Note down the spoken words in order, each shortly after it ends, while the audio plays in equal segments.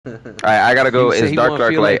Alright, I gotta go. It's dark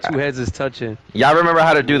light. Like two heads is touching. Y'all remember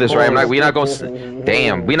how to do this, right? We not gonna.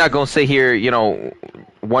 Damn, we not gonna sit here,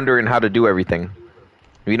 wondering how to do everything.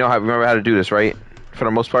 We remember how to do this, right? For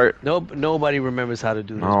the most part. Nobody remembers how to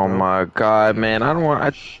do this. Oh bro. my god, man! I don't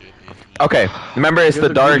want. Okay, remember it's the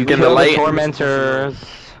dark and the light. Tormentors.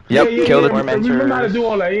 Yep, kill the tormentors. Remember how to do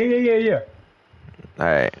all that? Yeah.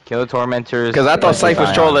 Alright. Kill the tormentors. Because I thought Syph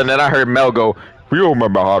was trolling, and then I heard Mel go, "We don't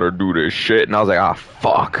remember how to do this shit," and I was like, "Ah,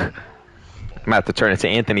 fuck." I'm gonna have to turn it to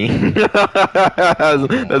Anthony.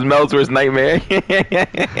 That's Mel's worst nightmare.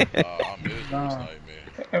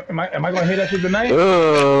 Am I gonna hear that shit tonight?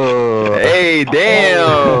 Ooh. Hey,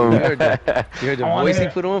 damn! You heard the voice he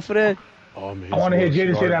put on for that? Oh, man, I want to hear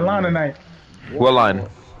Jada say that line tonight. What line?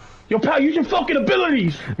 Yo, pal, use your fucking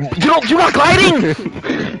abilities. You're not gliding.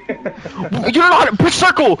 You don't know how to push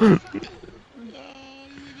circle.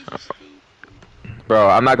 Bro,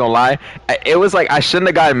 I'm not gonna lie. It was like I shouldn't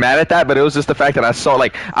have gotten mad at that, but it was just the fact that I saw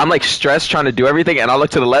I'm stressed trying to do everything, and I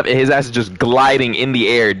look to the left, and his ass is just gliding in the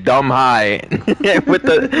air, dumb high, with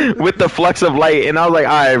the flux of light, and I was like,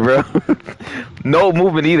 all right, bro, no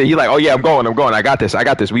movement either. He's like, oh yeah, I'm going, I got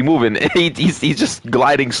this, we moving. He's just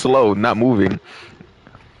gliding slow, not moving.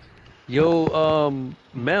 Yo,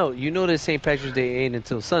 Mel, you know that St. Patrick's Day ain't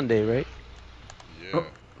until Sunday, right? Yeah.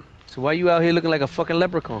 So why you out here looking like a fucking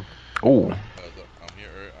leprechaun? Ooh. I'm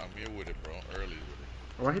here with it, bro. Early with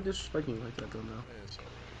it. Why he disrespecting you like that though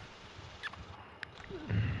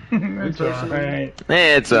now? It's alright.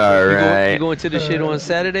 It's alright. You going to the shit on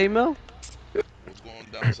Saturday, Mel? What's going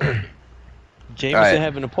down Saturday? Jameson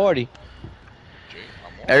having a party.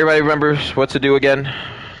 Everybody remembers what to do again?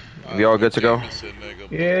 We all good to go?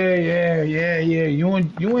 Yeah. You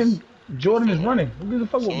and Jordan is running. Who gives a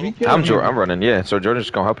fuck what we I'm running, yeah. So Jordan's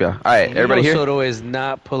just gonna help y'all. Alright, everybody here? Soto is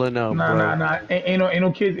not pulling up, bro. Nah. Ain't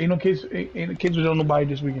no kids with nobody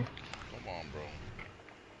this weekend. Come on,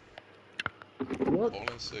 bro. What? Falling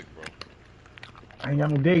sick, bro. I ain't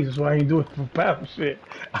got no days, that's why I ain't doing it for pap shit.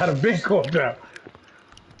 I'd have been called out.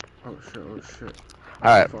 Oh shit.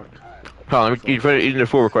 Alright. Hold on, let me finish eating the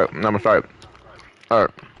food real quick. I'm gonna start.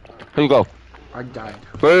 Alright. Here you go. I died.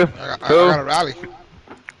 Three, I got a rally.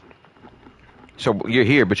 So you're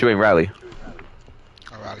here, but you ain't rally.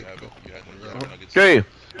 A rally. Three,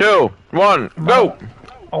 two, one, go!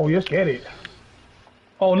 Oh, you're scared.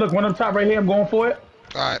 Oh, look, one up top right here. I'm going for it.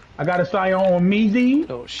 Alright. I got a Scion on Meezy.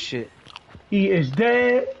 Oh, shit. He is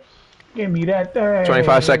dead. Give me that thing.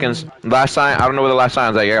 25 seconds. Last sign. I don't know where the last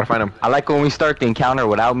sign's at. You gotta find him. I like when we start the encounter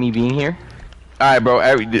without me being here. Alright, bro.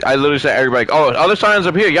 I literally said everybody. Oh, other signs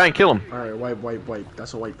up here. Y'all ain't kill him. Alright, wipe.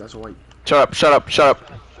 That's a wipe. Shut up.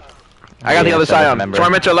 I got the other side on.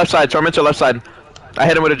 Tormentor left side. I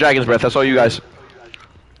hit him with a dragon's breath. That's all you guys.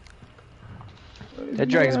 That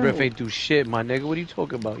dragon's breath ain't do shit, my nigga. What are you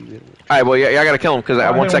talking about? Alright, well, y'all gotta kill him because I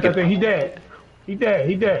have 1 second. He dead. He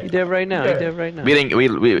dead right now. We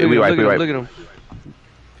wipe. Look at him.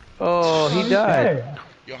 Oh, he died.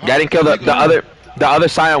 I didn't kill the other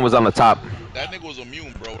Scion was on the top. That nigga was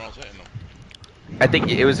immune, bro. What I'm saying, though. I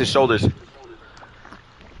think it was his shoulders.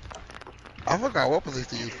 I forgot what police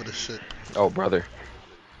to use for this shit. Oh, brother.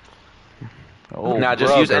 Oh, nah,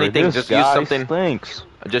 just use anything. Just use something. Stinks.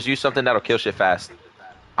 Just use something that'll kill shit fast.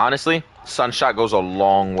 Honestly, Sunshot goes a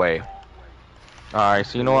long way. Alright,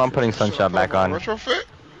 so you know what? I'm putting Sunshot back on. Retrofit?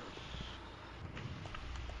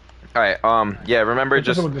 Alright, yeah, remember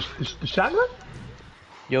just... The shotgun?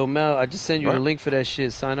 Yo, Mel, I just sent you a link for that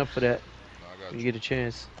shit. Sign up for that. When you get a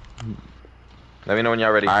chance. Let me know when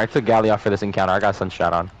y'all ready. Alright, I took Galley off for this encounter. I got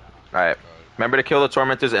Sunshot on. Alright. Remember to kill the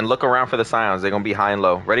Tormentors and look around for the Scions. They're gonna be high and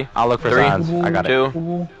low. Ready? I'll look for 3, Scions. I got 2,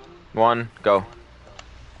 1, go.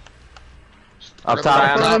 Up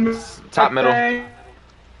top. Top middle.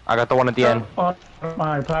 I got the one at the end.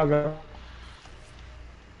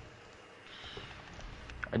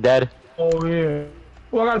 Dead. Oh, yeah.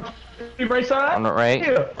 Well, I got right side? On the right.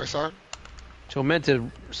 Yeah. Right side?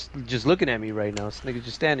 Tormentor just looking at me right now. This nigga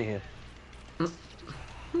just standing here.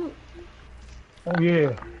 Oh,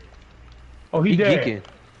 yeah. Oh, he dead. Geeking.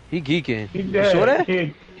 He geeking. He You dead. saw that?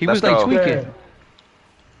 He was like tweaking. Dead.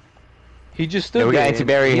 He just stood Yeah, we got there.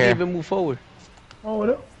 anti-barrier He here. didn't even move forward. Oh,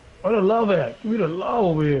 what a love at. Give me the love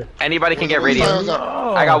over here. Anybody can get radiant.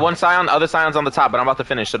 Oh. I got one Scion, other Scion's on the top, but I'm about to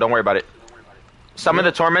finish, so don't worry about it. Summon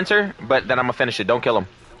the Tormentor, but then I'm gonna finish it. Don't kill him.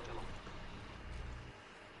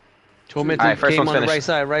 Tormentor first came one's on the finished.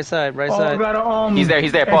 right side. I got a, He's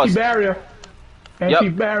there, pause. Anti-barrier.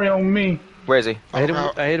 Anti-barrier on me. Where is he? I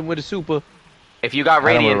hit him with a super. If you got I don't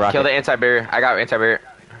radiant, know, kill the anti-barrier. I got anti-barrier.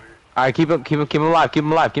 Alright, keep him alive. Keep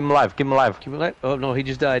him alive. Oh no, he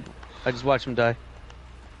just died. I just watched him die.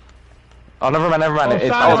 Oh, never mind, never mind. Oh, It's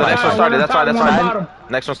side, Oh, the next one side, started. one That's on why. top, That's one on why. bottom.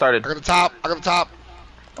 Next one started. I got the top. I got the top.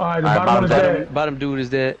 Alright, the Alright, bottom one is bottom dead. Bottom dude is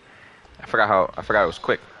dead. I forgot it was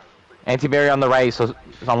quick. anti-barrier on the right, so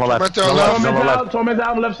it's on the left. Tormentor On the left, on on the Torment's left. out, Torment's out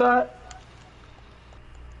on the left side.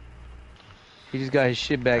 He just got his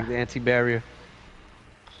shit back, the anti-barrier.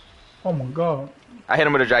 Oh my god. I hit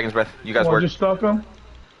him with a dragon's breath. You guys Oh, work. just stuck him.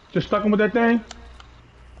 Just stuck him with that thing.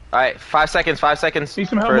 All right, 5 seconds. 5 seconds. Need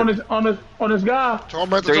some help for- on this guy. Tormentor, 3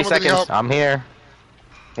 Tormentor, need seconds. help. I'm here.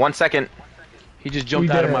 1 second. He just jumped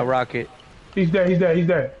We out of dead. my rocket. He's dead. He's dead. He's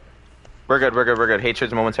dead. We're good. We're good. We're good.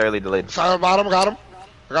 Hatred's momentarily delayed. Side on bottom, got him.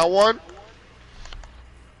 I got one.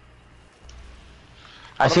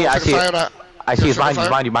 I see it, I see it. I see it. Second Behind you, fire.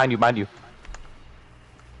 behind you, behind you, behind you.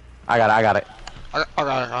 I got it, I got it. I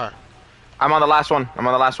got it, alright. I'm on the last one. I'm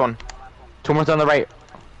on the last one. Two more on the right.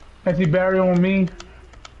 Anti-barrier on me.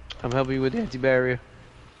 I'm helping you with the anti-barrier.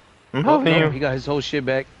 I'm Oh, helping no, you. he got his whole shit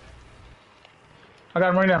back. I got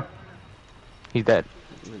him right now. He's dead.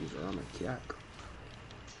 Niggas are on a yak.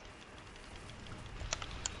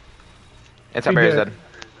 Anti-barrier's dead. dead.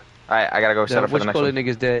 Alright, I gotta go set The up for the next witch-color one.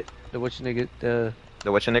 nigga's dead. The witch nigga, the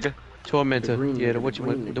The witcher nigga? tormentor. green Yeah, the nigga, witch, the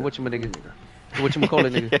green the nigga, witch green nigga. nigga. The witch-color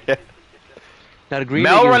nigga. Now the green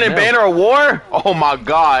Mel nigga is running Mel. banner of war? Oh my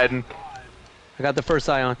god. I got the first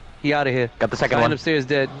Scion. He out of here. Got the second Scion one. upstairs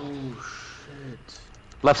dead. Oh shit.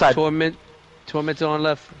 Left side. Tormentor on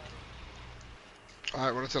left.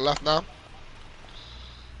 Alright, running to the left now.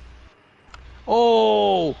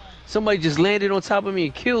 Oh! Somebody just landed on top of me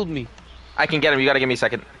and killed me. I can get him. You gotta give me a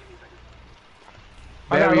second.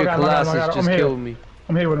 I got him, Barrier I got him, I got him, I got Colossus him. just I'm here. killed me.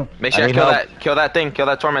 I'm here with him. Make sure I I need kill help. that. Kill that thing. Kill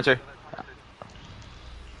that tormentor.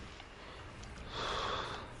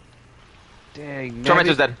 Dang,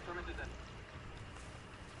 Tormentor's Navi- dead.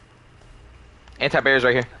 Anti-barrier's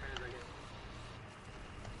right here.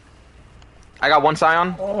 I got one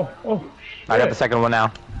Scion. Oh, oh. I got shit. the second one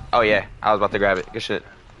now. Oh yeah, I was about to grab it. Good shit.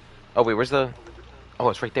 Oh wait, where's the? Oh,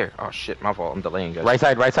 it's right there. Oh shit, my fault. I'm delaying, guys.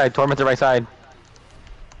 Right side. Tormentor right side.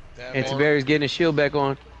 Damn, Anti-barrier's getting his shield back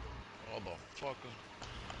on. Motherfucker.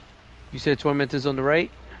 You said Tormentor's on the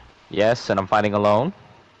right? Yes, and I'm fighting alone.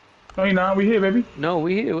 No, you not. We here, baby. No,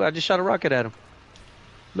 we here. I just shot a rocket at him.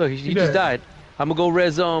 Look, he He just dead. died. I'm gonna go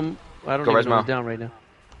res, I don't Go even res know Mel. he's down right now.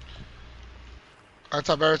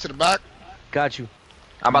 Anti-barrier to the back. Got you.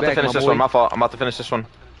 I'm about to Back, finish my this boy. one. My fault. I'm about to finish this one.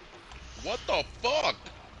 What the fuck?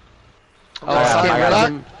 Oh, I got I can't him, res I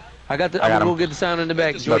him. I got the. I I'm got gonna go him. get the sound in the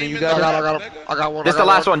back. Just Jordan, leave you it got there. it? I got one. This is the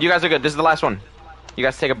last one. You guys are good. This is the last one. You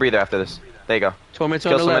guys take a breather after this. There you go. Tormentor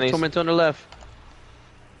Kill on the some left. minis. Tormentor on the left.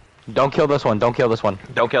 Don't kill this one. Don't kill this one.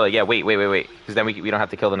 Don't kill it. Yeah, wait. Because then we don't have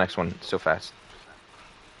to kill the next one so fast.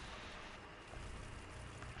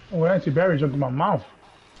 Oh, anti-barrier jumped in my mouth.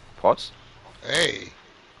 Pause. Hey.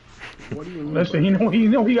 What do you mean? Listen, he know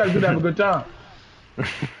he got to do that for a good time.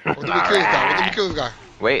 What did we kill this guy? What did we kill this guy?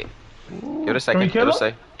 Wait. Give it a second. Can we kill It'll him?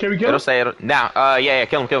 say. Can we kill It'll him? say it now. Yeah.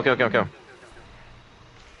 Kill him.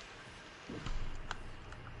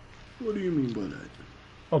 What do you mean by that?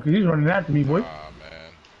 Okay, he's running after me, boy. Ah,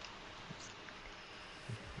 man.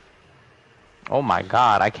 Oh my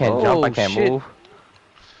god, I can't jump, I Oh, can't shit. move.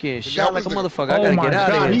 Getting shot like a was motherfucker. I Oh gotta my get out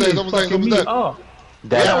god, of he here. He's is almost fucking dead, me almost dead. up.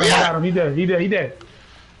 Dead. Yeah, I we got him. He dead. He dead.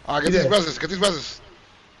 Alright, get Yeah. these reses. Get these reses.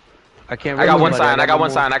 I can't. I got res one nobody. Scion. I got no one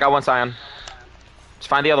more. Scion. I got one Scion. Let's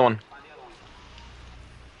find the other one.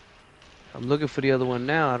 I'm looking for the other one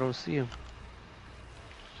now. I don't see him.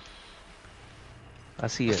 I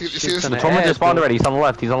see a You see shit this? ton The of tormentor ass, spawned though. already. He's on the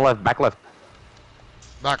left. He's on the left. Back left.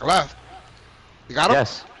 Back left. You got him?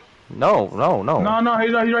 Yes. No. No,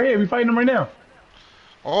 he's right here. We fighting him right now.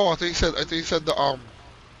 Oh, I think he said the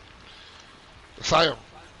Scion.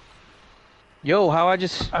 Yo, how I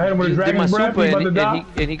just I hit him with a just did my dragon's breath, super he about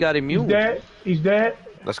and, to and he got He's immune. dead. He's dead.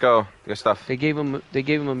 Let's go. Good stuff. They gave him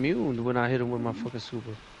immune when I hit him with my fucking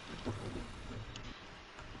super.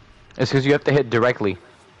 It's because you have to hit directly.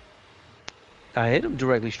 I hit him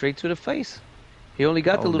directly straight to the face. He only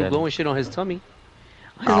got the Oh, little then. glowing shit on his tummy.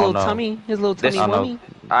 His I little don't know. tummy. His little This- tummy. I don't wummy.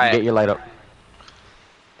 know. Alright. Get your light up.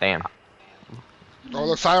 Damn. Oh,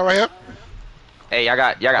 look, Scion right here. Hey, y'all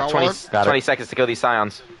got Got 20, one? Got it. 20 seconds to kill these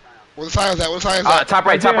Scions. Where the Scion's at? Where the Scion's at? Top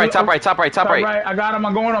right. Right there. Top right. I got him.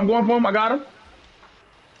 I'm going for him. I got him.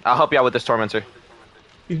 I'll help you out with this Tormentor.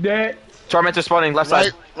 He's dead. Tormentor spawning left Right,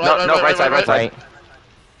 side. right, No, right, no, right, right side, right, right side. Right.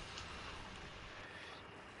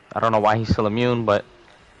 I don't know why he's still immune, but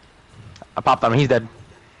I popped him. He's dead.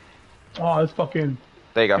 Oh, it's fucking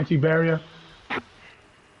There you go. anti-barrier.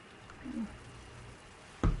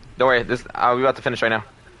 Don't worry. This we're about to finish right now.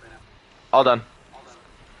 All done.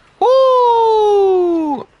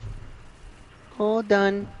 Woo! All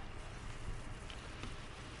done.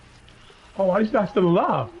 Oh, he's not still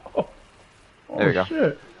alive. Oh, There we go.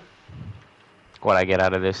 Shit. What I get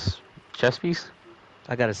out of this chest piece?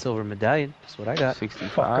 I got a silver medallion. That's what I got.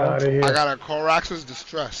 65. Fuck out of here. I got a Corax's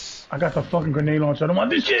Distress. I got the fucking grenade launcher. I don't want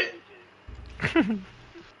this shit.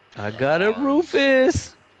 I got a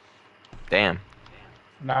Rufus. Damn.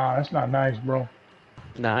 Nah, that's not nice, bro.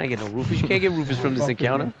 Nah, I ain't get no Rufus. You can't get Rufus from this Fuck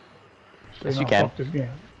encounter. game. Yes, Nah, you can. Fuck this game.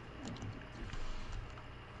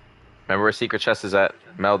 Remember where secret chest is at?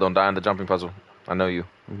 Mel, don't die on the jumping puzzle. I know you.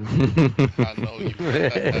 I know you.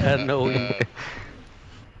 I know you.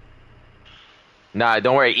 Nah,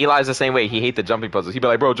 don't worry. Eli's the same way. He hates the jumping puzzles. He'd be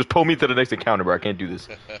like, bro, just pull me to the next encounter, bro. I can't do this.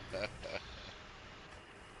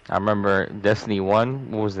 I remember Destiny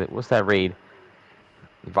 1. What was it? What's that raid?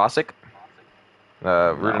 Vosik?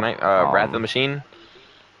 Rude Knight? Wrath of the Machine?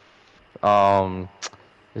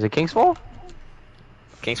 Is it King's Fall?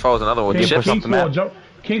 King's Fall is another one. The King- ships? King's Fall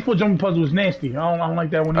King's Fall jumping puzzle is nasty. I don't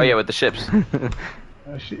like that one. Oh, either. yeah, with the ships.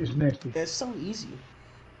 That shit is nasty. It's so easy.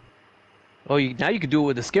 Oh, now you can do it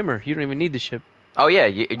with the skimmer. You don't even need the ship. Oh, yeah.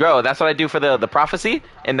 Bro, that's what I do for the prophecy.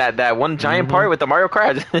 And that one giant part with the Mario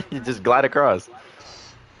Kart. You just glide across.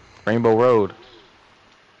 Rainbow Road.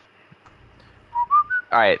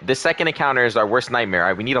 Alright, this second encounter is our worst nightmare.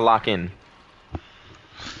 Alright, we need to lock in.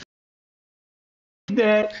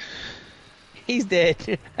 That He's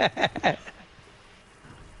dead.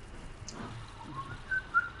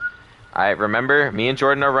 Alright, remember, me and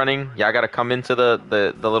Jordan are running. Y'all gotta come into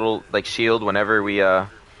the little, like, shield whenever we're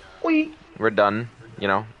done, you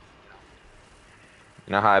know.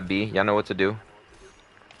 You know how it be. Y'all know what to do.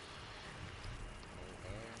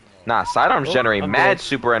 Nah, sidearms Oh, generate I'm mad dead.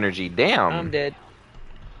 super energy. Damn. I'm dead.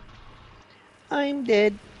 I'm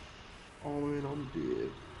dead. Oh man, I'm dead.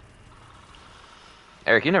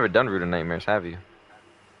 Eric, you never done Root of Nightmares, have you?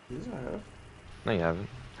 Yes, I have. No, you haven't.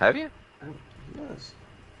 Have you? Yes.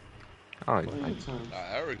 Oh, Plenty of times.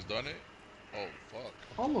 Eric's done it. Oh, fuck.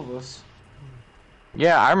 All of us.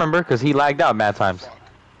 Yeah, I remember because he lagged out mad times. Fuck.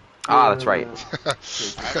 that's right.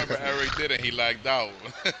 I remember Eric did it. He lagged out.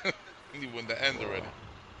 He went the end already.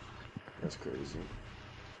 That's crazy.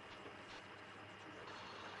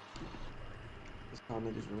 That's how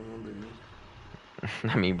niggas remember me.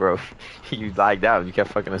 I mean, bro, you lagged out. You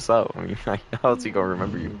kept fucking us up. I mean, how else he gonna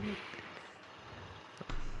remember you?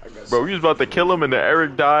 I got Bro, we was about to kill him and then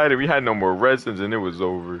Eric died and we had no more resins and it was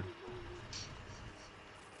over.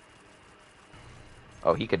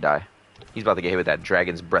 Oh, he could die. He's about to get hit with that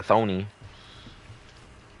Dragon's Breath Oni.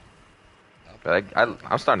 But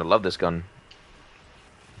I'm starting to love this gun.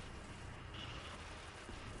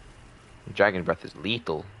 Dragon Breath is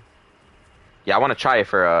lethal. Yeah, I want to try it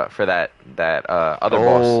for that other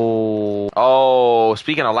boss. Oh,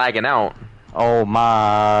 speaking of lagging out. Oh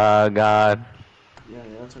my god. Yeah,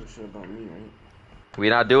 y'all talk shit about me, right? We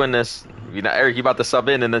not doing this. Eric, you about to sub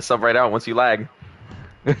in and then sub right out once you lag.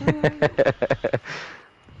 He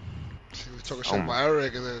was talking shit about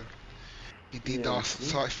Eric and then he DDoS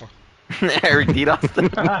Cypher. Eric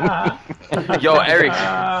DDoS. Yo,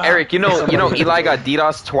 Eric, you know Eli got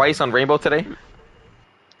DDoS twice on Rainbow today?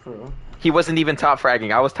 For real? He wasn't even top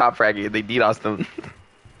fragging. I was top fragging. They DDoSed him.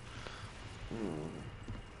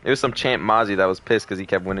 It was some champ Mozzie that was pissed because he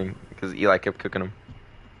kept winning because Eli kept cooking him.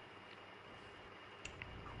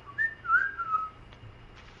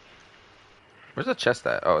 Where's the chest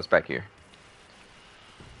at? Oh, it's back here.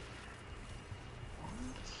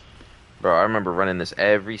 Bro, I remember running this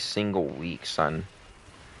every single week, son.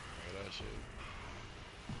 That shit.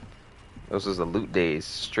 Those was the loot days,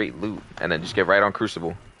 straight loot, and then just get right on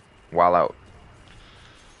Crucible, while out.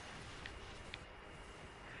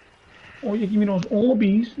 Oh, you give me those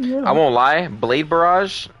Orbeez. Yeah. I won't lie, Blade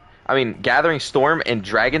Barrage, Gathering Storm and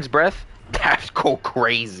Dragon's Breath, that's go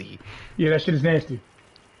crazy. Yeah, that shit is nasty.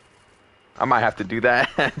 I might have to do that,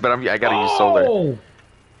 but I gotta use solar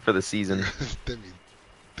for the season. That be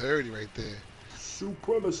dirty right there.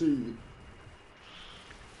 Supremacy.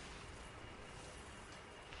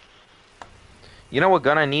 You know what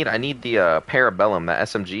gun I need? I need the Parabellum, that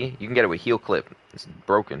SMG. You can get it with heel clip. It's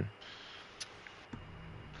broken.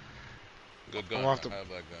 Good gun. I'm I off have the- that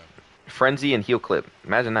gun. Frenzy and heel clip.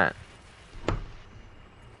 Imagine that. It's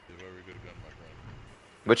a very good gun, my friend.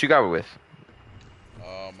 What you got it with?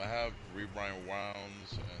 I have rewind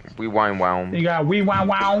wounds. And We wine wound. You got wee wow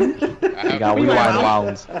wow. I You have got Rewind rewind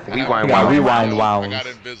wounds. wounds. We I wine got wound. rewind I wounds. got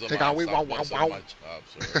Invisalign. They got Stop wow, messing wow, with wow. my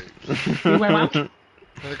chops, alright? Wee wow wow.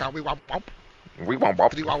 They got we wow wow. We won't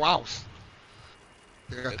bop. 3 wow wows.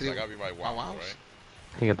 They got It's 3 like I be right wow wow, wows.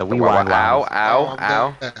 right? You got the Wow, rewind ow, wounds. ow, I'm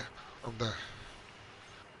ow. dead. I'm dead.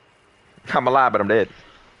 I'm alive, but I'm dead.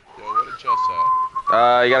 Yo, where the chest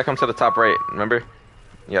at? You gotta come to the top right. Remember?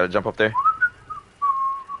 You gotta jump up there.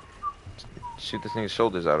 Shoot this nigga's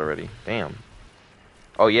shoulders out already. Damn.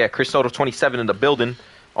 Oh yeah, Chris Soto 27 in the building.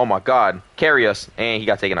 Oh my God, carry us, and he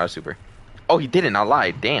got taken out of super. Oh, he didn't. I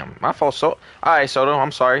lied. Damn, my fault. So, all right, Soto,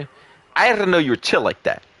 I'm sorry. I didn't know you were chill like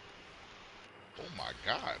that. Oh my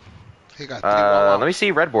God. He got 3 Wawa. Let me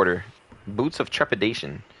see red border. Boots of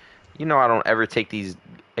trepidation. You know I don't ever take these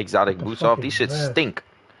exotic What the boots fuck off. is These shits that? stink.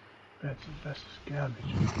 That's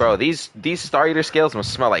garbage. Bro, these Star Eater scales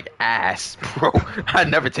must smell like ass, bro. I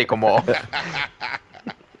never take them off.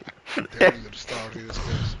 Dirty little Star Eater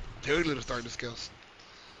skills. Dirty little Star Eater skills.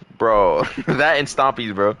 Bro, that and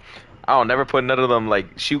Stompies, bro. I don't never put none of them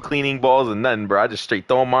like shoe cleaning balls and nothing, bro. I just straight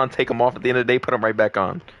throw them on, take them off at the end of the day, put them right back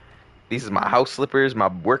on. These is my house slippers, my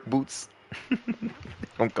work boots.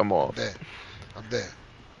 Don't come off. I'm dead.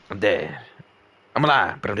 I'm dead. I'm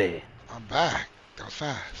alive, but I'm dead. I'm back. That was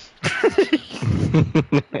fast.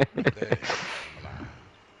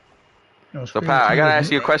 No, So, Pat, I gotta ask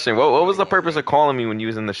you a question. What was the purpose of calling me when you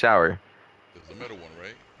was in the shower? It's the middle one,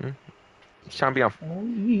 right? You trying to be on?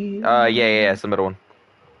 Oh, yeah. Yeah, it's the middle one.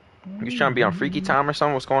 You trying to be on Freaky Time or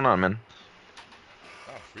something? What's going on, man?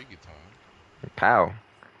 Ah, freaky time. Pow.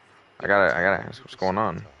 I gotta ask what's going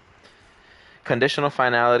on. Conditional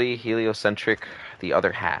finality, heliocentric, the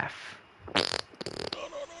other half. The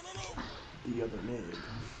other name.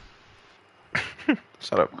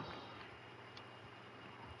 Shut up.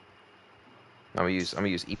 I'm gonna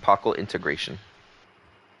use epochal integration.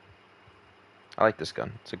 I like this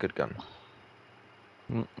gun. It's a good gun.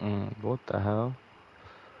 What the hell?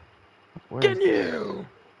 Where Can is- you?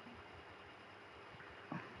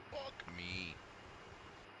 Fuck me.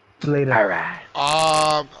 Later.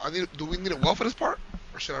 All right. Do we need a well for this part?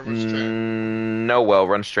 Or should I run straight? No, well,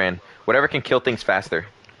 run strand. Whatever can kill things faster.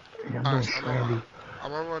 Yeah, I'm Alright, doing Strandy.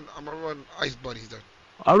 I'm gonna run Ice Buddies then.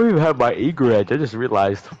 I don't even have my egret. I just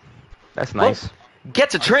realized. That's nice. Get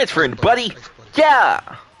to transferring, buddy. Ice Buddies. Yeah.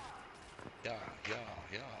 Yeah.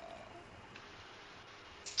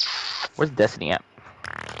 Where's Destiny at?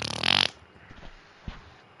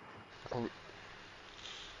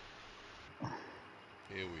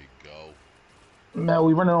 Here we go. Man,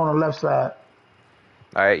 we running on the left side.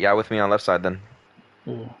 All right, yeah, with me on left side then.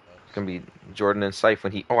 Yeah. It's gonna be Jordan and Syph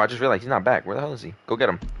when he. Oh, I just realized he's not back. Where the hell is he? Go get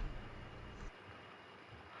him.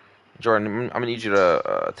 Jordan, I'm gonna need you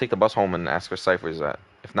to take the bus home and ask where Syph is at.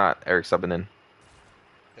 If not, Eric's subbing in.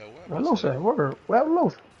 Yeah, what? Where Los at? Where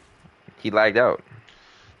Los? He lagged out.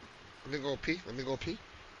 Let me go pee.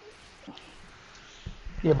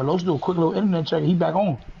 Yeah, but Los do a quick little internet check. He back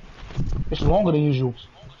on. It's longer than usual.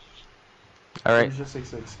 All right, It's just an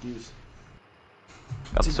excuse.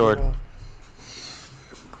 got the sword.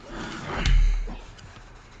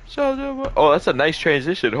 Soldier boy. Oh, that's a nice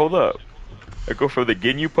transition. Hold up. I go from the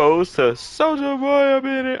Ginyu pose to Soldier Boy up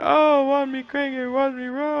in it. Oh, watch me crank it, watch me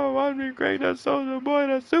roll, watch me crank that Soldier Boy,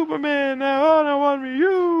 that Superman. Now, oh, now watch me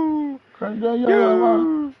you.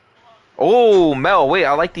 You. Oh, Mel, wait,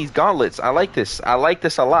 I like these gauntlets. I like this. I like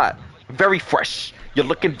this a lot. Very fresh. You're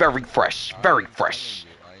looking very fresh. Very fresh.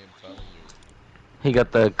 I am telling you. He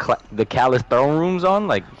got the Callus throne rooms on.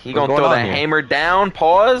 Like He what's gonna going throw on that here? hammer down,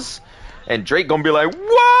 pause, and Drake gonna be like,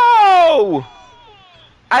 whoa!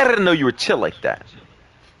 I didn't know you were chill like that.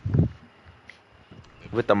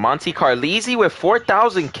 With the Monte Carlisi with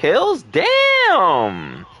 4,000 kills?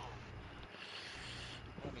 Damn!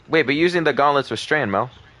 Wait, but using the gauntlets with Strand, Mel.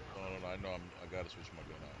 No, I know. I gotta switch my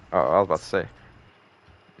gun Oh, out. I was about to say.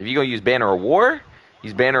 If you gonna use Banner of War,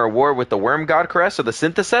 use Banner of War with the Worm God Crest or the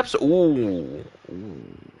Syntheseps. Ooh. I should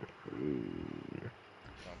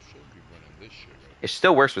be running this shit right. It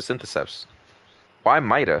still works with Syntheseps. Why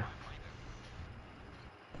Mida?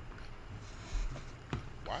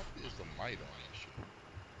 Why is the might on that shit?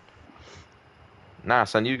 Nah,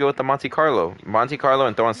 son, you go with the Monte Carlo. Monte Carlo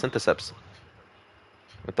and throw on Syntheseps.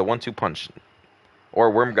 With the 1-2 punch. Or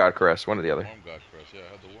Worm God Caress, one or the other. Worm God Crest. Yeah,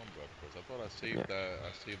 I had the Worm God Crest. I thought I saved that.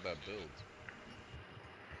 I saved that build.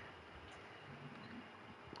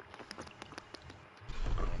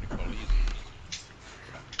 Only call easy.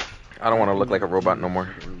 I don't want to look like a robot no more.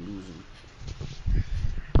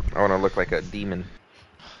 I want to look like a demon.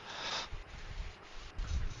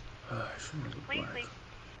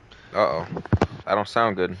 Uh-oh. That don't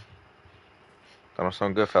sound good. That don't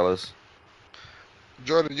sound good, fellas.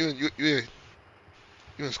 Jordan, you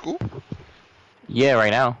in school? Yeah,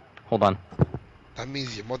 right now. Hold on. That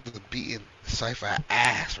means your mother's beating Cypher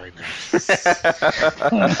ass right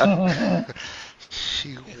now.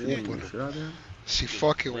 She whooping him. She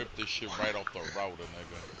fucking. Ripped this shit right off the router,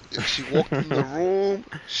 nigga. She walked in the room.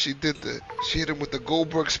 She hit him with the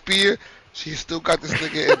Goldberg spear. She still got this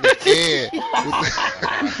nigga in the air.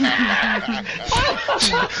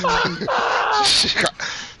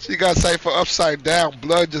 She got Cypher upside down.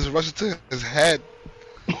 Blood just rushing to his head.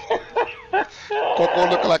 Coco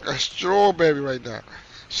looking like a strawberry right now.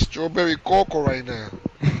 Strawberry Coco right now.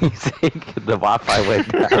 The Wi-Fi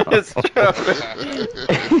went down. It's She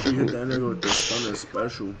hit that nigga with the Stunner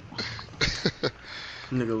special.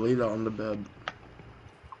 Nigga laid out on the bed.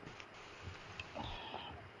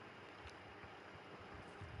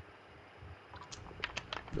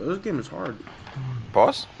 Yo, this game is hard.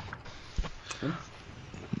 Boss?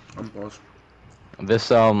 I'm boss. This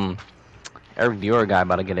Eric Dior guy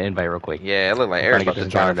about to get an invite real quick. Yeah, it looked like Trying Eric to about get to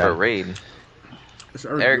this join guy for a back. raid. It's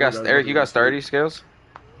Eric, you got sturdy skills?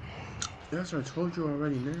 Yes, I told you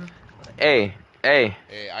already, man. Hey, Hey,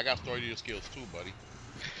 I got story skills too, buddy.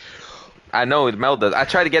 I know Mel does. I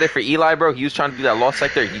tried to get it for Eli, bro. He was trying to do that lost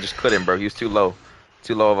sector. He just couldn't, bro. He was too low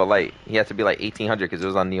of a light. He had to be like 1800 because it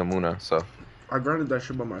was on Neomuna. So I grinded that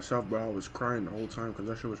shit by myself, bro. I was crying the whole time because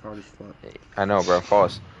that shit was hard as fuck. I know, bro.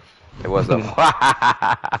 Pause. It was though.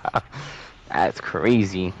 That's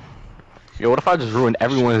crazy. Yo, what if I just ruined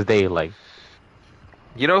everyone's day? Like,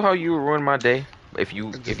 You know how you ruined my day? If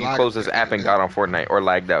you close this app and got on Fortnite or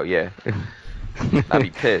lagged out, yeah. I'd be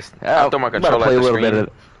pissed. I'll throw my better controller play at a the little bit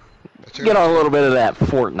screen. of, get on a little bit of that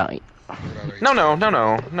Fortnite.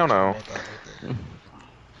 No.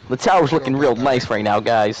 The tower's looking real nice right now,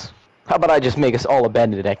 guys. How about I just make us all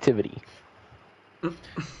abandoned activity?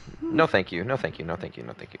 No, thank you.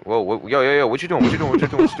 Whoa, yo, what you doing?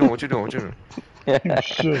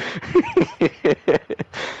 Shit.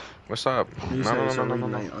 What's up? You No. said it's a late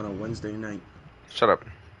night on a Wednesday night. Shut up.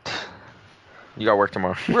 You got work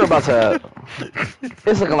tomorrow. We're about to.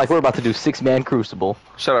 It's looking like we're about to do 6-man Crucible.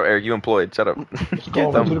 Shut up, Eric. You employed. Shut up. Go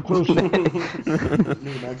over to the crucible.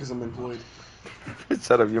 Nigga, mad because I'm employed.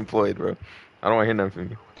 Shut up. You employed, bro. I don't want to hear nothing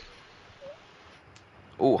from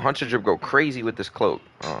you. Ooh, Hunter Drip go crazy with this cloak.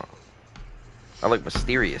 I like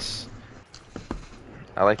mysterious.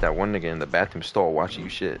 I like that one nigga in the bathroom stall watching you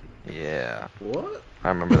shit. Yeah. What? I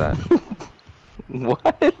remember that.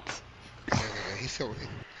 What? He's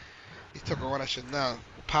talking all that shit now.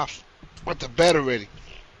 Pops went to bed already.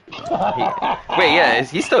 Wait, yeah,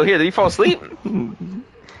 he's still here. Did he fall asleep? Oh,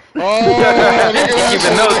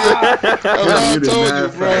 Keeping notes. That's what I muted told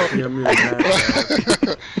mad you, bro. fast. Yeah, I'm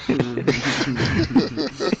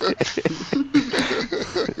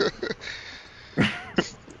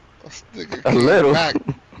This nigga A came little. back.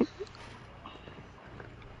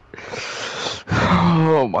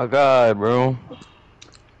 Oh my god, bro.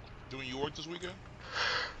 Doing your work this weekend?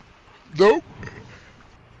 Nope.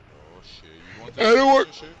 Oh shit, you want I don't work.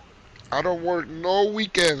 shit? I don't work no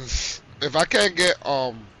weekends. If I can't get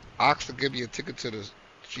Ox to give me a ticket to the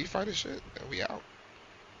Street Fighter shit, then we out.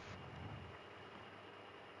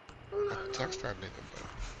 I can text that nigga, but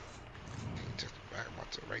he can text me back. I'm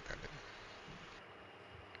about to write that nigga.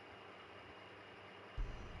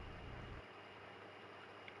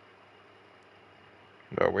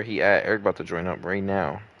 Bro, where he at? Eric about to join up right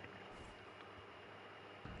now.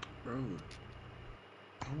 Bro,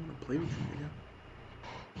 I don't want to play with you,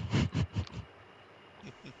 nigga.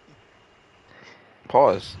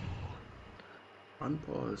 Pause.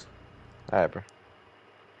 Unpause. Alright, bro.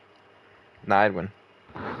 Nah, I'd win.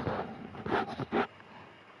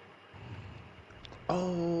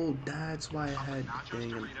 Oh, that's why I had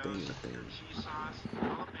thing.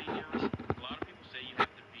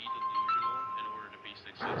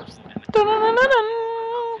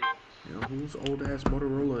 Yo, whose old ass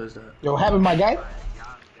Motorola is that? Yo, happy my guy?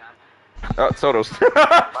 Oh, Sotos.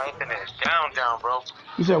 My internet's down, bro.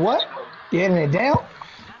 You said what? Your internet down?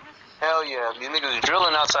 Hell yeah. These niggas is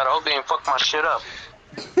drilling outside. I hope they ain't fuck my shit up.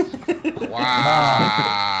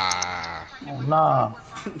 Wow. Nah.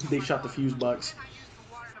 They shot the fuse box.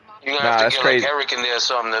 You're gonna Nah, have to that's get crazy. like Eric in there or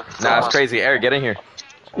something. Nah, it's crazy. Eric, get in here.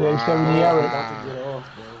 Yeah, he's telling me Eric. Get off,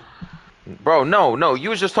 Bro, bro. no. You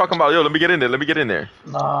was just talking about, yo, let me get in there.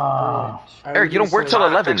 Nah. Eric, you don't work till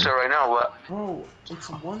 11. Right now, what? Bro, it's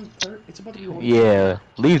 1:30. It's about to be 1:30. Yeah,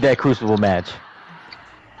 leave that Crucible match.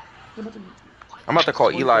 It's about to be- I'm about to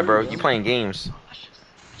call Eli, bro. You playing games.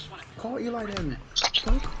 Call Eli then.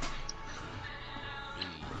 Fuck.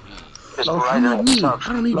 It's Don't right now. I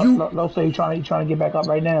don't need you. Don't say he's trying to get back up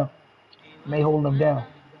right now. May holding him down.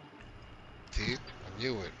 See, I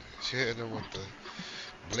knew it. She hit him with the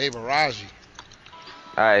Blade Barrage.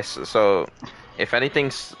 Alright, so if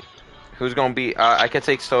anything's, who's gonna be? I could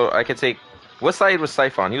take. What side was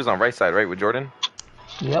Siphon? He was on right side, right, with Jordan.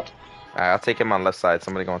 Yep. Alright, I'll take him on left side.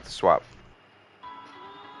 Somebody going to swap,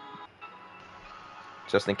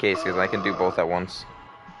 just in case, because I can do both at once.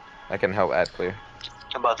 I can help add clear.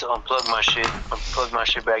 I'm about to unplug my shit. Unplug my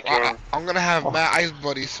shit back in. I'm gonna have Matt Ice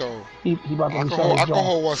Buddy, so He about to I can restart hold, his I can joint.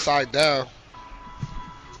 hold one side down.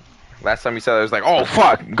 Last time you said it, I was like, oh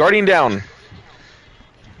fuck, Guardian down.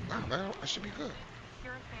 Nah, man, I should be good.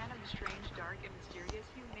 You're a fan of the strange, dark, and mysterious.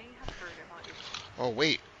 You may have heard about it. Oh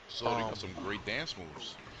wait, So they got some great dance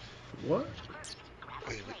moves. What?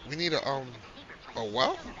 wait, we need a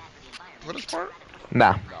well for this part.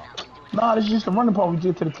 Nah. Nah, this is just the running part we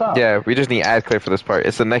get to the top. Yeah, we just need add clear for this part.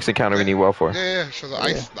 It's the next encounter we need well for. Yeah, so the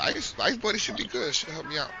ice buddy should be good. Should help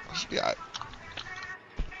me out. I should be alright.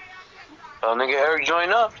 Nigga Eric join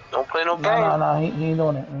up. Don't play no game. Nah, he ain't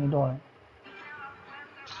doing it. He ain't doing it.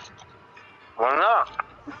 Why not?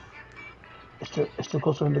 It's too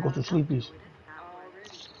close for him to go to sleepies.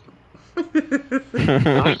 At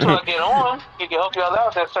least till I get on, he can help y'all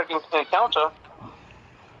out that second encounter.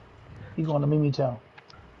 He going to Mimi Town.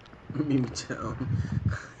 Mimi Town.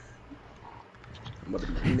 I'm about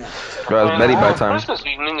to be napped. Bro, it's Betty by time. Christmas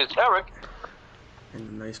evening is Eric. And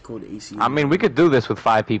a nice cold AC. I mean, we could do this with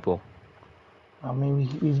 5 people. I mean,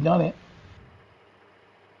 we've done it.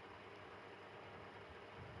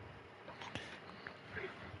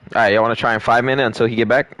 Alright, y'all want to try in 5 minutes until he get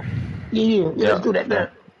back? Yeah, let's do that then.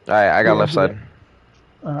 Alright, I got Yeah, left do side.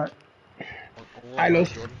 Alright. Alright, Los.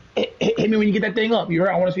 Hit me when you get that thing up. You heard?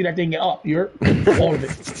 I want to see that thing get up. You heard? All of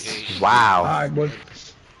it. Wow. Alright, boy.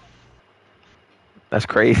 That's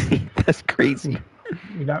crazy. That's crazy.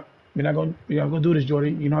 We're not gonna do this,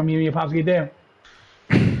 Jordan. You know how me and your pops get down.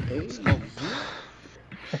 Let's go.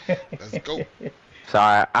 Let's go.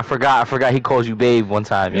 Sorry, I forgot he calls you babe one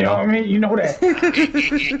time, you You know know? what I mean? You know that.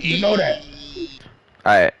 You know that.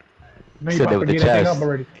 Alright, No, Said that with the get that thing chest. up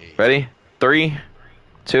already. ready? 3,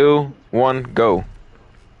 2, 1, go.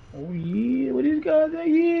 Oh yeah, what these guys at?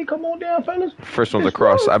 Yeah, come on down, fellas. First one's Let's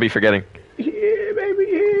across. go. I be forgetting. Yeah, baby,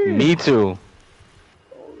 yeah. Me too.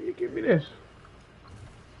 Oh, yeah, give me this.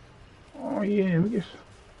 Oh yeah, we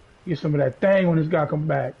get some of that thing when this guy come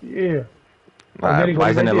back. Yeah. Oh, there he goes, Why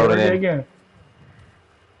isn't it there, loaded there in? again.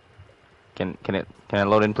 Can it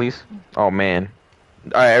load in, please? Oh man.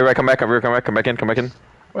 Alright, everybody come back, everybody come back in.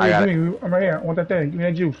 Oh, I yeah, got give me. I'm right here. I want that thing. Give me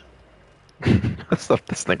that juice. What's up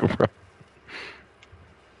this nigga, bro?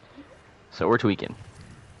 So we're tweaking.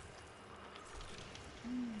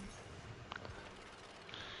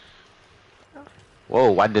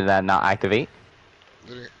 Whoa, why did that not activate?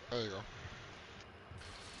 There you go.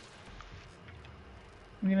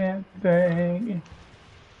 Give me that thing.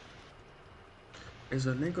 Is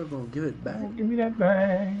a nigga gonna give it back? Oh, give me that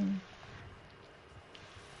thing.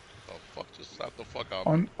 The fuck, just slap the fuck out.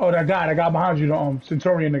 Oh, that guy behind you, the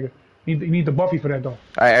Centurion nigga. You need the Buffy for that though.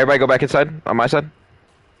 Alright, everybody go back inside on my side.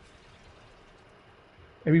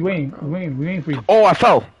 Hey, we waiting for you. Oh, I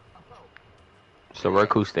fell. So we're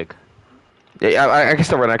acoustic. Yeah, I can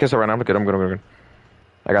still run. I'm good.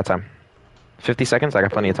 I got time. 50 seconds. I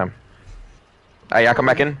got plenty of time. Alright, y'all come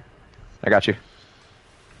back in. I got you.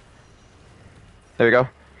 There we go.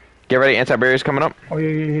 Get ready. Anti-barrier's coming up. Oh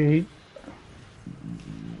yeah.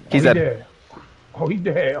 He's he dead. Oh, he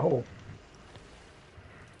dead. Oh.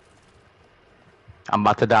 I'm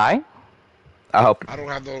about to die. I help. I don't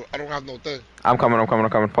have no thing. I'm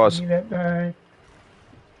coming. Pause. Give me that thing.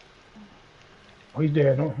 Oh, he's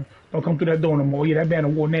dead. Don't come through that door no more. Yeah, that band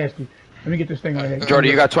of war nasty. Let me get this thing right here. Jordy,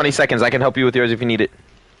 you got 20 seconds. I can help you with yours if you need it.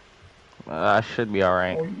 I should be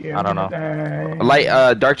alright. Oh, yeah, I don't know.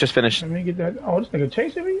 Light, dark just finished. Let me get that. Oh, this nigga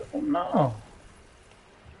chasing me? Oh no.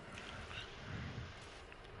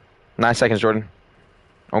 9 seconds, Jordan.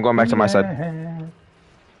 I'm going back to my side.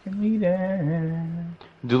 Give me that.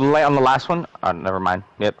 Do the light on the last one? Never mind.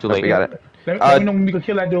 Yep, too late. We got it. Let me know when we can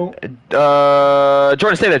kill that dude.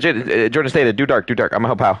 Jordan, stay there. Jordan, stay there. Do dark. I'm gonna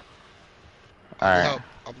help Hal. Alright. Help.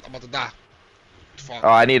 I'm about to die. Fuck. Oh,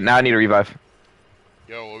 I need a revive.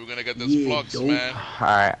 Yo, we're gonna get this Yeah, flux, dope. man.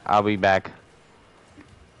 Alright, I'll be back.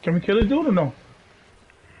 Can we kill this dude or no?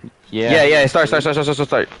 Yeah. Start.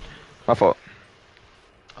 My fault.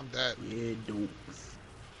 I'm dead. Yeah, dope.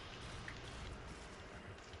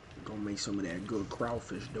 Gonna make some of that good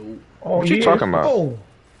crawfish, dope. Oh, What you yeah, talking about? Oh,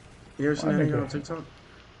 You ever seen I that think nigga on so. TikTok?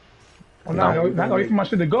 oh no, not wait for my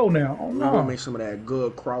shit to go now. Oh I'm gonna no. make some of that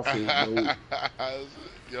good crawfish, dope.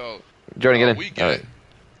 Yo, Jordan, get in. we get Alright.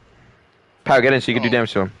 Pal, get in so you can do Oh.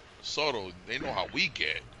 damage to him. Soto. They know how we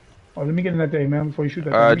get. Oh, let me get in that thing, man, before you shoot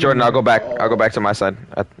that. thing. Jordan, I'll go back. I'll go back to my side.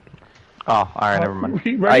 Oh, alright, never mind.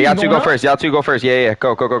 Ready? Y'all You two going go up? first. Yeah.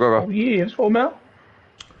 Go. Oh yeah, it's full now.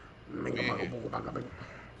 Make a mother-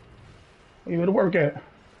 Where you to work at?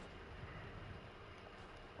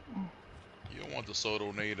 You don't want the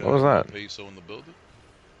Soto native What was that? peso in the building?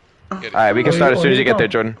 Get it. Alright, we can start as soon as you get there,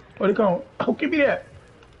 Jordan. Oh, they come. Oh, give me that.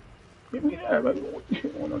 Give me that. I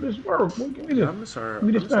know this work. Boy, give me this. I'm sorry. Give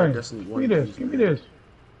me this thing. Destiny Give 1. me this. Please, Give me man. this.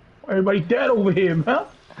 Everybody dead over here, man.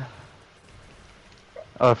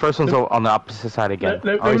 First one's on the opposite side again.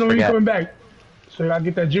 Let me Always know when you're forget. coming back. So I gotta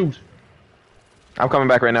get that juice. I'm coming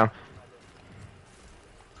back right now.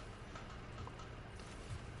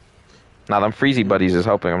 Nah, them freezy buddies is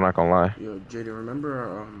helping, I'm not gonna lie. Yo, Jaden,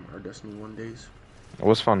 remember our Destiny 1 days? It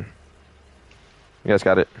was fun. You guys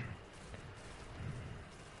got it.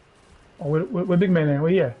 Oh, where Big Man at?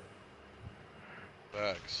 Where he at?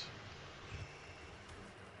 Facts.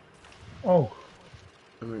 Oh.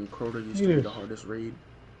 I mean, Crota used He to be is. the hardest raid.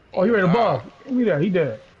 Oh, he right wow. above. Give me that. He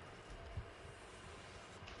dead.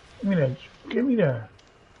 Give me that. Give me that.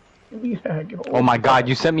 Give me that. Get Oh my God,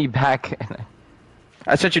 you sent me back.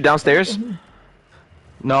 I sent you downstairs?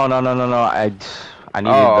 No. I needed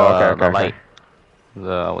Oh, the okay. light.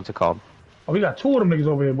 The what's it called? Oh, we got two of them niggas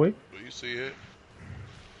over here, boy. Do you see it?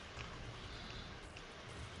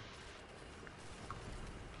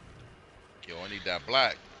 Yo, I need that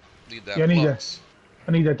black. Need that Yeah, I need flux.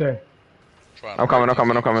 I need that thing. Trying to I'm coming. break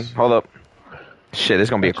these niggas. Hold up. Shit, this is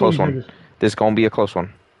gonna be a Got two of close these one. niggas. This is gonna be a close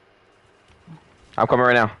one. I'm coming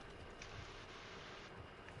right now.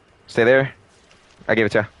 Stay there. I gave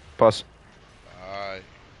it to you. Pause. Alright.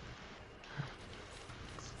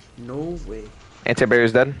 No way.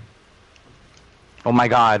 Anti-barrier's dead. Oh my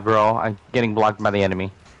God, bro! I'm getting blocked by the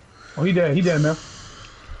enemy. Oh, he dead. He dead, man.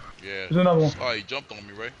 Yeah. There's another one. Oh, he jumped on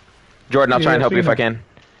me, right? Jordan, I'll Yeah, try and help you if I seen can.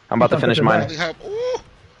 I'm about to He's finish trying to mine. get Help. Ooh.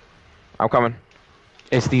 I'm coming.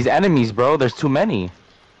 It's these enemies, bro. There's too many.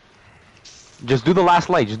 Just do the last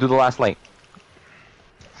light. Just do the last light.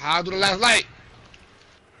 How do the last light?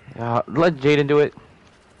 Let Jaden do it.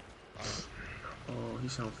 Oh, he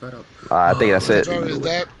sound fed up. I think that's it. Jordan, is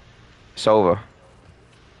that? It's over.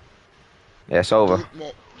 Yeah, it's over.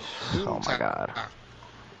 Oh my God.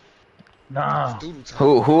 Nah. Doodle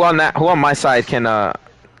time. Who on my side can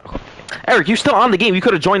Eric, you still on the game? You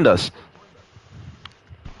could have joined us.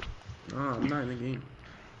 Nah, I'm not in the game.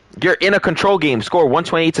 You're in a control game. Score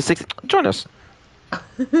 128 to 60. Join us.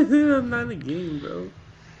 I'm not in the game, bro.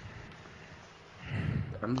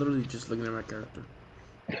 I'm literally just looking at my character.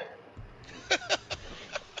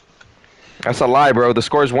 That's a lie, bro. The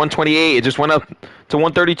score is 128. It just went up to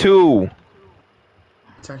 132.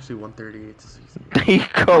 It's actually 138 to 60. There you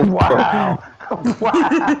go, bro. Wow.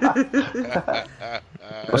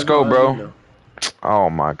 Let's go, bro. Oh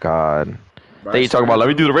my God. Bro, Then you talk about, let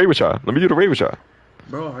me do the raid with y'all. Let me do the raid with y'all.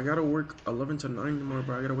 Bro, I gotta work 11 to 9 tomorrow,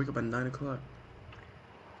 bro. I gotta wake up at 9 o'clock.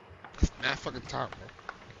 It's not fucking time, bro.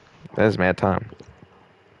 That's mad time.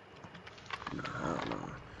 Nah, I don't know.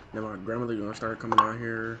 Then my grandmother gonna start coming out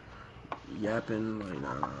here yapping, like,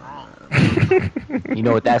 nah. You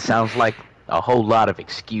know what that sounds like? A whole lot of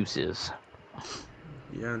excuses.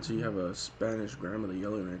 Yeah, until you have a Spanish grandmother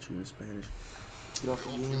yelling at you in Spanish. Get off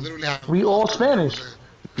the You game. literally have. We all Spanish.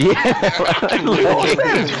 Yeah. Like, I know some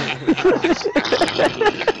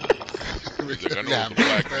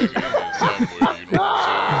black niggas somewhere, you know what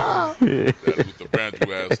I'm saying? That Luther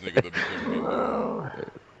Vandross ass nigga that be giving me.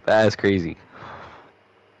 That's crazy.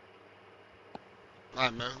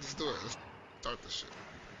 Alright, man. Let's do it. Let's start this shit.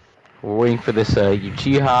 We're waiting for this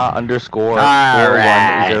Uchiha underscore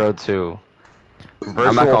Alright. 4102 not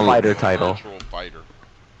virtual gonna- fighter title. Virtual fighter.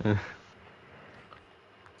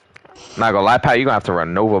 Not gonna lie, Pat, you're gonna have to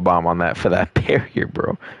run Nova Bomb on that for that barrier,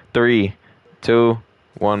 bro. 3, 2,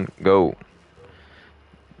 1, go.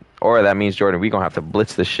 Or that means, Jordan, we gonna have to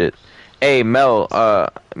blitz this shit. Hey, Mel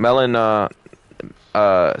and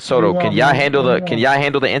Soto, What do can you y'all want, handle man?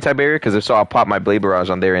 the anti-barrier? Because if so, I'll pop my Blade Barrage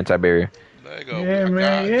on their anti-barrier. There you go. Yeah, I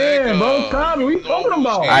man. got- Yeah, there you bro. go. Tommy, what you know talking who's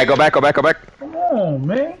about? here. Alright, go back. Come on,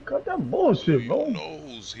 man. Cut that bullshit, You bro. know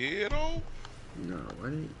who's here, though? No, why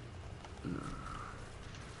they... No.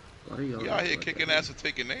 Why they yelling You out at here me like kicking that? ass and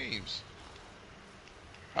taking names.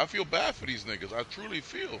 I feel bad for these niggas. I truly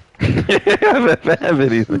feel.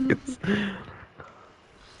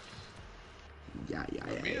 Yeah.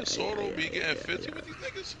 Me and Soto be getting 50 with these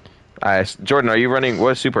niggas. Alright, Jordan, are you running?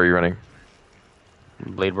 What super are you running?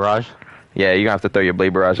 Blade Barrage. Yeah, you're gonna have to throw your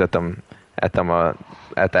Blade Barrage at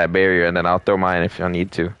that barrier, and then I'll throw mine if I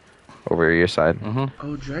need to, over your side.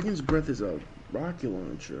 Oh, Dragon's Breath is a rocket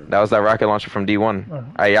launcher. That was that rocket launcher from D1.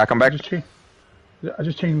 Alright, y'all come back. I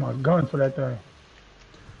just changed my gun for that thing.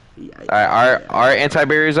 Alright, our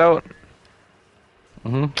anti-barrier's out.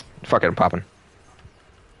 Fuck it, I'm popping.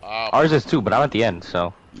 Ours is too, but I'm at the end,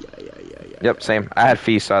 so. Yep, same. I had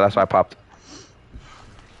feast, so that's why I popped.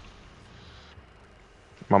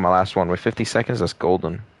 I'm on my last one with 50 seconds. That's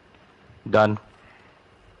golden. Done.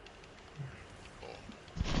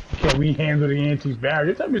 Can we handle the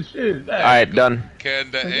anti-barrier? Type of shit is that? All right, done.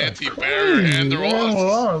 Can the anti-barrier handle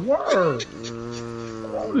us? Word. What's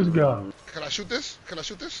wrong with this guy? Can I shoot this? Can I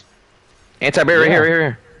shoot this? Anti-barrier here,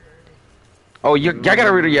 here. Oh, y'all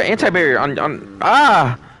gotta read your anti-barrier on.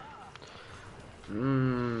 Ah.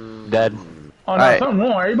 Dead. Oh no, something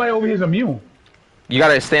wrong. Everybody over here is immune. You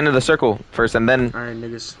gotta stand in the circle first, and then Alright,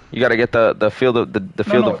 niggas. you gotta get the field of the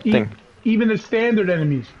field of thing. Even the standard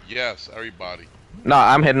enemies. Yes, everybody.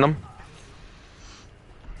 Nah, I'm hitting them.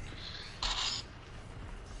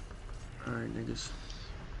 Alright, niggas.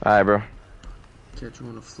 All right, bro. Catch you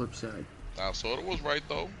on the flip side. Nah, Soda was right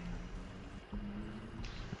though.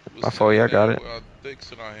 My fault, yeah, I got it.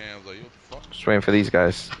 Dicks in our hands, like, yo, fuck. Just waiting for these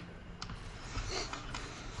guys.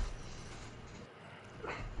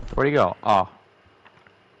 Where'd he go? Oh.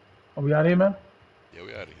 Are we out here, man? Yeah,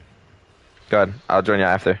 we out of here. Good. I'll join you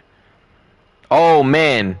after. Oh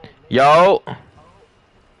man, yo,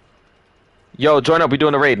 join up. We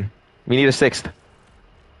doing a raid. We need a 6th.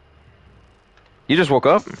 You just woke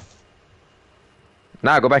up?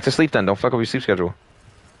 Nah, go back to sleep then. Don't fuck up your sleep schedule.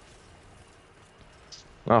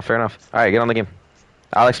 Oh, fair enough. All right, get on the game.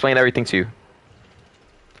 I'll explain everything to you.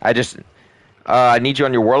 I need you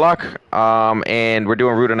on your warlock. And we're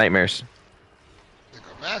doing Root of Nightmares. Nigga,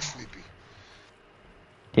 I'm mad sleepy.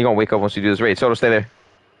 He gonna wake up once we do this raid. Soto, stay there.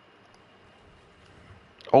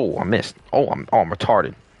 Oh, I missed. Oh, I'm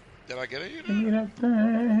retarded. Did I get it? You Give me that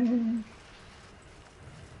thing.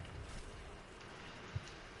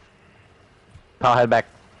 I'll head back.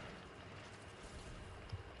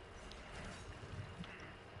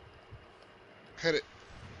 Hit it.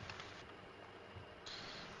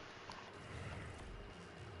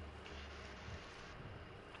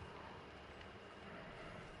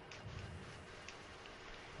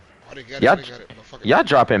 I didn't get it. I didn't get it. Y'all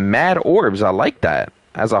dropping mad orbs. I like that.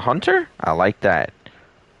 As a hunter, I like that.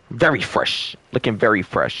 Very fresh. Looking very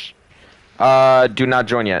fresh. Do not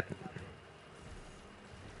join yet.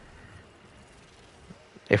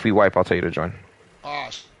 If we wipe, I'll tell you to join. Oh,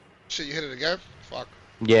 shit, you hit it again? Fuck.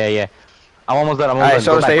 Yeah, yeah. I'm almost done. I'm All right, almost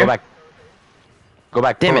done. so stay here. Go back. Go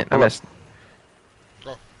back. Damn Pull it, up, I pull up. missed.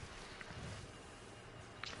 Go.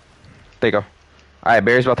 There you go. Alright,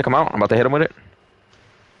 Barry's about to come out. I'm about to hit him with it.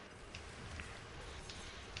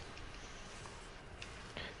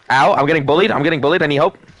 Ow, I'm getting bullied. I need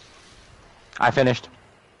help. I finished.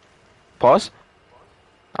 Pause.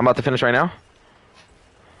 I'm about to finish right now.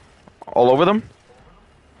 All over them.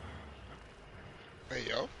 Hey,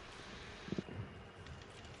 yo.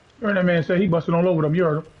 You heard that man say he busting all over them. You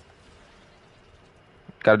heard him.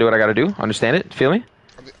 Gotta do what I gotta do. Understand it? Feel me?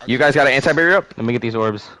 You guys got an anti-barrier up? Let me get these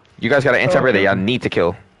orbs. You guys got an anti-barrier that y'all need to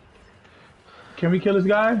kill. Can we kill this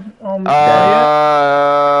guy?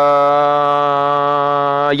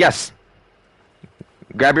 Yes.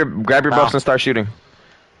 Grab your buffs and start shooting.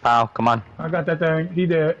 Pow, come on. I got that thing. He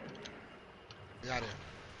dead. Got it.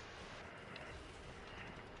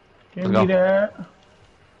 Give Let's me go. that.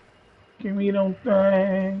 Give me them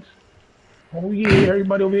things. Oh yeah,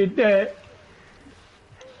 everybody over here dead.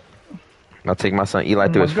 I'll take my son Eli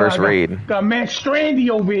Oh through my his first God, raid. Got man Strandy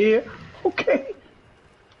over here. Okay.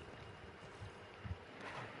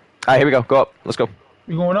 Alright, here we go. Go up. Let's go.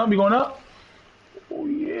 We going up? We going up? Oh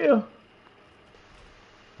yeah.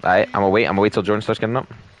 Alright, I'm gonna wait till Jordan starts getting up.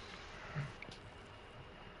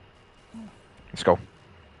 Let's go.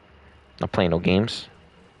 Not playing no games.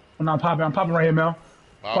 Oh, no, I'm popping right here, Mel.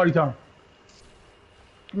 Party time.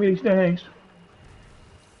 Give me these things.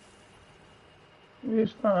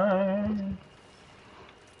 It's fine.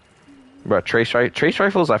 Bro, trace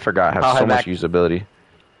rifles I forgot have I'll so head much back. usability.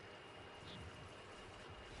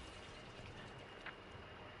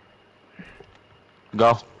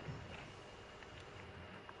 Go.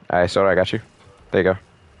 Alright, so I got you. There you go.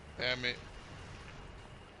 Damn it.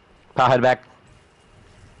 Pow, head back.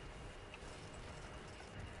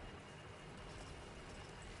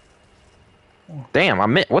 Damn, I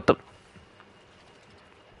meant what the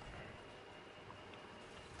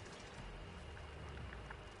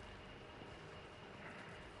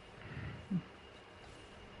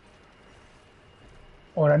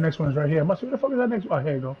Oh, that next one's right here. Must where the fuck is that next one? Oh,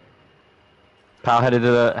 here you go. Pow, headed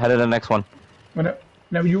to the next one.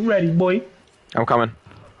 Whenever you ready, boy. I'm coming.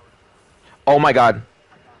 Oh my god.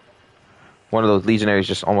 One of those legionaries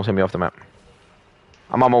just almost hit me off the map.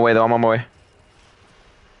 I'm on my way though, I'm on my way.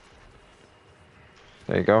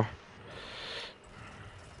 There you go.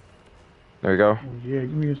 There we go. Oh, yeah,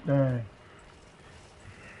 give me this thing.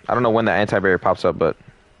 I don't know when the anti-barrier pops up, but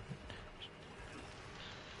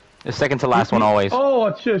The second to last one always.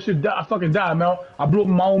 Oh, shit, I fucking died, Mel. I blew up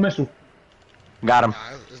my own missile. Got him. Nah,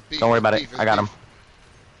 it's beef, Don't worry it's about beef, it. I got him.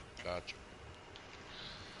 beef.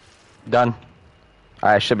 Done.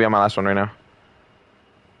 I should be on my last one right now.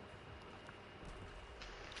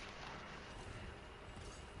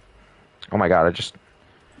 Oh my god, I just...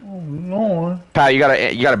 Oh, no. Pal, you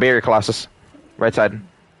gotta bury Colossus. Right side.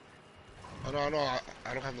 Oh, no, I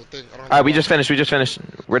don't have no thing. I don't have Alright, no we just finished.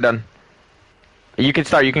 We're done. You can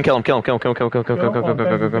start. You can kill him. Kill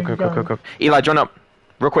him. Eli, join up.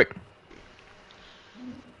 Real quick.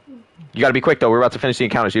 You gotta be quick, though. We're about to finish the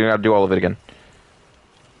encounters. You don't gotta do all of it again.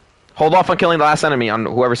 Hold off on killing the last enemy on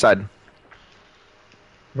whoever's side.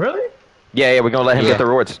 Really? Yeah, we're gonna let him get the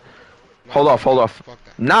rewards. Hold off. Fuck that.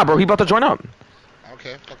 Nah, bro, he about to join up.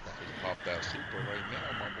 Okay, fuck that. Pop that super right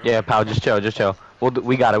now, my boy. Yeah, pal, just chill.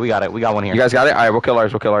 We got it. We got one here. You guys got it? Alright, we'll kill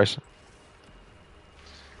ours. I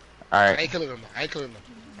Alright, ain't killing him.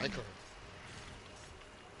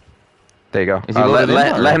 there you go. Is he loaded in,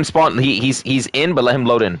 or- let him spawn. He's in, but let him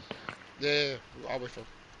load in. Yeah. I'll wait for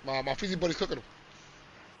him. My Fizzy buddy's cooking him.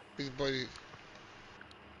 Fizzy buddy.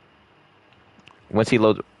 Once he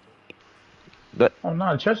loads... Oh,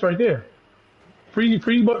 no, the chest right there.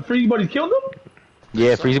 Freezy buddy killed him?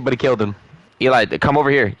 Yeah, Freezy buddy killed him. Eli, come over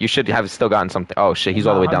here. You should have still gotten something. Oh shit, he's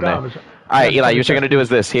all the way down there. Alright, Eli, what you're gonna do is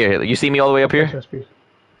this. Here, you see me all the way up here? Chest piece.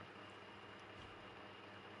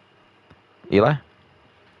 Eli?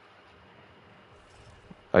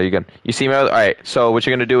 Oh, you good? You see me? Alright, so what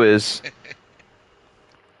you're gonna do is...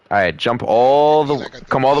 Alright, come all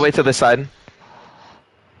the way to this side.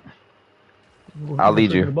 I'll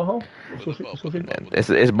lead you. It's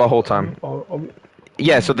butthole time.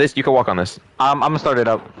 Yeah, so this, you can walk on this. I'm gonna start it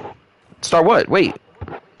up. Start what? Wait.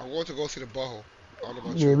 I want to go see the butthole. I don't know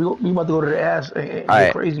about Yeah, you. we about to go to the ass and Alright.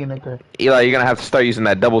 get crazy in that thing. Eli, you're gonna have to start using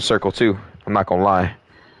that double circle too. I'm not gonna lie.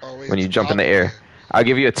 Oh, wait, When you it's jump in the top air. one. I'll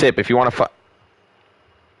give you a tip. If you want to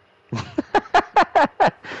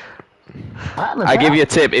I give you a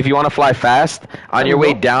tip. If you want to fly fast, on your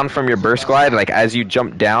way down from your burst glide, like as you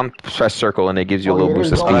jump down, press circle and it gives you a little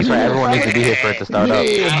boost of Oh, that's speed. right. Everyone needs to be here for it to start up.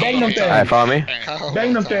 Yeah, bang them things. Alright, follow me.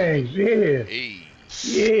 Bang them things. Yeah. Hey.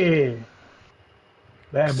 Yeah.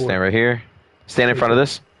 Bad boy. Stand right here. Stand in front of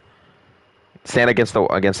this. Stand against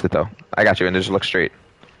it though. I got you, and just look straight.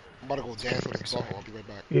 I'm about to go dance with this butthole. I'll be right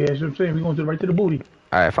back. Yeah, that's what I'm saying. We're going right to the booty.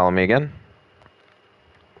 Alright, follow me again.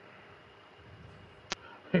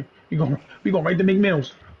 We going right to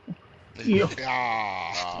McMills. Yeah.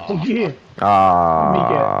 Ah. Oh, yeah.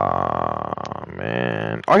 Ah,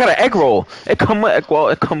 man. Oh, I got an egg roll. It come with egg roll.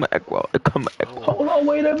 It come with egg roll. Hold on,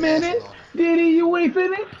 wait a minute. Diddy, you ain't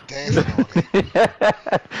finished? Dancing on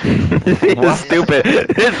it. This is stupid.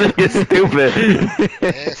 This is stupid.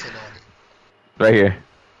 Dancing on it. Right here.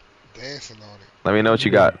 Dancing on it. Let me know what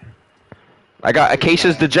you got. I got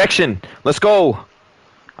Acacia's Dejection. Let's go.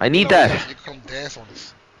 I need that. You can come dance on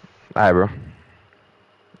this. Alright, bro.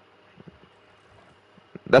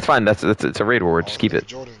 That's fine. It's a raid reward. Just keep it.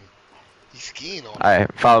 Jordan. He's skiing on it.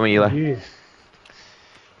 Alright, follow me, Eli. Yeah.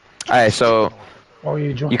 Alright, so Oh,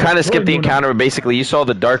 yeah, Jordan. you kind of skipped the encounter, but basically you saw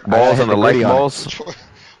the dark balls and the light balls.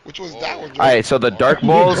 Which was that one, Jordan? Alright, so the dark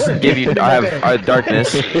balls give you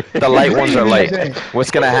darkness. The light ones are light.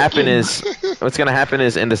 What's gonna happen is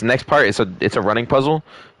in this next part, it's a running puzzle.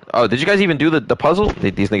 Oh, did you guys even do the puzzle?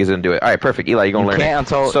 These niggas didn't do it. Alright, perfect. Eli, you're gonna learn it.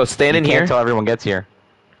 So stand in here. Until everyone gets here.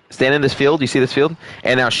 Stand in this field. You see this field?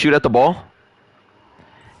 And now shoot at the ball.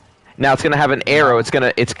 Now it's gonna have an arrow.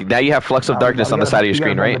 Now you have Flux of Darkness on the side of your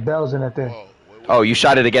screen, right? The bells in that thing. Oh, you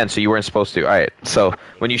shot it again, so you weren't supposed to. Alright, so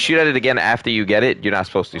when you shoot at it again after you get it, you're not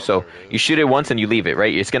supposed to. So you shoot it once and you leave it,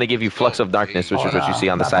 right? It's going to give you Flux of Darkness, which is what you see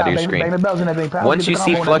on the side of your screen. Bang the bells in that thing, pal. Once Get you the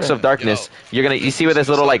see combo in Flux that of Darkness, you see where this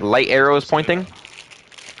little like light arrow is pointing?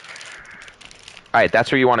 Alright,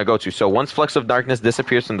 that's where you want to go to. So once Flux of Darkness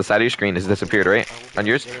disappears from the side of your screen, it's disappeared, right? On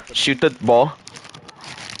yours, shoot the ball.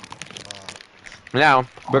 Now,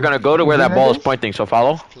 we're going to go to where that ball is pointing, so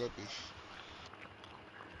follow.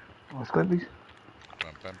 Oh, Clippies?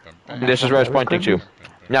 This is where it's pointing to.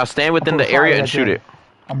 Now stand within the area and shoot it.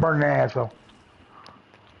 I'm burning their ass, though.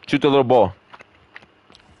 Shoot the little ball.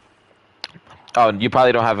 Oh, you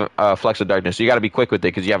probably don't have a Flux of Darkness, so you got to be quick with it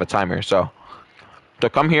because you have a timer. So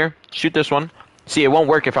come here, shoot this one. See, it won't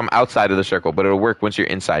work if I'm outside of the circle, but it'll work once you're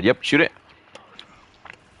inside. Yep, shoot it.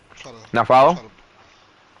 Now follow.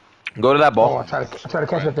 Go to that Oh, ball. I try to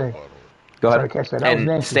catch that thing. Go try ahead. to catch that. That was And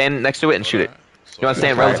nasty. stand next to it and shoot it. You want to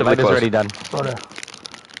stand relatively Light is close. already done. So there.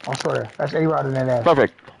 I saw that. That's A-Rod in that ass.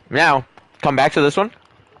 Perfect. Now, come back to this one.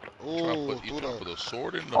 Ooh, You do trying to put that. a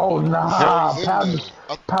sword in the Oh, nah. Pal just...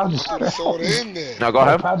 I threw the sword in there. Now go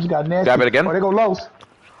ahead. Pal just got nasty. Grab it again. Oh, they go low.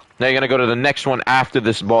 Now you're going to go to the next one after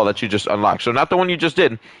this ball that you just unlocked. So not the one you just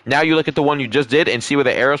did. Now you look at the one you just did and see where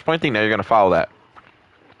the arrow's pointing. Now you're going to follow that.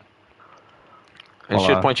 And it Hold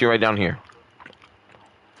should on. point you right down here.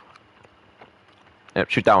 Yep,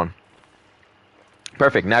 shoot that one.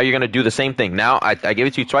 Perfect. Now you're gonna do the same thing. Now I gave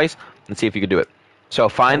it to you twice. Let's see if you can do it. So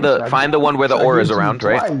find the one where the aura is around,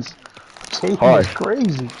 right? Taking Hi. is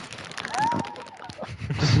crazy.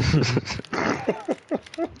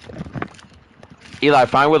 Eli,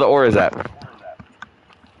 find where the aura is at.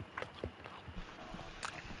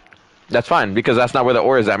 That's fine, because that's not where the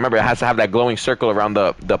ore is at. Remember, it has to have that glowing circle around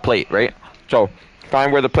the plate, right? So,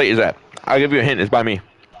 find where the plate is at. I'll give you a hint. It's by me.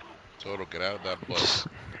 Toto, get out of that bus.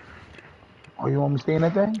 Oh, you want me to stay in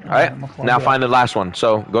that thing? All right. Now find the last one.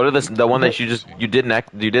 So go to the one that you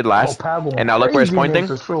did last, and now look where it's pointing.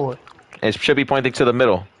 It should be pointing to the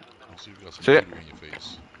middle. See it?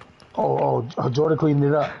 Oh, Jordan cleaned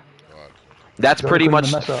it up. That's Jordan pretty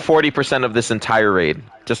cleaned much the mess up. 40% of this entire raid.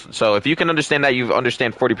 Just so if you can understand that, you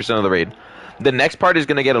understand 40% of the raid. The next part is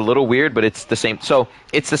gonna get a little weird, but it's the same. So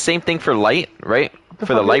it's the same thing for light, right?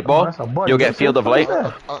 For the light ball, you'll get field of light.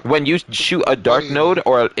 When you shoot a dark node,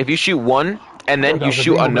 or if you shoot one and then you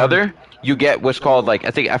shoot another, you get what's called like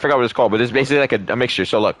I forgot what it's called, but it's basically like a mixture.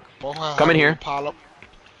 So look, come in here.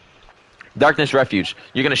 Darkness refuge.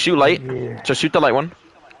 You're gonna shoot light. So shoot the light one.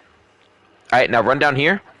 All right, now run down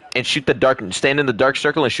here and shoot the dark. Stand in the dark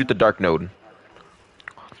circle and shoot the dark node.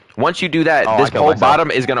 Once you do that, this whole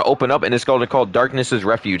bottom is gonna open up and it's going to call Darkness's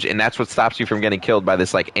Refuge, and that's what stops you from getting killed by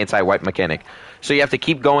this like anti-wipe mechanic. So you have to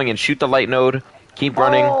keep going and shoot the light node. Keep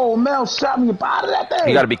running. Oh, Mel shot me out of that thing.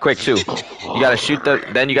 You gotta be quick too. You gotta shoot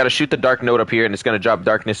the dark node up here, and it's gonna drop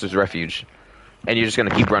Darkness's Refuge, and you're just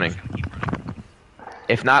gonna keep running.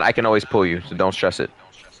 If not, I can always pull you, so don't stress it.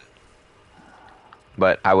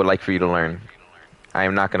 But I would like for you to learn. I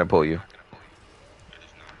am not gonna pull you.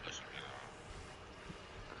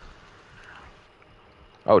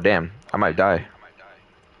 Oh damn, I might die.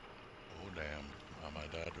 Oh damn, I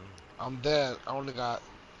might die too. I'm dead. I only got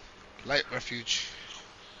light refuge.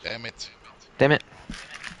 Damn it. Damn it.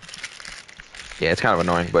 Yeah, it's kind of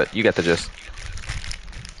annoying, but you get the gist.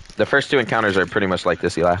 The first two encounters are pretty much like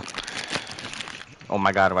this, Eli. Oh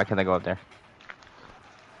my god, why can't I go up there?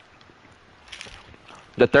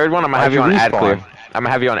 The third one, I'm gonna have you on ad clear. I'm gonna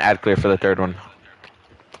have you on ad clear for the third one.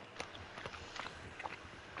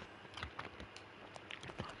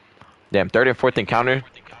 Damn, third and fourth encounter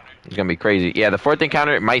is gonna be crazy. Yeah, the fourth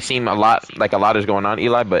encounter it might seem a lot like a lot is going on,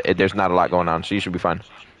 Eli, but there's not a lot going on, so you should be fine.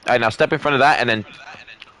 All right, now step in front of that, and then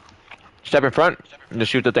step in front and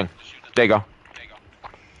just shoot the thing. There you go.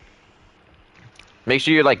 Make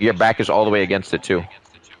sure your back is all the way against it too. All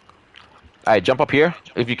right, jump up here.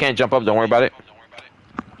 If you can't jump up, don't worry about it.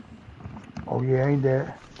 Oh yeah, ain't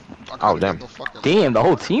dead. Oh damn. Damn, the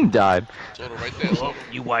whole team died. Toto right there, Toto.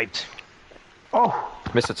 You wiped. Oh,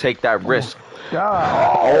 Mr. Take that risk.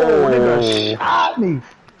 God. Oh, nigga shot me.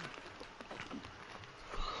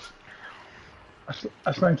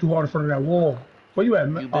 I slammed too hard in front of that wall. Where you at,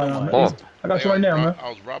 man? Oh. I got you right now, man. I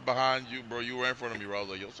was right behind you, bro. You were in front of me, bro. I was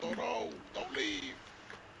like, yo, Toto, don't leave.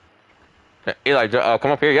 Eli,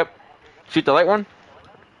 come up here. Yep. Shoot the light one.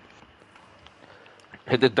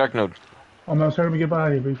 Hit the dark node. Oh man, sorry, let me get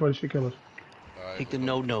by here before this shit kill us. Take the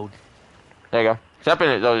no node. There you go. Step in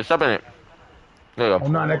it, though. Step in it. There you go. Oh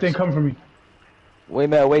nah, that thing coming for me. Wait,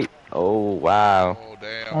 man, wait. Oh, wow. Oh,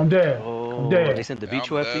 damn. I'm dead. Oh, I'm dead. they sent the Yeah,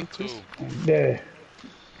 beach I'm after you, dead, please? too. I'm dead.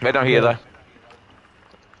 Right down here, Eli.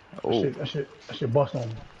 Oh. That shit bust on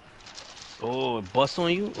me. Oh, it busts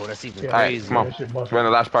on you? Oh, that's even Yeah. Alright, crazy. come on. That shit bust We're in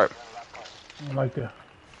the last part. I don't like that.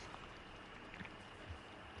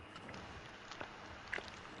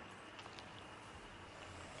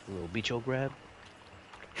 A little beacho grab.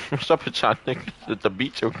 What's up with y'all niggas? It's the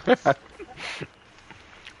beach.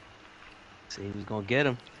 Say he was gonna get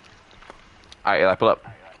him. Alright, Eli, pull up.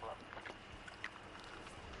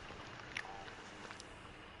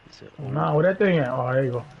 He said, Oh, nah, where that thing at? Oh, there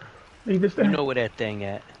you go. Need this thing. you know where that thing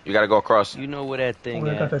at. You gotta go across. You know where that Oh, thing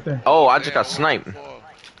I got at. that thing. Oh, I just got sniped.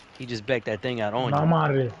 He just backed that thing out on Nah, you. I'm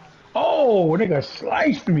out of there. Oh, nigga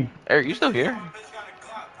sliced me. Eric, you still here?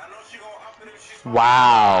 Wow.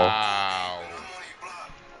 Wow.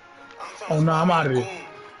 Oh, nah, I'm out of there.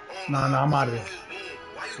 Nah, I'm out of there.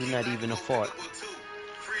 You're not even a fart.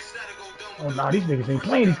 Oh, nah, these niggas ain't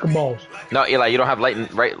playing these cabals. No, Eli, you don't have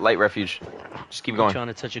light refuge. Just keep You going. trying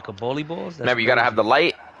to touch your Kaboli balls? That's Remember, you gotta crazy. have the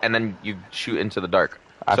light, and then you shoot into the dark.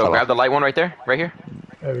 I So fell grab off. the light one right there, right here.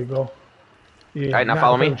 There we go. Yeah. All right, now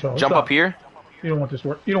follow me. Jump up here. You don't want this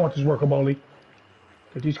work. You don't want this work, Kabali.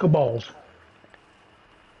 Get these cabals.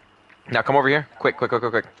 Now come over here. Quick.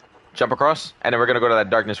 Jump across, and then we're gonna go to that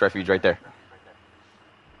darkness refuge right there.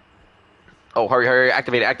 Oh, hurry.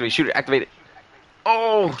 Activate it. Shoot it. Activate it.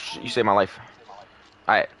 Oh, you saved my life.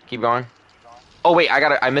 All right, keep going. Oh wait,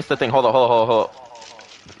 I missed the thing. Hold on. Hold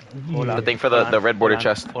The on. thing for the red border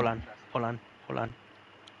chest. Hold on.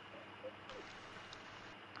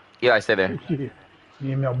 Eli, stay there.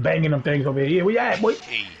 You know, banging them things over here. Yeah, where you at, boy?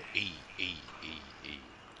 Hey.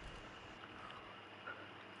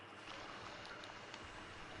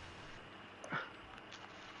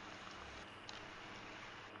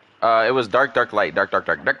 It was dark, light, dark. I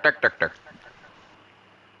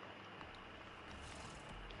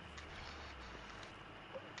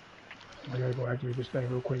gotta go activate this thing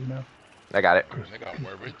real quick now. I got it. Nigga, I'm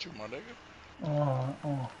with you, my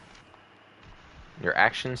nigga. Your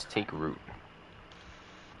actions take root.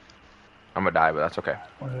 I'm gonna die, but that's okay.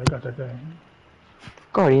 Oh, yeah, I got that thing.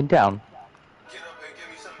 Guardian down.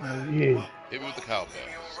 Oh, yeah. Hit me with the cow pass.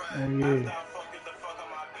 Oh, yeah.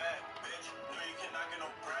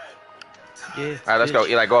 Yeah. Alright, let's go.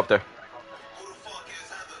 Eli, go up there.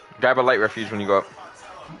 Grab a light refuge when you go up.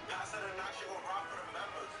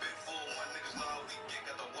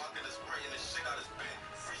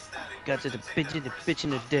 Got to the bitch in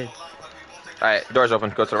the dead. Alright, doors open.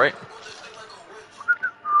 Go to the right.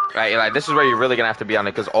 Alright, Eli, this is where you're really gonna have to be on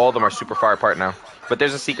it because all of them are super far apart now. But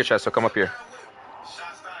there's a secret chest, so come up here.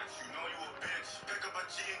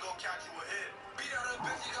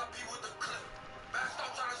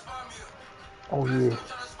 Oh, yeah.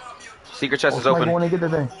 Secret chest is Somebody open. go in and get the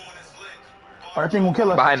thing. Oh, that thing gonna kill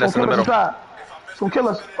us. Behind us in the middle. It's gonna kill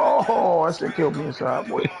us. Oh, that shit killed me inside,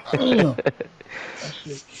 boy. Damn. That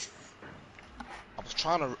shit. I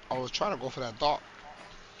was trying to go for that dog.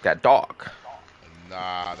 That dog.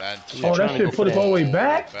 Nah, that Oh, that shit put us all the way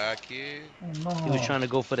back? Back here. Oh, no. He was trying to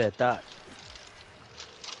go for that dot.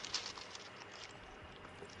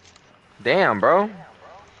 Damn, bro.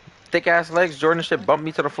 Thick ass legs, Jordan shit bumped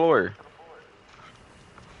me to the floor.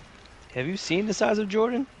 Have you seen the size of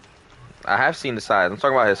Jordan? I have seen the size. I'm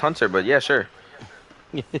talking about his hunter, but yeah, sure.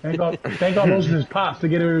 Thank God those are his pops to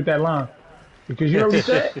get away with that line. Because you know what he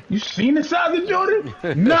said? You seen the size of Jordan?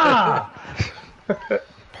 Nah!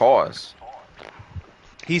 Pause.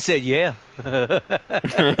 He said, yeah. Oh,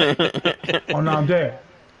 no, I'm dead.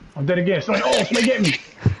 I'm dead again. Somebody get me.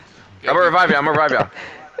 I'm gonna revive y'all.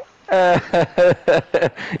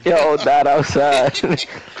 Yo, not outside. Yo,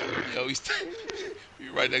 we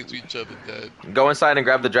right next to each other, Dad. Go inside and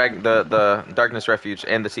grab the darkness refuge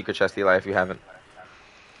and the secret chest, Eli, if you haven't.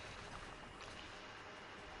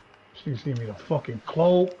 She see me the fucking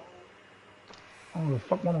cloak. Oh, the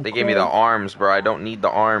fuck one. They gave me the arms, bro. I don't need the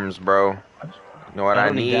arms, bro. You know what I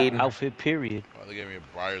don't need? that outfit, period. Oh, they gave me a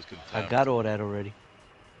Briar's Contempt. I got all that already.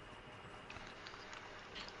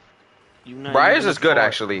 Briar's is good,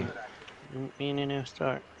 actually. Being in there,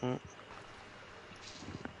 start.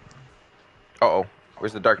 Uh-oh.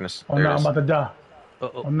 Where's the darkness? Oh, There no, it I'm is. about to die.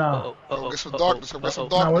 Uh-oh. Oh, no. Get some darkness. Get some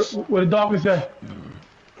Nah, darkness. where the darkness at?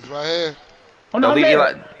 It's right here. Oh, no, Don't I'm leave there.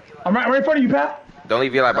 Eli. I'm right in front of you, Pat. Don't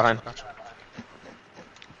leave Eli behind. Gotcha.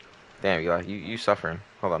 Damn, Eli, you suffering.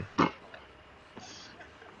 Hold on.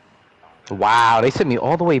 Wow, they sent me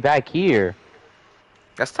all the way back here.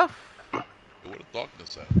 That's tough. Where the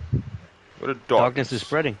darkness at? What a Darkness is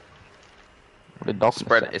spreading. What the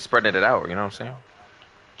darkness at? It's spreading it out, you know what I'm saying?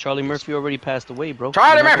 Charlie Murphy already passed away, bro.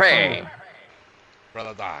 Charlie Murphy!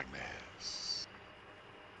 Brother Darkness.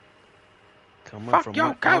 Coming Fuck from your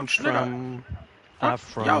where couch, I'm nigga. from. I'm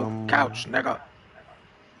from. Yo, couch, nigga.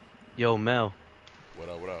 Yo, Mel. What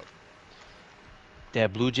up?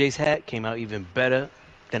 That Blue Jays hat came out even better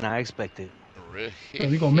than I expected. Really? So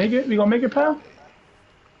we gonna make it? We gonna make it, pal?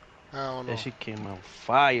 I don't know. That shit came out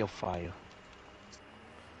fire.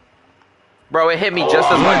 Bro, it hit me just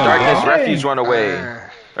as my darkness refuge run away.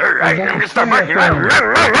 I ain't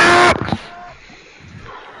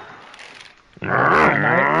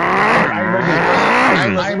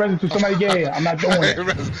ready to somebody get here. I'm not doing it.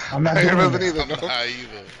 I'm not I ain't doing resin it. either, no. Nah,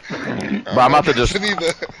 either. Bro, I'm about to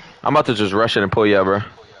Neither. just rush it and pull you out, bro.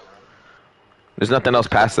 There's nothing else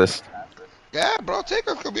past this. Yeah, bro, take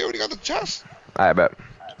us because we already got the chest. I bet.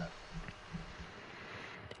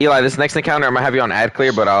 Eli, this next encounter, I'm gonna have you on ad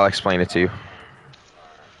clear, but I'll explain it to you.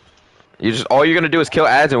 All you're gonna do is kill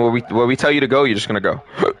ads, and where we tell you to go, you're just gonna go.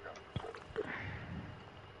 Whoop.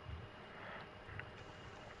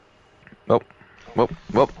 Oh,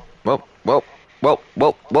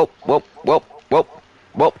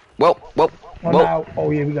 no.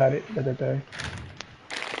 Oh, yeah, we got it. Got that thing.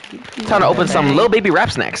 Time to open some Lil Baby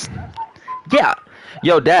Rap Snacks. Yeah.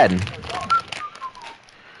 Yo, Dad.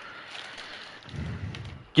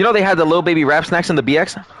 You know they had the Lil Baby Rap Snacks in the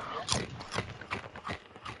BX?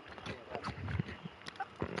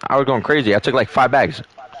 I was going crazy. I took like 5 bags.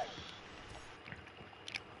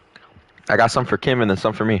 I got some for Kim and then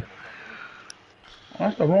some for me.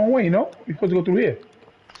 That's the wrong way, you know? You're supposed to go through here.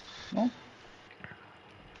 No?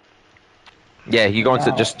 Yeah, you going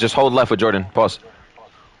to just hold left with Jordan. Pause.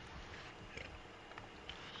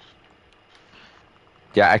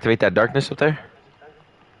 Yeah, activate that darkness up there.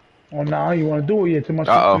 Oh, nah, you want to do it yet? Too much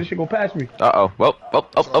this shit go past me. Uh-oh. Well,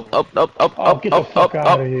 up. Oh, get the fuck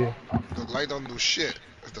out of here. The light don't do shit.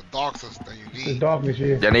 It's the darkness that you The need. darkness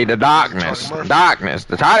here. You need the darkness. Charlie Murphy. Darkness.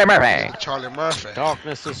 The Charlie Murphy. Charlie Murphy.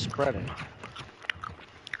 Darkness is spreading.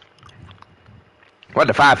 What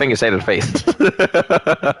did the 5 fingers say to the face?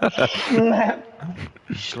 Slap,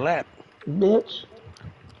 Slap. bitch.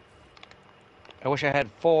 I wish I had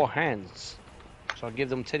 4 hands. So I'd give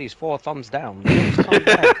them titties 4 thumbs down. Thumbs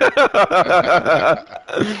down.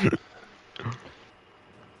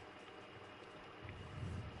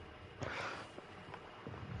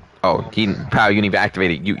 Oh, Pow, you need to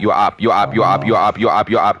activate it. You're up. Oh,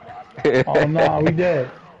 nah, we dead.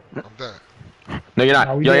 I'm dead. No, you're not.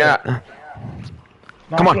 Nah, we You're dead. not.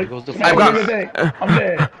 Nah, Come on. like, Goes the nah, I've we got- dead. I'm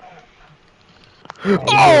dead.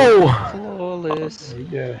 Oh! Flawless.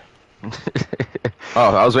 Yeah.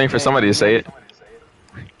 Oh, I was waiting for somebody to say it.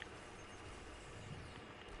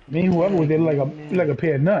 Me and whoever was there like a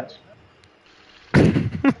pair of nuts.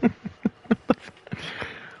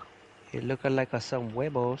 You looking like some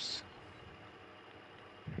huevos.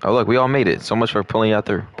 Oh, look, we all made it. So much for pulling out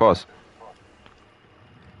through. Pause.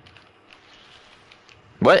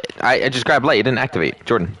 What? I just grabbed light. It didn't activate.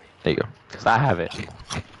 Jordan, there you go. Cause I have it.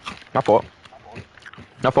 My fault.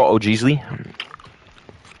 My fault, OG'sly.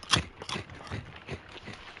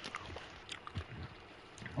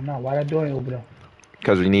 I'm not. Why that doing over there?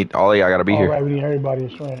 Because we need all of y'all gotta be All here. right, we need everybody.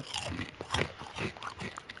 That's right.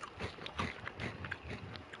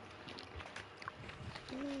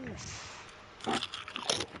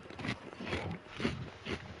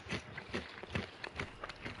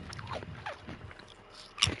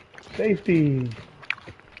 Safety.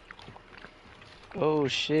 Oh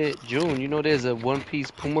shit, June, you know there's a One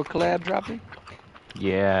Piece Puma collab dropping?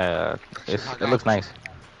 Yeah, it looks nice.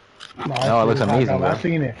 No, it looks amazing, bro. I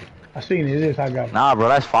seen it. It is hot garbage. Nah, bro,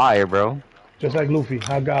 that's fire, bro. Just like Luffy,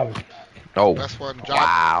 hot garbage. Oh, Best one dropped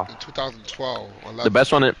Wow. in 2012. the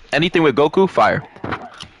best one. Anything with Goku, fire.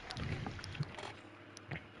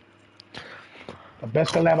 The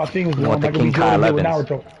best collab I think was the You one want the Michael B. King Kai Jordan did with 11s.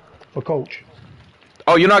 Naruto for Coach.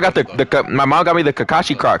 Oh, you know I got my mom got me the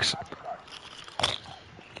Kakashi Crocs.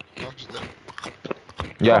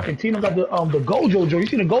 Yeah, And Tino got the Gojo Joe. You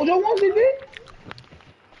see the Gojo ones they did?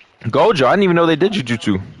 Gojo. I didn't even know they did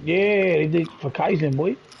Jujutsu. Yeah, they did for Kaizen,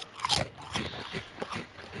 boy. Don't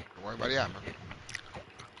worry about that, man.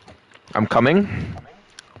 I'm coming.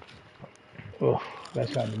 Oh,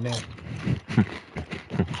 that's not the name.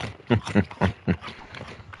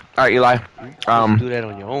 All right, Eli. Do that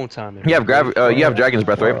on your own time. You have you have Dragon's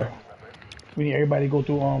Breath, right? We need everybody to go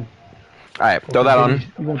through All right, throw that on.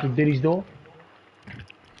 You going through Diddy's door?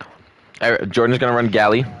 All right, Jordan's gonna run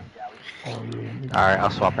Galley. Oh yeah. All right,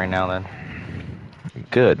 I'll swap right now then.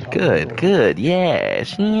 Good.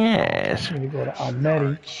 Yes. We need to go to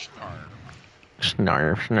Almeri.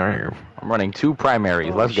 Snarf. I'm running 2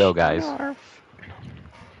 primaries. Let's go, guys.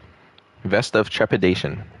 Vest of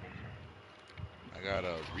Trepidation. I got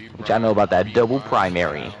a Which I know about that double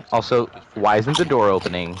primary. Also, why isn't the door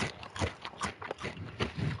opening?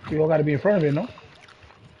 We all got to be in front of it, no?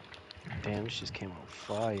 Damn, this just came on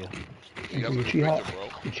fire. You guys She hot.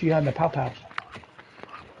 bro. She hot in the pop house.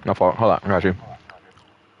 No fault. Hold on, I got you.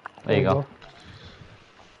 There you go.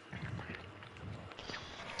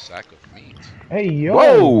 Sack of meat. Hey, yo.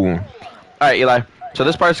 Whoa! All right, Eli. So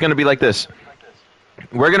this part's gonna be like this.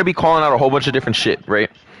 We're gonna be calling out a whole bunch of different shit, right?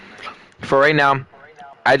 For right now,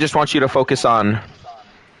 I just want you to focus on.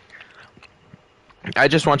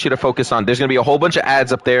 There's gonna be a whole bunch of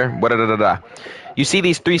ads up there. You see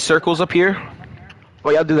these 3 circles up here?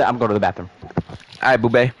 Wait, I'll do that. I'm going to the bathroom. All right,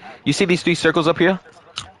 Boobay. You see these 3 circles up here?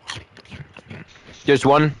 There's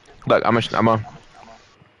one. Look,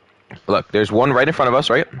 Look, there's one right in front of us,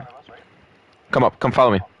 right? Come up, come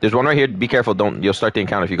follow me. There's one right here. Be careful, you'll start the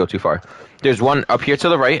encounter if you go too far. There's one up here to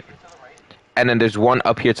the right, and then there's one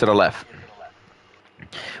up here to the left.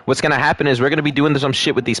 What's gonna happen is we're gonna be doing some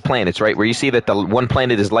shit with these planets, right? Where you see that the one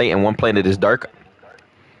planet is light and one planet is dark.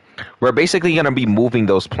 We're basically gonna be moving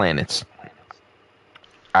those planets.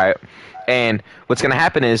 Alright. And what's gonna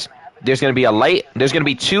happen is there's gonna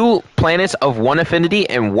be 2 planets of one affinity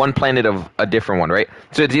and 1 planet of a different one, right?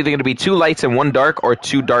 So it's either gonna be 2 lights and 1 dark or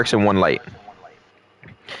 2 darks and 1 light.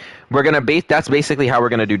 That's basically how we're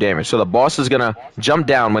gonna do damage. So the boss is gonna jump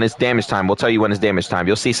down when it's damage time. We'll tell you when it's damage time.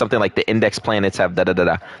 You'll see something like the index planets have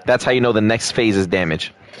da-da-da-da. That's how you know the next phase is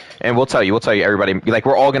damage. and we'll tell you, everybody. Like,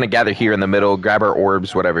 we're all gonna gather here in the middle, grab our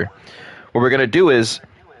orbs, whatever. What we're gonna do is,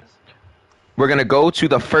 we're gonna go to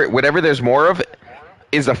the first, whatever there's more of,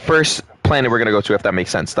 is the first planet we're gonna go to, if that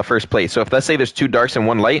makes sense. The first place. So if let's say there's 2 darks and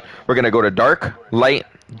 1 light, we're gonna go to dark, light,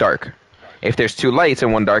 dark. If there's 2 lights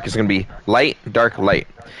and 1 dark, it's gonna be light, dark, light,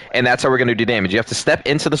 and that's how we're gonna do damage. You have to step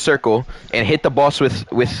into the circle and hit the boss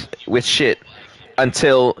with shit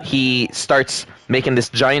until he starts making this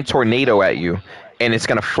giant tornado at you, and it's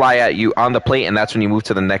gonna fly at you on the plate, and that's when you move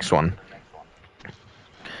to the next one.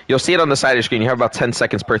 You'll see it on the side of your screen. You have about 10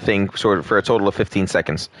 seconds per thing, sort of, for a total of 15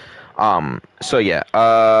 seconds. So yeah,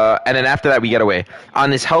 and then after that we get away. On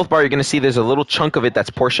this health bar, you're gonna see there's a little chunk of it that's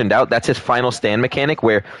portioned out. That's his final stand mechanic,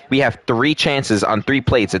 where we have 3 chances on 3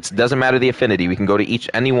 plates. It doesn't matter the affinity. We can go to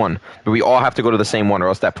any one, but we all have to go to the same one, or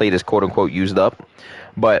else that plate is quote unquote used up.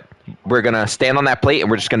 But we're gonna stand on that plate, and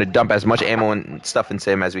we're just gonna dump as much ammo and stuff into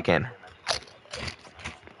him as we can.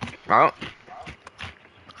 Well,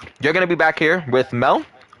 you're gonna be back here with Mel.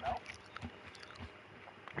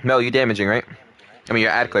 Mel, you damaging, right? I mean,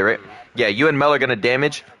 you're ad clear, right? Yeah, you and Mel are gonna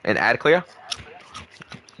damage and ad clear.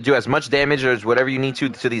 Do as much damage as whatever you need to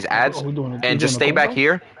these ads, and just stay back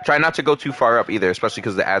here. Try not to go too far up either, especially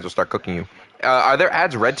because the ads will start cooking you. Are there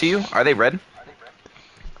ads red to you? Are they red?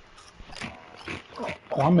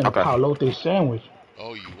 Oh, I'm in a Paulote sandwich.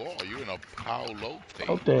 Oh, you are? You in a Paulote?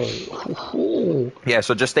 Okay. Yeah,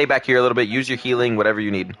 so just stay back here a little bit. Use your healing, whatever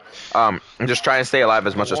you need. And just try and stay alive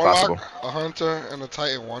as much as possible. A hunter and a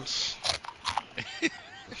titan once.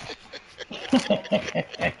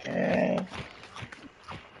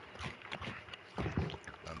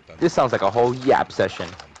 This sounds like a whole yap session.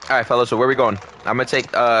 Alright, fellas, so where are we going? I'm gonna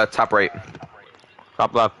take top right.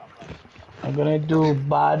 Top left. I'm gonna do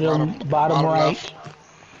bottom right.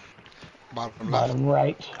 Bottom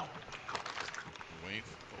right.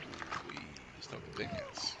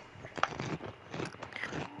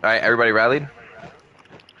 Alright, everybody rallied?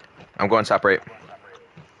 I'm going top right.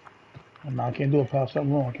 No, I can't do it, pal.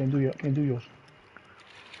 Something wrong. I can't do yours.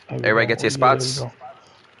 Everybody get to your spots?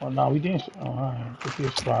 Oh, no, we didn't. Oh, alright. Get to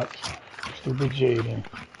your spots. Stupid Jaden.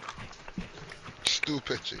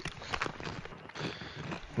 Stupid J.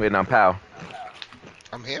 Waiting on Pow.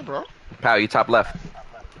 I'm here, bro. Pow, you top left.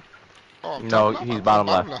 Oh, no, he's bottom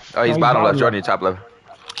left. Oh, he's bottom left. Jordan, you top left.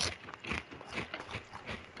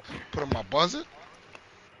 Put on my buzzer.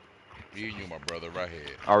 Me and you, my brother, right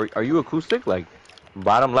here. Are you acoustic? Like,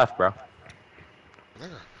 bottom left, bro.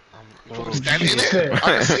 I'm standing there. I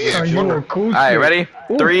can see it. Alright, ready?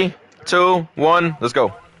 3, 2, 1, let's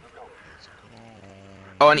go.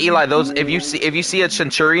 Oh, and Eli, those if you see a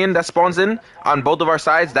Centurion that spawns in on both of our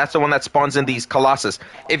sides, that's the one that spawns in these Colossus.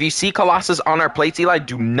 If you see Colossus on our plates, Eli,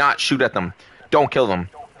 do not shoot at them. Don't kill them.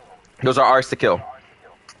 Those are ours to kill.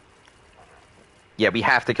 Yeah, we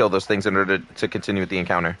have to kill those things in order to continue with the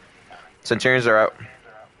encounter. Centurions are out.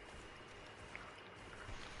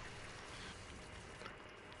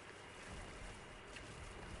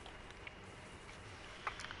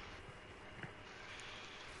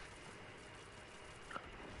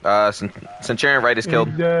 Centurion right is killed.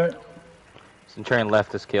 Centurion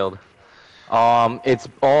left is killed. It's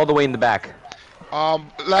all the way in the back.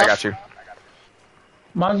 Left. I got you.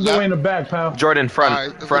 Mine's the way in the back, pal. Jordan,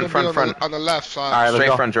 front. Front. On the left side. All right,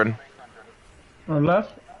 straight front, Jordan. On the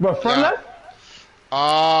left? What, front left?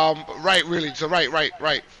 Right, really. So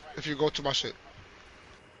right. If you go to my shit.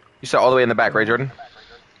 You said all the way in the back, right, Jordan?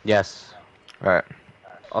 Yes. Alright.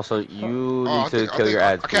 Also, you need to kill your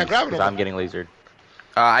ads, I can't grab it. because I'm getting lasered.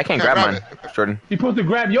 I can't grab mine, Jordan. You're supposed to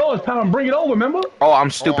grab yours, pal, and bring it over, remember? Oh, I'm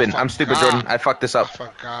stupid. I'm stupid, Jordan. I fucked this up. I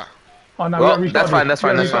forgot. Oh, no, well, that's fine. That's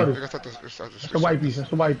fine. That's the white piece. That's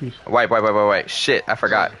the white piece. White. Shit, I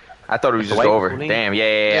forgot. I thought it was just go over. Damn,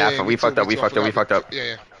 yeah. We fucked up.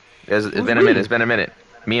 Yeah. It's been a minute.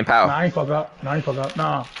 Me and Pal. Nah, I ain't fuck up.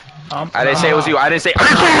 Nah. I didn't say it was you. I didn't say.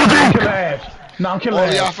 I'm killing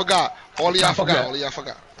All y'all forgot.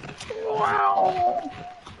 Wow.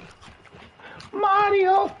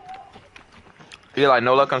 Mario. Eli,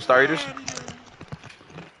 no luck on Star Eaters?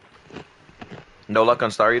 No luck on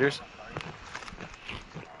Star Eaters?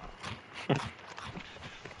 I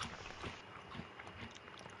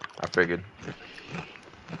figured.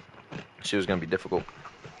 She was gonna be difficult.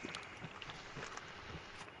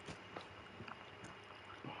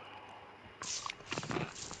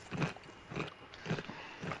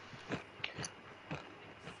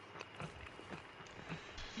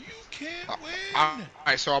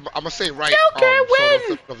 Alright, so I'm gonna say right. You can't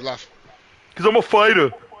win! So left. Cause I'm a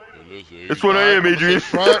fighter. That's what I am, Adrian.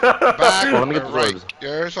 Front, back, let me get the right. roses. You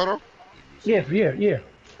heard, Soto? Yeah.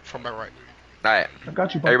 From back right. Alright. I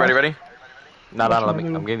got you, Papa. Everybody ready? No, Watch no, my I'm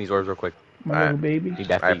little- getting these orbs real quick. My Alright. little baby. Need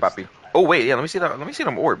that All right, face. Poppy. Oh wait, yeah. Let me see that. Let me see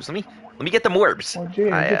them orbs. Let me get them orbs. Oh, Jay,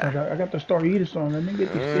 Ah, yeah. I got the Star Eater song. Let me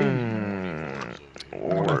get these things.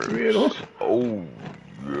 I got 3 of those. Oh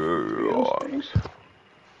 3 of those yeah. things.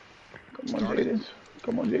 Come on, Jadens.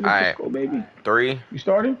 Come on, Jadens. Alright. Let's go, baby. 3, You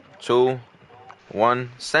starting? 2, 1.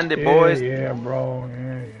 Send it, Yeah, boys. yeah, bro.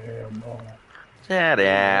 Yeah, bro. Shut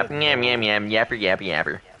up. Yam yam yam. Yapper yapper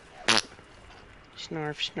yapper.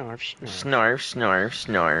 Snarf, snarf, snarf. Snarf snarf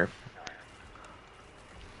snarf.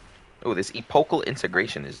 Oh, this epochal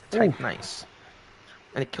integration is tight, Oof. nice.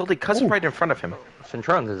 And it killed a cousin Oof. right in front of him.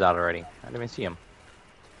 Centurions is out already. I didn't even see him.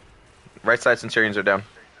 Right side Centurions are down.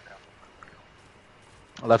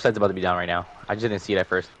 Left side's about to be down right now. I just didn't see it at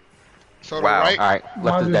first. So the Wow. right. All right, left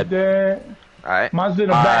Mine's is dead. dead. Alright. Mine's in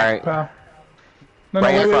the All back, right. pal. No,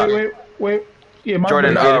 Right in front. wait. Yeah, mine's Jordan,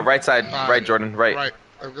 in the back. right side. Alright. Right, Jordan. Right. Right.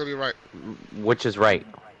 I'm gonna be right. Which is right?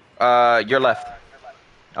 Your left.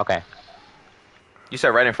 Okay. You said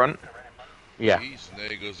right in front? Yeah. These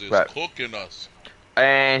niggas is Right. cooking us.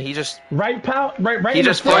 And he just Right, pal. Right. He in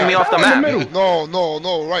just the front, flung me off the pal, in map. middle.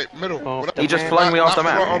 No, right, middle. Off What- the He just map. flung me off the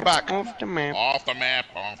not front map. or back. Off the map. Off the map,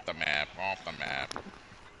 off the map, off the map.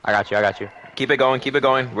 I got you. keep it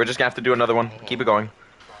going. We're just gonna have to do another one. Keep it going.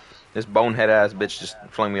 This bonehead ass bitch just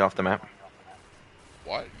flung me off the map.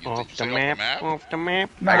 What? You think Off you the said map. Off the map.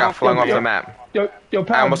 I got flung off yo, the map. Yo,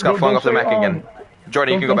 pal. I almost got flung off the map again.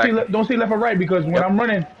 Jordan, you can go back. Don't say left or right because when Yep. I'm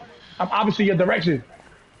running, I'm obviously your direction.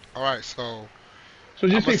 All right, so. So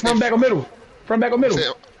just I'ma say front, say- back, or middle. Front, back, or middle. Say,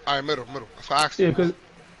 all right, middle. That's what I asked Yeah, you. cause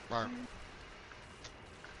All right.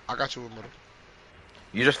 I got you in middle.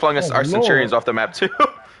 You just flung us Oh, our Lord. Centurions off the map too.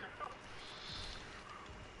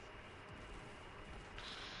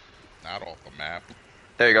 Not off the map.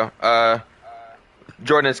 There you go.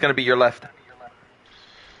 Jordan, it's gonna be your left.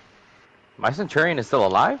 My Centurion is still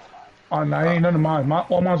alive? oh no, ain't none of mine.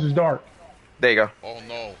 All mine is dark. There you go. Oh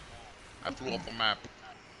no. I flew off the map.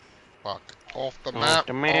 Fuck. Off the Off map.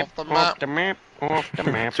 the map. Off the Off map. the map. Off the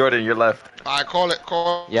map. Jordan, you're left. All right, call it.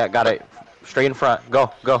 Yeah, got it. Straight in front.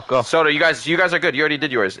 Go. Soda, you guys are good. You already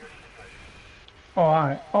did yours. Oh, all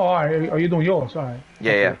right. Oh, you doing yours? All right.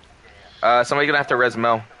 Yeah. Somebody gonna have to res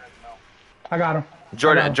Mel. I got him.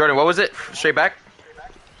 Jordan, what was it? Straight back?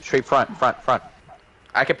 Straight front.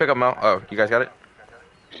 I can pick up Mel. Oh, you guys got it?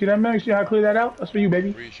 See that, man? See how I clear that out? That's for you, baby.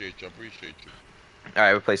 Appreciate you.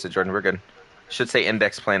 Alright, we placed it, Jordan. We're good. Should say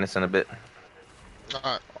index planets in a bit. All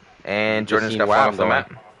right. And Just Jordan's seen got where flung I'm off the going.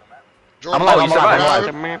 map. Jordan, alive, you I'm survived. Off alive.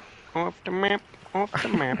 the map. Off the map. Off the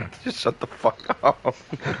map. Just shut the fuck up.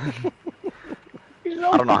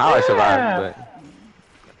 I don't know how I survived, but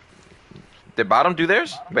Did bottom do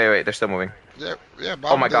theirs? Wait, they're still moving. Yeah.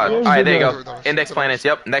 Oh my god. Yeah, Alright, there you yeah. go. Index planets,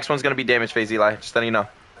 yep. Next one's gonna be damage phase, Eli. Just letting you know.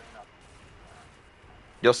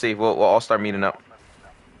 You'll see. We'll all start meeting up.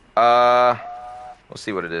 We'll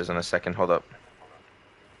see what it is in a second. Hold up.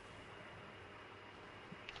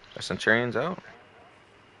 Are Centurions out?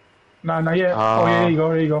 Nah, not yet. Oh, yeah,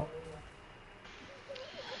 there you go.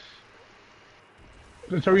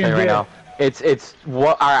 The I'll tell you Turian's right dead. now. It's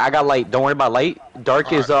what I got light. Don't worry about light.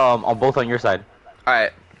 Dark is on both on your side.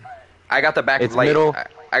 Alright. I got the back It's light. middle.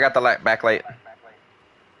 I got the back light.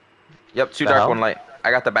 Yep, two The dark, hell? one light.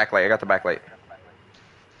 I got the back light.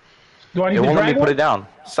 Do I need It to won't let me drag put one? it down.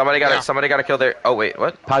 Somebody got to kill their. Oh wait,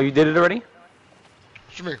 what? Pal, you did it already?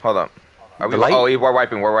 What you mean? Hold up. Are we? The light? Oh, we're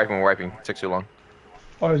wiping. Took too long.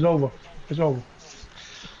 Oh, it's over.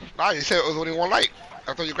 Nah, you said it was only one light.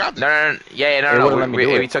 I thought you grabbed it. No. Yeah, It no. wouldn't let me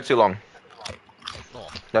do it. We took too long. Oh,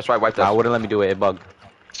 That's why I wiped Nah, it us. wouldn't let me do it. It bugged.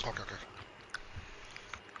 okay.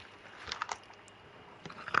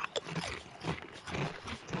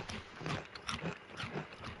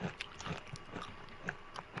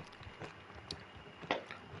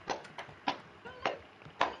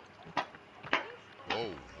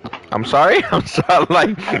 Whoa. I'm sorry. I'm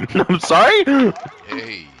sorry. I'm sorry.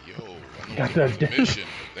 Hey, yo. I Got know it's that a mission.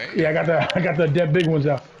 Damn. Yeah, I got the dead big ones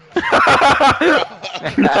out.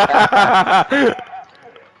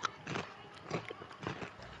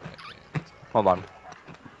 Hold on.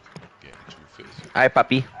 Getting too physical. Hi,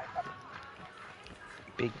 puppy.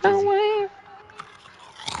 Big dizzy.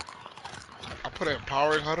 I put an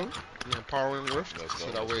empowering huddle, an empowering rift, Let's go,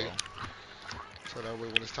 so that let's way, go.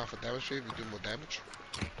 when it's time for damage phase, we do more damage.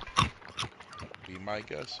 Be my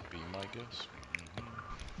guess. Mhm.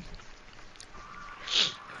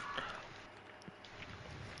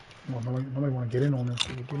 Well, nobody want to get in on this.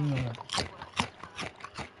 Get in on that.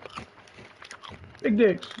 Big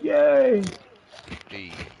dicks. Yay.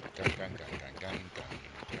 Hey. Gang, gang, gang, gang, gang, gang,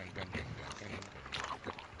 gang, gang, gang,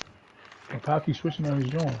 gang. Pal keeps switching on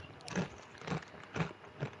his joints.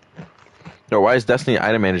 Yo, why is Destiny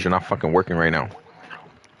Item Manager not fucking working right now?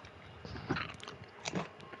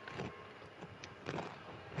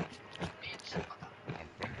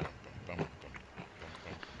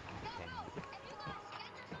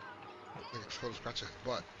 Nigga, Soda scratch his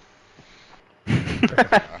butt.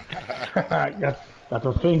 got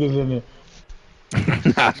those fingers in it.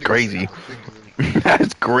 That's crazy.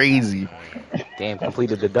 That's crazy. Damn,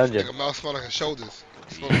 completed the dungeon. Nigga, mouth smell like his shoulders.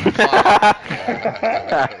 Smell like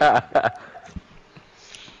fire.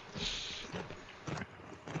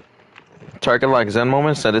 Target lock Zen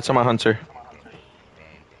moment. Send it to my hunter.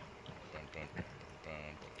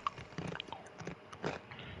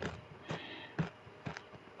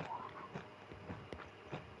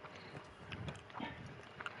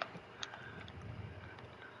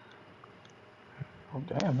 Oh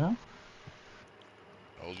damn, man.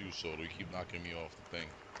 That was you, Soda. You keep knocking me off the thing.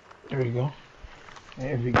 There you go.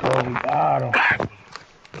 There we go. We got him.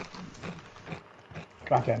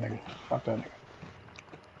 Got that nigga. Fuck that nigga.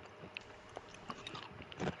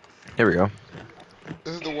 Here we go.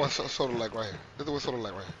 This is the one Soda like right here. This is the one Soda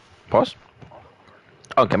like right here. Pause.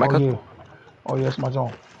 Oh, get my Oh cut. yeah. Oh yeah, that's my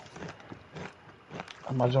joint.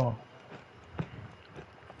 That's my joint.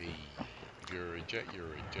 Hey, you're a jet. You're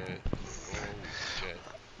a jet. Oh, jet.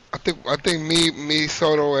 I think me,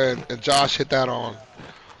 Soto, and Josh hit that on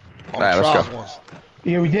Alright, let's trials go. once.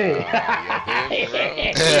 Yeah, we did. Yeah, did, for real?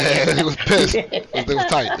 Yeah, he was pissed. It was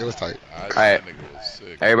tight. It was tight. Alright. That nigga was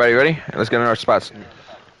sick. Everybody ready? Let's get in our spots.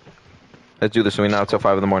 Let's do this so we not till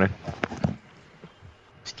 5 in the morning.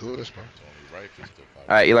 Let's do this, bro. It's only right 'cause the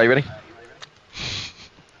Alright, Eli, you ready?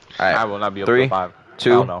 I Alright. will not be able 3, to 5. 2,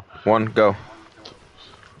 Hell no. 1, go.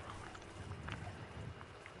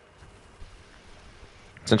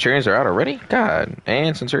 Centurions are out already? God.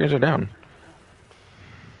 And Centurions are down.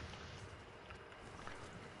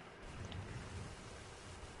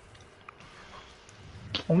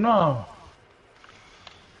 Oh no.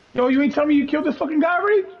 Yo, you ain't telling me you killed this fucking guy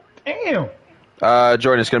already? Damn.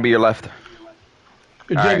 Jordan, it's gonna be your left.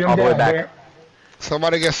 Good All right, JD, I'm all the way down, back. man.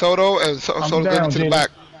 Somebody get Soto and Soto's down, going to the Jaden.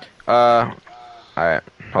 back. Alright.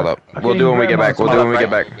 Hold up. I We'll can't do it when we even get back. grab We'll do it when we my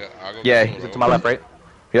get back. I'll go Yeah. get Soda. To my left, right?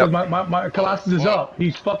 Yep. My Colossus is up.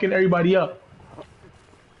 He's fucking everybody up.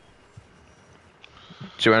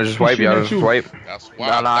 Do you wanna just wipe? shooting Yeah, at just you. wipe. That's why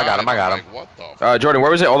No, I got him, I got I'm him. like, what the Jordan,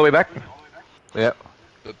 where was it? All the way back? Yep.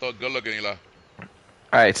 Good looking, Eli.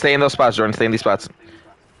 Alright, stay in those spots, Jordan. Stay in these spots.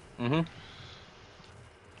 Mm-hmm.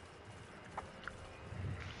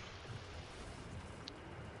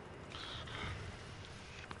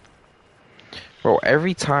 Bro,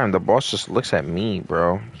 every time the boss just looks at me,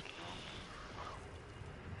 bro.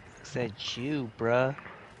 Said you, bruh.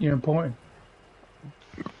 You're important.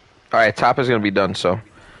 Alright, top is gonna be done, so.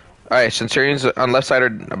 Alright, Centurions on left side are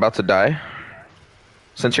about to die.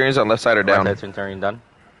 Centurions on left side are down. Right side Centurion done.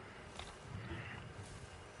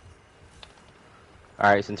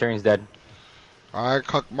 Alright, Centurion's dead. Alright,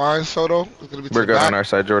 cock mine, Soto. It's going to be to We're the good back. on our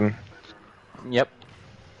side, Jordan. Yep.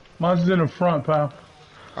 Mine's in the front, pal.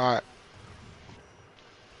 Alright.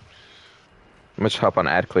 I'm just hop on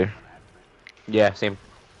ad clear. Yeah, same.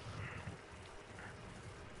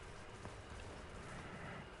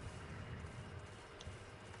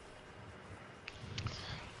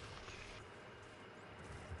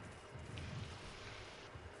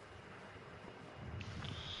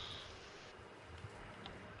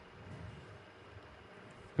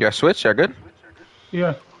 You got switch? You good?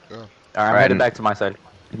 Yeah. Alright, I'm Alright, headed and- back to my side.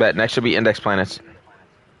 Bet. Next should be index planets.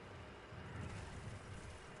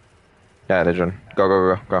 Yeah, they Jordan. Go,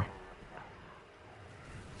 go, go, go.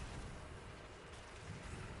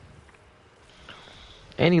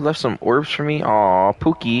 And he left some orbs for me. Aw,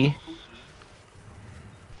 Pookie.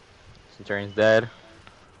 Centurion's dead.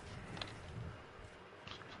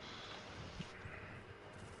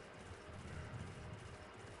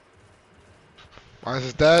 Mine's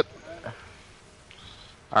is dead.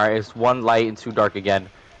 Alright, it's 1 light and 2 dark again.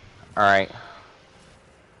 Alright.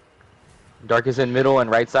 Dark is in middle and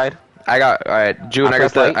right side. I got alright, June. I got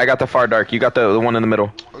press the light. I got the far dark. You got the one in the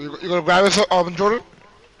middle. You going to grab it, Jordan?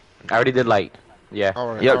 I already did light. Yeah.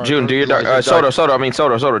 Alright. Yep, alright, June. Do your dark. Light, Soto, dark. Soto. I mean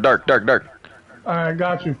Soto. Dark, dark, dark. Alright,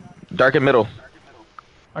 got you. Dark and middle.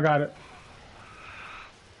 I got it.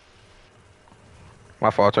 My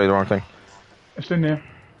fault. I told you the wrong thing. It's in there.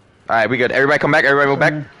 Alright, we good. Everybody come back. Everybody move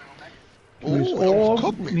back. There's Ooh, almost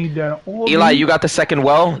orb. cooked me. Need that orb. Eli, you got the second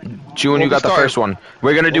well. June, Where you we got the start? first one.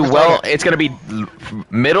 We're gonna do Where we well. start at? It's gonna be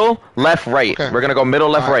middle, left, right. Okay. We're gonna go middle,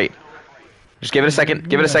 left, Alright. right. Just give it a second.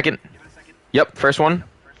 Give it a second. Yep, first one.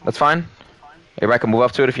 That's fine. Everybody can move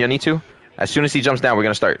up to it if you need to. As soon as he jumps down, we're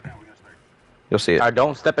gonna start. You'll see it.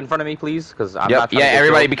 Don't step in front of me, please, because I'm Yep. not trying Yeah, to get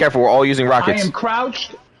everybody killed. be careful. We're all using I rockets. am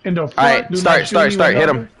crouched in the front. Alright, Do start. not shoot me Hit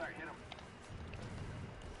him. whatsoever.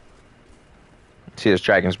 See this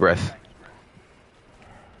dragon's breath.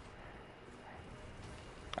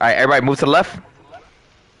 Alright, everybody move to the left.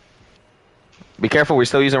 Be careful, we're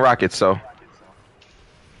still using rockets, so.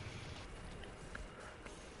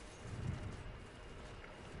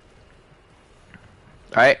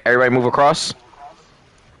 Alright, everybody move across.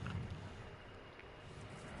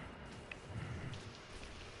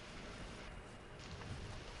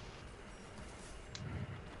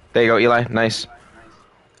 There you go, Eli. Nice.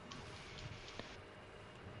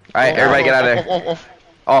 Alright, everybody get out of there.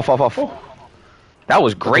 Off. That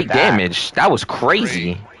was great Look at that. damage. That was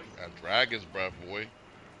crazy. That dragon's breath, boy.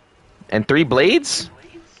 And 3 blades?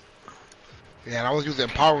 Yeah, and I was using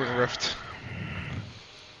Empowering Rift.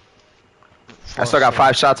 I still got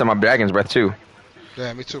 5 shots in my dragon's breath too.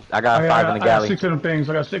 Yeah, me too. I got 5 in the I got galley. 6 of them things.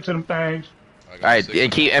 I got 6 of them things. I got Alright,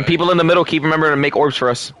 6 and people in the middle, keep remembering to make orbs for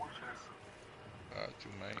us. 2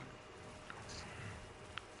 main.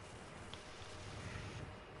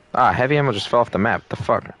 Ah, heavy ammo just fell off the map. The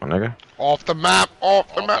fuck, my nigga. Off the map.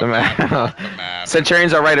 Off the map. The map. The map.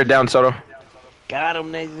 Centurions are right or down, Soto. Got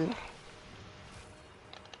him, Nathan.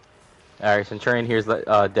 Alright, Centurion here's dead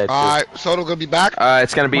too. Alright, Soto gonna be back.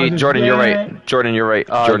 It's gonna be Mine's Jordan. You're dead. right. Jordan, you're right.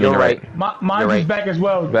 Jordan, you're you're right. Mine's You're right. is back as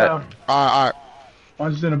well. Bet. Alright,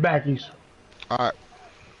 Mine's in the backies. alright.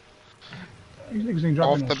 These niggas ain't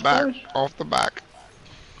dropping Off no the back. stars. Off the back.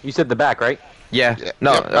 You said the back, right? Yeah. Yeah,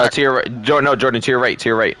 No, yeah, back. to your right. No, Jordan, to your right. To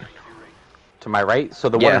your right. To my right? So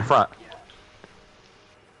the one Yeah. in front.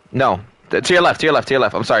 No, to your left. To your left. To your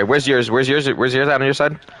left. I'm sorry. Where's yours? Where's yours at on your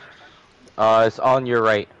side? It's on your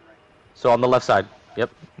right. So on the left side.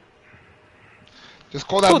 Yep. Just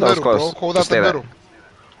call that Ooh, that was middle, close. bro. Call Just that the stay there. middle.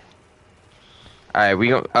 All right, we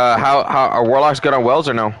go. How are warlocks good on wells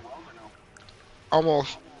or no?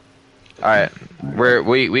 Almost. All right,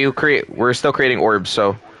 we're still creating orbs,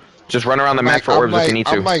 so just run around the map for orbs if you need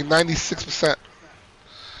to. I'm like 96%.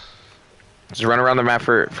 Just run around the map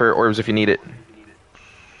for orbs if you need it.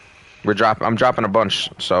 I'm dropping a bunch,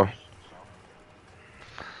 so.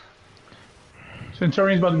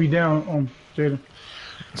 Centurion's about to be down, Jaden.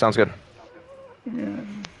 Sounds good. Yeah.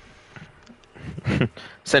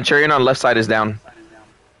 Centurion on left side is down.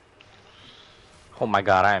 Oh my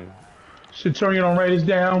god, I'm... Centurion on right is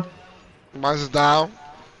down. Mine's is down.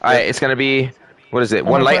 Alright, it's gonna be, what is it?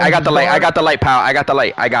 Oh, One my light. I got the friend light. is I got the light, pal. I got the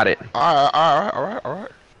light. I got it.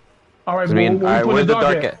 Alright. All right, I mean, where Alright, we where's put the the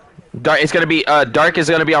dark at? at? Dark. It's gonna be dark is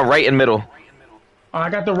gonna be on right and middle. I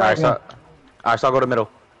got the right Alright, one. so I'll go to middle.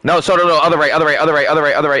 No, so no, other right.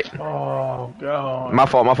 Oh god. My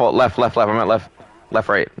fault. Left. I meant left. Left,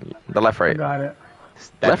 right. The left, I right. got it.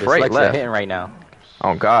 That Left, right, dyslexia left. hitting right now.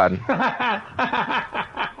 Oh God.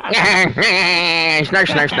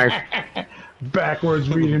 Snarf. Backwards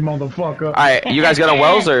reading, motherfucker. Alright, you guys got on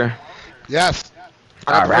wells or? Yes.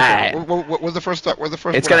 All right. Where's the first? Where's the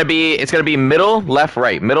first? It's one gonna at? be Middle, left,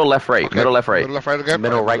 right. Middle, left, right. Okay. Middle, left, right. Middle, left, right again.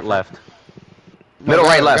 Middle, Okay. right, left. Middle,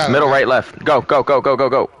 right, left. Got it. Middle, right, left. Go.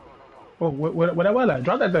 Oh, what that well at?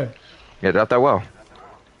 Drop that thing. Yeah, drop that well.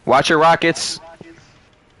 Watch your rockets.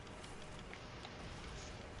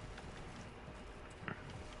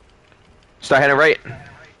 Start heading right.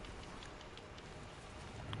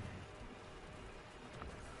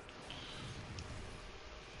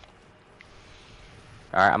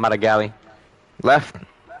 Alright, I'm out of galley. Left.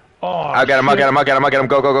 Oh, I'll get him.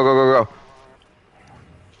 Go.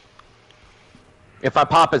 If I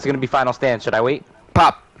pop, it's gonna be final stand. Should I wait?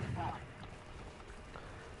 Pop.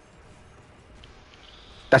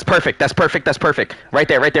 That's perfect. Right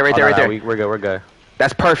there. We're good.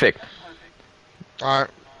 That's perfect. Alright.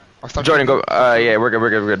 I'll start Jordan, shooting. go. Yeah, we're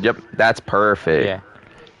good. Yep, that's perfect. Yeah.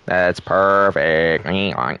 That's perfect.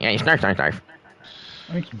 Snarf.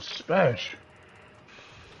 I need some spash.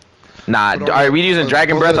 Nah, are we using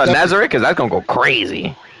Dragon Breath on Nazareth? Because that's gonna go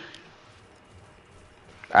crazy.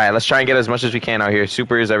 Alright, let's try and get as much as we can out here.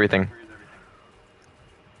 Super is everything.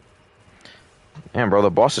 Damn, bro, the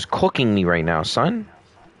boss is cooking me right now, son.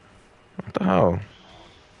 What the hell?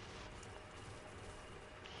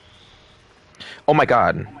 Oh my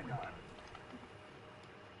god.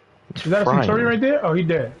 Is that a Frying. Centurion right there? Oh, he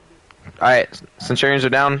dead. Alright, Centurions are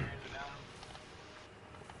down.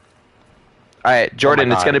 Alright,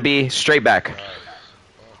 Jordan, it's God. gonna be straight back.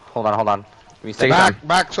 Hold on. Give me a Take second. time.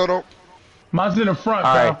 Back, Soto. Mine's in the front,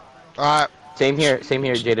 Alright. pal. Alright. Same here,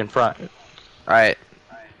 Jaden, front. Alright.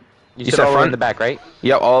 You You said said all the way front? in the back, right?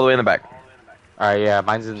 Yep, all the way in the back. Alright, yeah,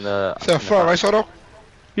 mine's in the... Set front, right, Soto?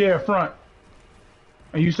 Yeah, front.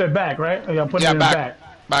 And you said back, right? Oh, yeah, I'm putting Yeah, it in back. the back.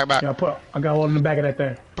 Back. Yeah, I got one in the back of that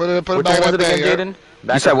thing. Put it Which back one in was that it thing, again, yeah. Jaden?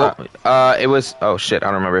 Back You said or what? front? It was. Oh shit, I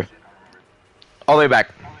don't remember. All the way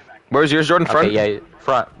back. Where's yours, Jordan? Front. Okay, yeah,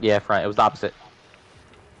 front. Yeah, front. It was the opposite.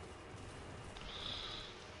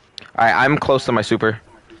 All right, I'm close to my super.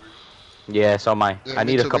 Yeah, so am I. Yeah, I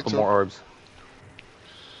me need too, a me couple too. more orbs.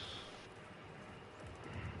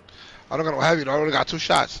 I don't got no heavy. I only got 2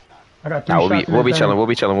 shots. I got 3 Nah, shots. in we'll that be thing. chilling.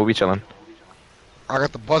 We'll be chilling. I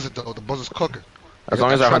got the buzzard though. The buzzard's cooking. As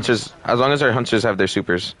long as our hunters have their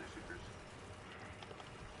supers.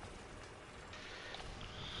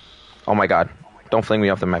 Oh my god. Don't fling me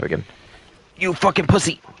off the map again. You fucking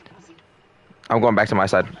pussy. I'm going back to my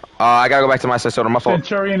side. I gotta go back to my side, so my fault.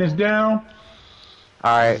 Centurion is down.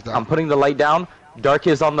 Alright, I'm putting the light down. Dark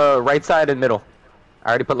is on the right side and middle. I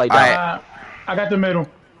already put light down. Alright. I got the middle.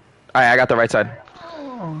 Alright, I got the right side.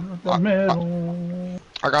 Oh, the middle.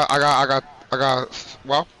 I got.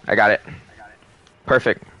 Well, I got it.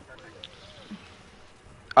 Perfect.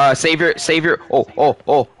 Save your. Save your well.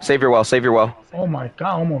 Oh my god,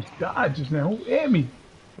 I almost died just now. Who hit me?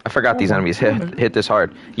 I forgot Oh these my enemies goodness. hit this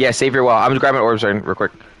hard. Yeah, save your well. I'm just grabbing orbs real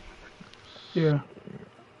quick. Yeah.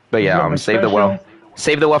 But yeah, You got my save the well. special?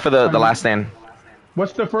 Save the well for the last stand.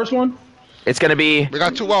 What's the first one? It's gonna be we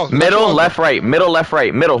got 2 wells. middle, left, right, middle, left,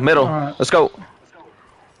 right, middle. Alright. Let's go.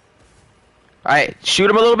 Alright, shoot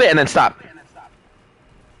him a little bit and then stop.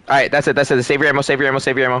 Alright, that's it. Save your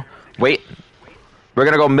ammo. Wait. We're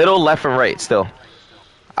gonna go middle, left, and right still.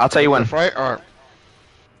 I'll tell you when. Right? Alright.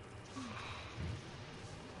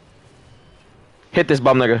 Hit this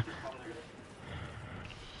bum nigga.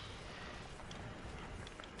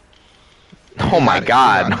 Oh my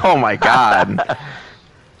god. Oh my god.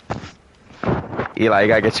 Eli, you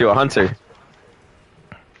gotta get you a hunter.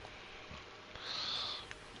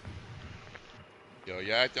 Yo,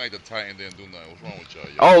 y'all acting like the Titan didn't do nothing. What's wrong with y'all?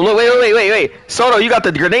 Yo? Oh, look, wait. Soto, you got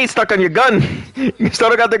the grenade stuck on your gun.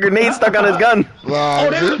 Soto got the grenade stuck on his gun. Oh,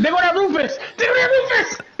 they gonna have Rufus! They gonna have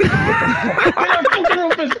Rufus! They gonna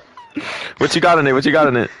have Rufus! What you got in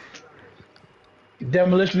it?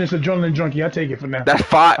 Demolitionist adrenaline junkie. I'll take it for now. That's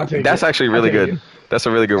I'll take That's it. actually I'll really take good. it. That's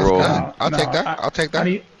a really good roll. I'll take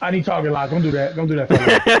that. I need target lock. Don't do that. Don't do that.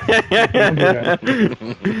 Don't do that.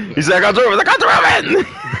 He's like, I got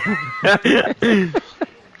it.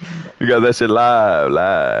 You got that shit live.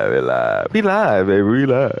 We live, baby. We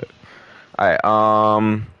live.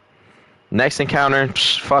 Alright, next encounter,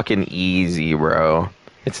 fucking easy, bro.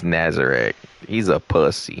 It's Nazareth. He's a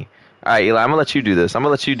pussy. Alright, Eli, I'm gonna let you do this. I'm gonna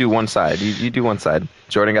let you do one side. You do one side.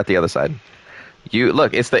 Jordan got the other side. You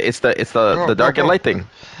look, it's the dark and light thing.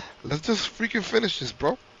 Let's just freaking finish this,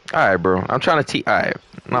 bro. Alright, bro. I'm trying to teach. Alright,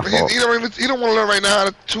 my fault. You don't want to learn right now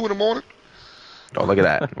at 2 in the morning. Oh, look at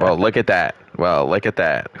that. Well, look at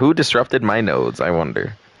that. Who disrupted my nodes, I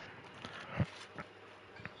wonder?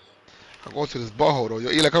 I'm going to this butthole, though. Yo,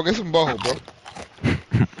 Eli, come get some butthole, bro.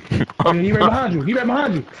 Oh, yeah, he right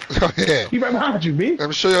behind you. Oh, yeah. He right behind you, B. Let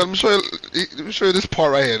me show you this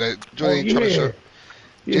part right here that Johnny ain't trying to show.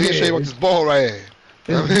 Yeah. Johnny show you what this butthole right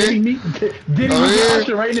here. Diddy meet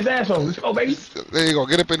Usher right in his asshole. Let's go, baby. There you go.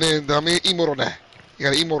 Get up in there. Emote on that. You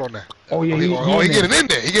got an emote on that. Oh, yeah. He getting in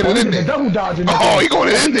there. He getting in there. Double dodging. Oh, he going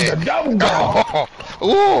in there. Double dodge.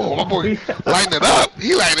 Oh, my boy. Lighting it up.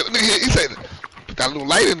 He lighting it. He said, put that little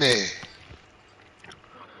light in there.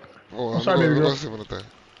 Oh, I'm sorry, baby girl.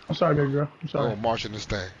 I'm I'm sorry, baby girl. I'm sorry. Oh, marching this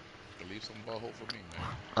thing. Leave some butthole for me, man.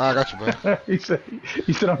 I got you, man. he said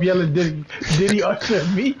I'm yelling Diddy Usher at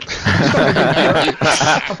me. Take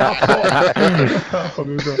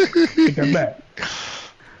that back.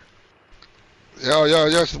 Yo,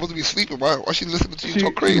 she's supposed to be sleeping. Why she listening to you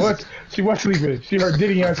talk crazy? She was sleeping. She heard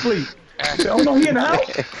Diddy in her sleep. She said, oh no, he in the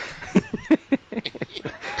house?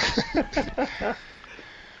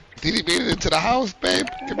 Diddy made it into the house, babe.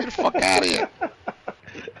 Get me the fuck out of here.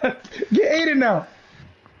 Get Aiden now.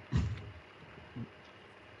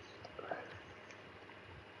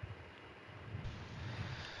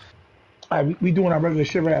 All right, we doing our regular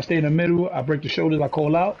shit, right? I stay in the middle. I break the shoulders. I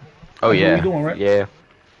call out. Oh, That's yeah. what we doing, right? Yeah.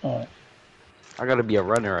 All right. I gotta be a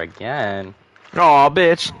runner again. Aw,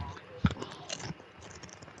 bitch.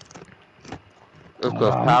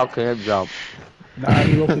 Because Pal can't jump. Nah,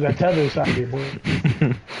 you go through that tether side here, boy.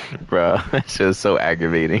 Bro, that shit is so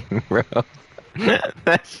aggravating, bro.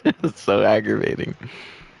 That shit is so aggravating.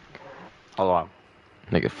 Hold on.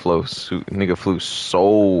 Nigga flew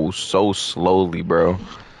so slowly, bro.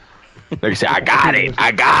 Nigga said, I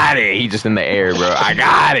got it. He just in the air, bro. I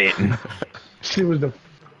got it. She was the,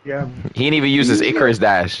 yeah. He didn't even use his Icarus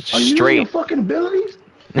dash. Are you using Straight. your fucking abilities?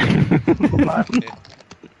 All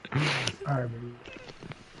right, baby.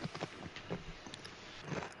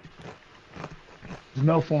 It's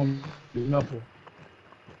no form. It's no form.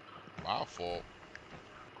 My fault.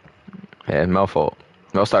 Yeah, it's Mel's fault.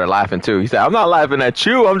 Mel started laughing too. He said, "I'm not laughing at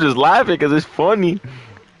you. I'm just laughing because it's funny."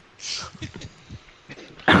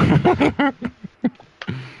 All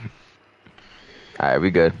right, we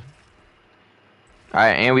good. All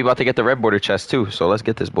right, and we about to get the red border chest too. So let's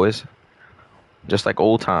get this, boys. Just like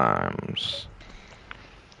old times.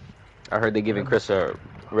 I heard they giving Chris a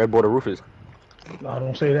red border Rufus. No,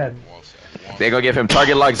 don't say that. They gonna give him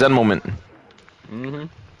target lock Zen moment. Mm-hmm.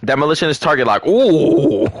 Demolition is target lock.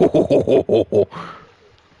 Ooh.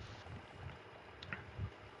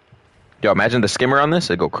 Yo, imagine the skimmer on this.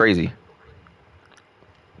 It'd go crazy.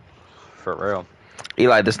 For real.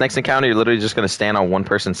 Eli, this next encounter, you're literally just gonna stand on one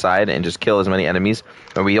person's side and just kill as many enemies.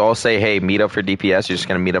 And we all say, "Hey, meet up for DPS." You're just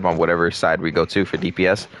gonna meet up on whatever side we go to for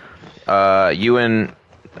DPS. You and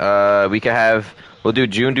we can have. We'll do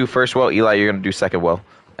June do first well. Eli, you're gonna do second well,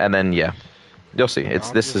 and then yeah, you'll see.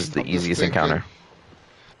 This is the easiest encounter.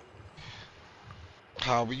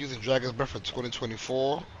 How we using Dragon's Breath for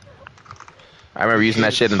 2024? I remember using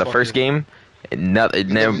that shit in the first game.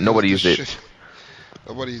 Nobody used it.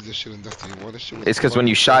 Nobody used this shit in Destiny 1. This shit was It's because when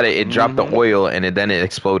you shot it, it dropped the oil and then it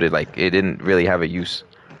exploded. Like it didn't really have a use.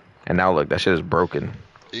 And now look, that shit is broken.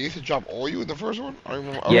 It used to drop oil in the first one? I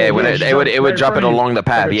remember. Yeah, it would drop it along the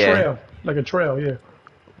path. Like a Yeah. trail. Like a trail, yeah.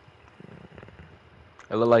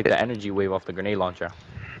 It looked like the energy wave off the grenade launcher.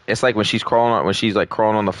 It's like when she's crawling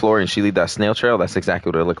on the floor and she leave that snail trail. That's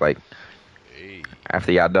exactly what it looked like. Hey,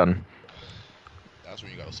 After y'all done. that's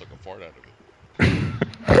when you gotta suck a fart out of it.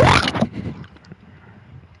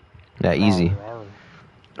 Yeah, easy.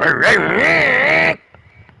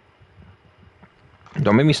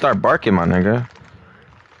 Don't make me start barking, my nigga.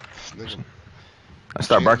 I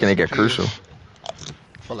start barking, they get crucial.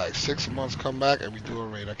 For like 6 months, come back and we do a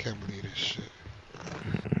raid. I can't believe this shit.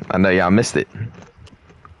 I know y'all missed it.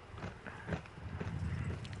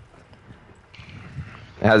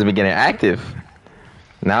 It hasn't been getting active.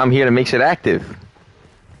 Now I'm here to make shit active.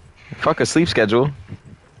 Fuck a sleep schedule.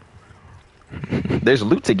 There's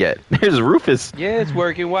loot to get. There's Rufus. Yeah, it's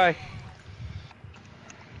working. Why?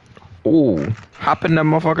 Ooh, hop in that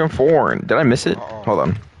motherfucking foreign. Did I miss it? Hold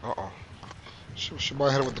on. She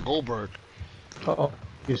might hit it with the Goldberg. Uh-oh.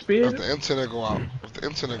 You speed? If the internet go out. If the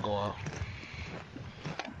internet go out.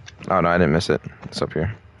 Oh no, I didn't miss it. It's up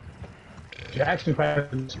here. Jackson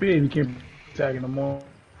passed the speed and keep tagging them on.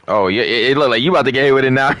 Oh yeah, it looked like you about to get hit with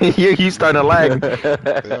it now. you starting to lag.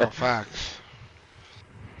 Yeah, facts.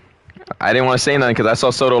 I didn't want to say nothing because I saw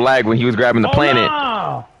Soto lag when he was grabbing the planet.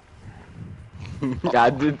 No! I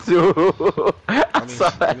did too. I saw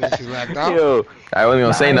That means he's lagged out. Yo, I wasn't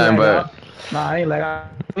gonna say nothing, but Nah, I ain't like I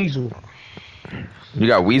Weasel. you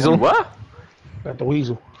got Weasel. what? Got the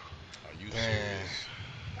Weasel. Are you Man. serious?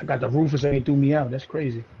 I got the Rufus and he threw me out. That's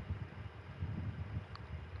crazy.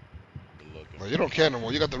 Good looking. No, you don't care no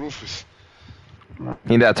more. You got the Rufus. He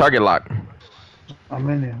need that target lock. I'm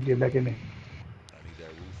in there. Get back in there. I need that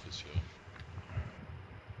Rufus,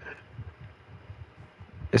 yo.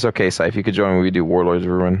 It's okay, Syph. You could join when we do Warlords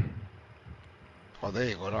Ruin. Oh, there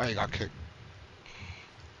you go. I ain't got kicked.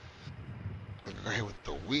 Look, I got hit with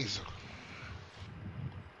the Weasel.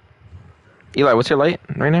 Eli, what's your light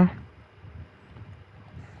right now?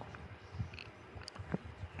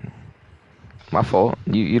 My fault.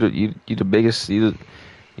 You the biggest. You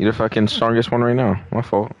the fucking strongest one right now. My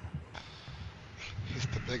fault. He's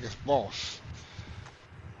the biggest boss.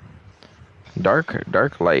 Dark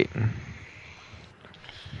light.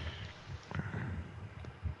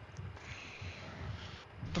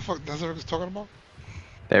 What the fuck Desert is talking about?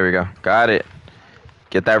 There we go. Got it.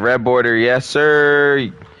 Get that red border, yes sir.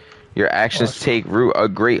 Your actions take root. A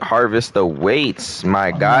great harvest awaits,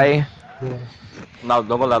 my guy. Yeah. No,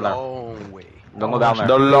 don't go down there. Long way. Don't go down there.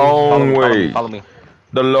 The long way. Follow me.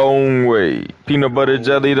 The long way. Peanut butter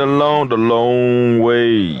jelly, the long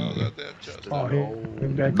way. Oh, that damn chest. Oh,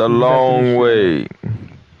 here. The long way.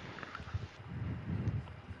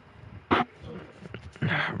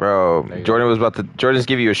 Bro, Jordan's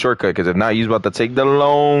give you a shortcut because if not, he's about to take the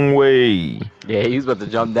long way. Yeah, he's about to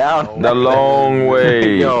jump down. The long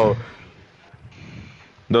way. Yo,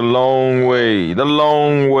 The long way. The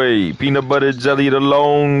long way. Peanut butter jelly, the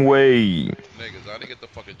long way. Niggas, I didn't get the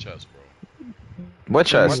fucking chest, bro. What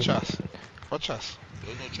chest? What chest? What chest?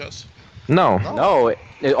 There's no chest? No. no,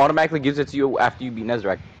 it automatically gives it to you after you beat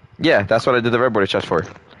Nezrak. Yeah, that's what I did the red border chest for.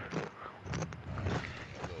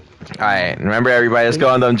 Alright, remember everybody, let's go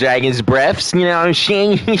on them dragon's breaths, you know what I'm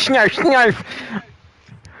saying? Snarf, snarf.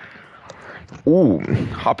 Ooh,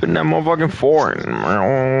 hop in that motherfucking foreign.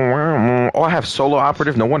 Oh, I have solo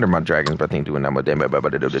operative. No wonder my dragon's but ain't doing that much damage.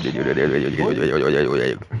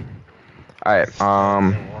 Alright,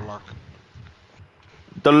 Warlock.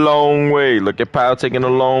 the long way. Look at Pal taking the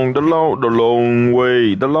long way.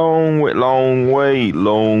 Long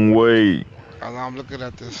way. And I'm looking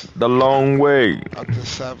at this. The long way. At the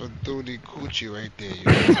 730 coochie right there.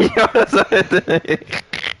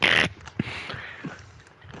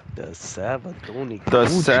 The Sabatoni. The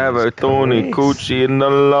Sabatoni coochie in the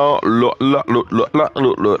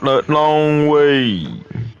long way.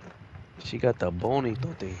 She got the bony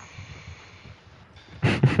tote.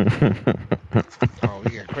 Oh,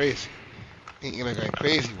 we get crazy. He gonna go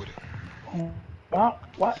crazy with it. What?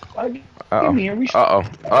 Uh-oh. Give me a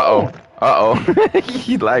Uh-oh.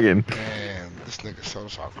 He lagging. Man, this nigga so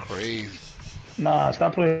crazy. Nah,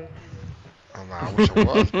 stop playing. Oh, nah, I wish I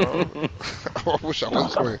was, bro. I wish I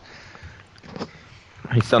was playing.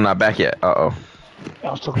 He's still not back yet. Uh-oh.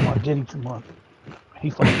 I was talking about Diddy too much. He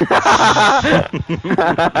fucking.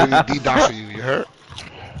 Diddy's D-DOSing you, you heard?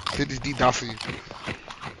 Diddy's D-DOSing you.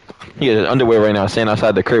 He has underwear right now, standing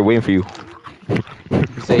outside the crib waiting for you.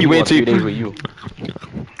 He waiting 2 days with you.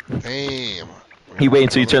 Damn. He waiting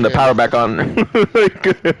until you turn the power back on. He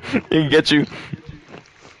can get you.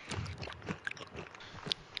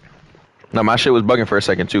 No, my shit was bugging for a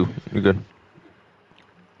second too. You good?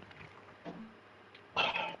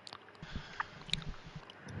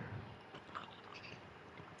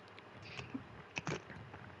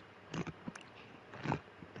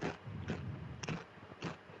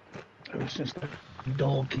 Ever since the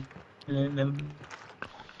dog and then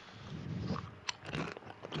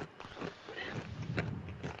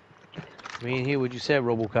We ain't hear what you said,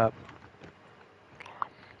 RoboCop.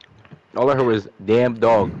 All I heard was damn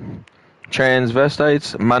dog.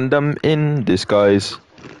 Transvestites, mandem in disguise.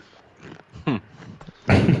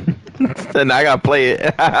 Then I gotta play it.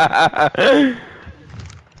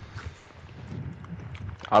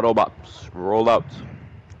 Autobots, roll out.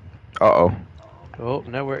 Uh-oh. Oh,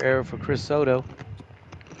 network error for Chris Soto.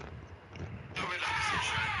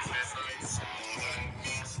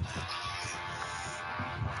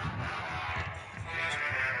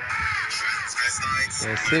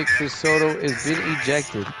 That's it. Chris Soto has been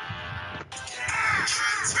ejected.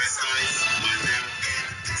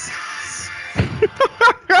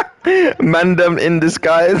 Mandem in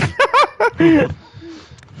disguise.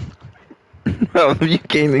 Bro, you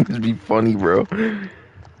can't even be funny, bro.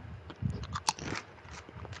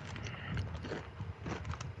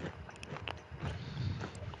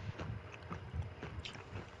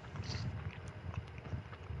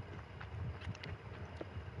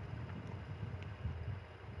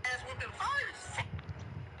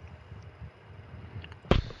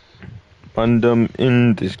 Mandem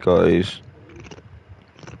in disguise.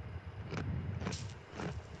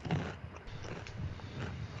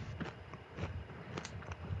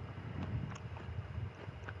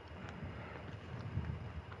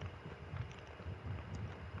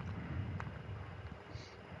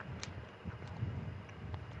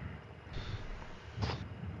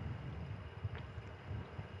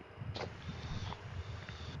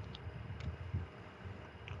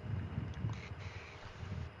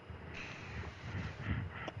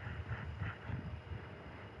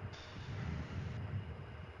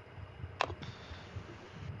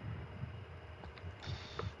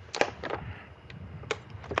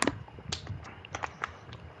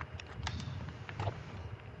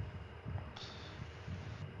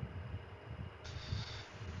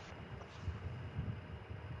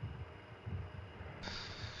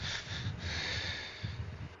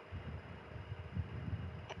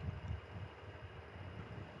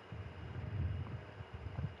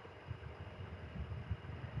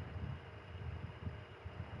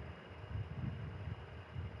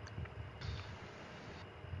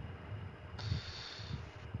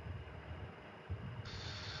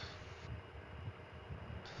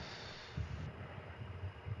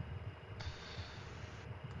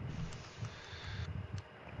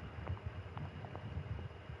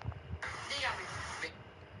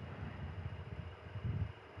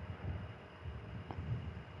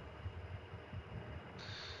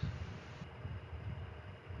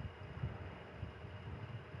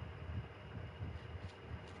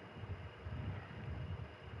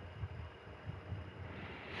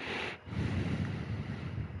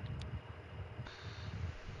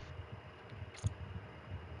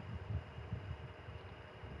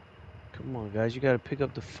 Come on, guys. You gotta pick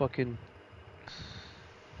up the fucking...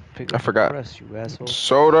 Pick I up the forgot. press, you asshole.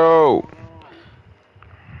 Soto.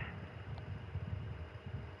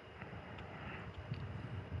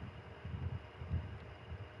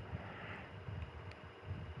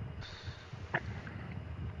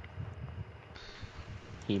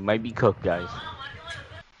 He might be cooked, guys.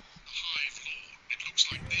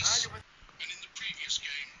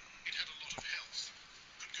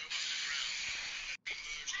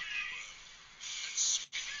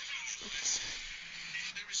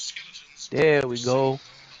 There we go.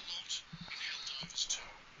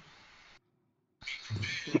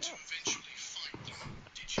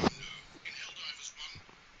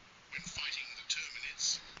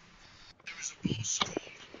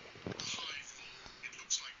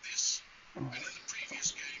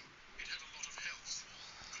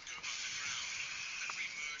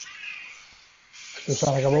 Still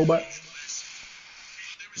sound like a robot?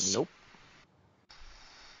 Nope.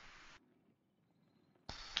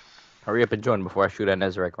 Hurry up and join before I shoot at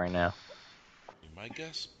Nezarek right now. Be my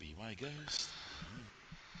guest. Be my guest.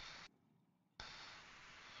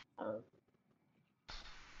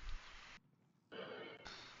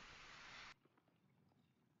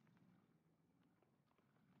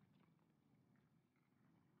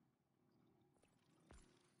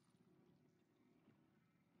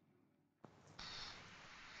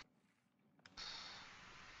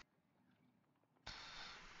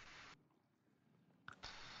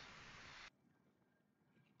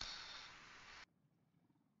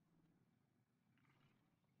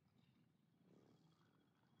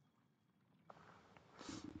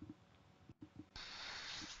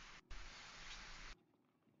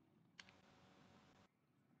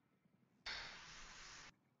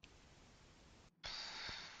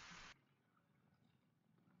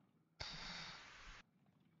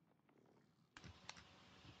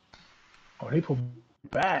 Oh, they put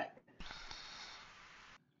back.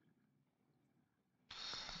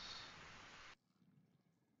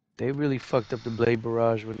 They really fucked up the Blade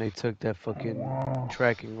Barrage when they took that fucking Wow.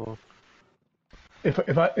 tracking off. If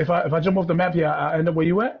I jump off the map here, I end up where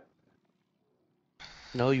you at?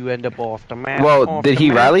 No, you end up off the map. Well, off did the he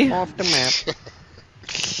map, rally? Off the map.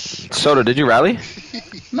 Soda, did you rally?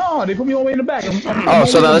 No, they put me all the way in the back. Oh,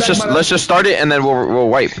 so then let's just start it and then we'll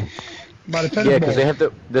wipe. By the tennis Yeah, because they ball. have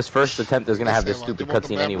to. This first attempt is gonna have this Say, stupid like,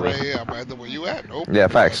 cutscene map anyway. Right here. I'm at the where you at? Nope. Yeah,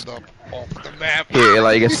 facts. End up off the map. Here,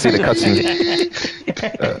 like you get to see the cutscene.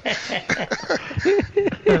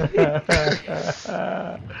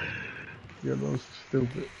 You're so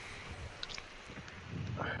stupid.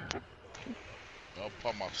 I'll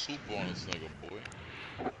put my soup on this nigga, boy.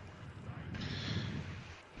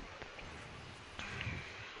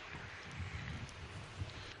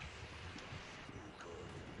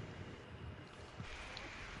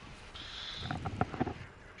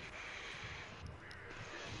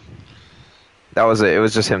 That was it. It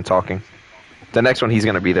was just him talking. The next one, he's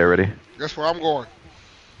gonna be there already. Guess where I'm going?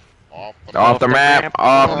 Off the map.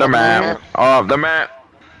 Off the map. Off the map.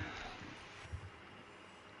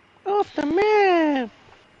 Off the map.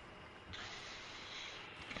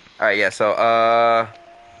 All right, yeah. So,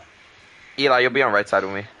 Eli, you'll be on right side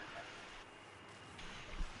with me.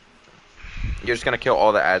 You're just gonna kill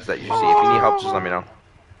all the ads that you see. If you need help, just let me know.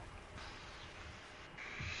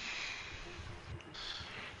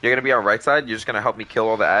 You're gonna be on right side. You're just gonna help me kill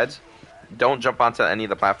all the ads. Don't jump onto any of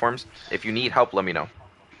the platforms. If you need help, let me know.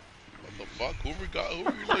 What the fuck? Who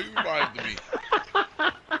reminded me?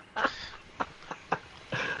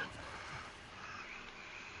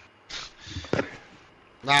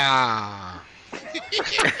 Nah.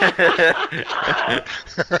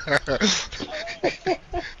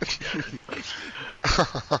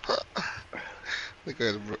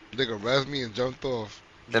 Nigga razzed me and jumped off.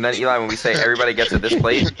 And then Eli, when we say everybody get to this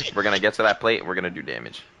plate, we're gonna get to that plate and we're gonna do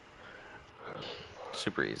damage.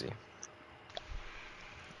 Super easy.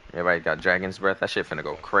 Everybody got Dragon's Breath. That shit finna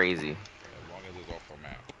go crazy. As long as it's off the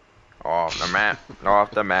map. Off the map.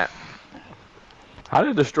 Off the map. How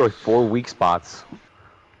to destroy 4 weak spots?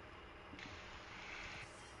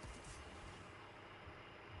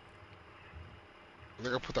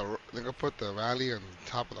 Nigga put the rally on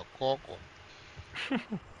top of the coco.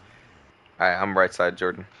 Alright, I'm right side,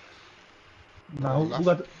 Jordan. Now,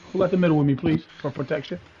 who got the middle with me, please, for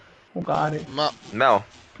protection? Who got it? Mel.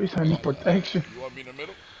 Please, I need protection. You want me in the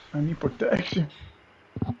middle? I need protection.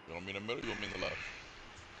 You want me in the middle? You want me in the left?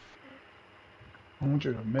 I want you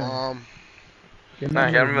in the middle. Get in the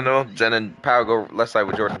Alright, get him in the middle. Jen and Power go left side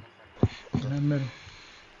with Jordan. Get in the middle.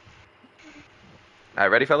 Alright,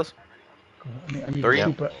 ready, fellas? I need 3, the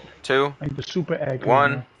super, 2, I need the super egg.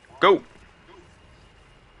 1, go!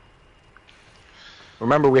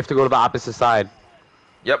 Remember, we have to go to the opposite side.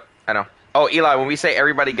 Yep, I know. Oh, Eli, when we say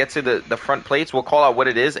everybody get to the front plates, we'll call out what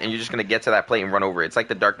it is, and you're just gonna get to that plate and run over it. It's like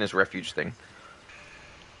the Darkness Refuge thing.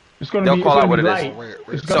 They'll call out what it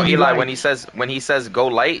is. So Eli, when he says go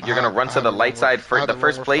light, you're gonna run to the light side first. The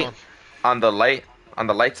first plate on the light on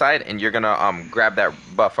the light side, and you're gonna grab that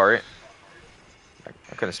buff. All right.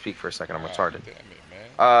 I couldn't speak for a second. I'm retarded. Damn it,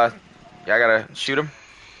 man. Yeah, I gotta shoot him.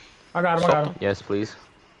 I got him. I got him. Yes, please.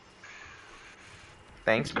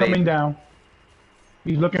 Thanks, He's coming babe. down.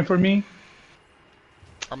 He's looking for me.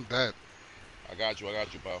 I'm dead. I got you,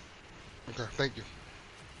 pal. Okay, thank you.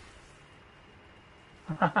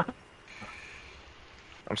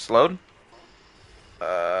 I'm slowed.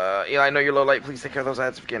 Eli, I know you're low light. Please take care of those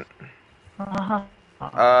ads again.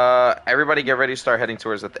 Everybody get ready to start heading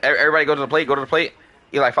towards the. Everybody go to the plate. Go to the plate.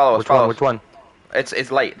 Eli, follow us. Follow us. Which one?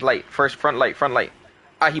 It's light. First front light.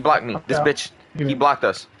 He blocked me. This bitch. He blocked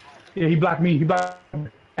us. Yeah, he blocked me. He blocked me.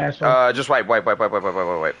 Asshole. Just wipe.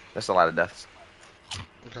 That's a lot of deaths.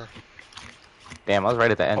 Okay. Damn, I was right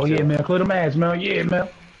at the end. Oh too. yeah, man. Clear them ads, man. Yeah, man.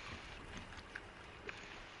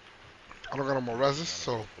 I don't got no more reses,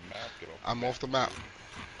 so I'm off the map.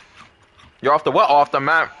 You're off the what? Off the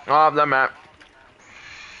map. Off the map.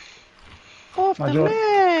 Off My the Joe,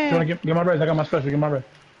 man. you wanna get my res? I got my special. Get my res.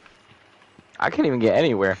 I can't even get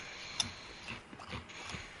anywhere.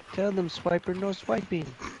 Tell them, swiper, no swiping.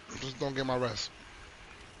 Just don't get my res.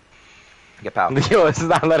 Get pal. Yo, it's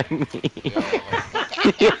not letting me.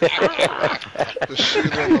 The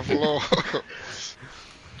shit on the floor.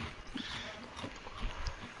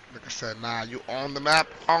 Like I said, nah, you on the map,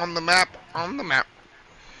 on the map, on the map.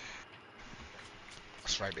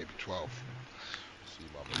 That's right, baby, 12. See,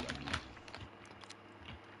 Baba, got me.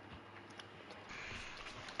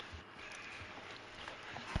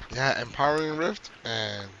 Yeah, empowering rift,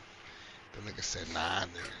 and the nigga said, nah,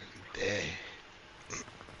 nigga, you dead.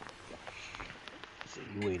 Say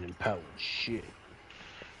you ain't empowered shit.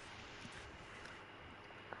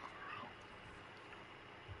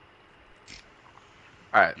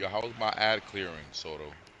 All right. Yo, how was my ad clearing, Soto?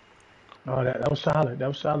 Oh, that was solid. That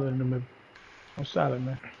was solid in the middle. That was solid,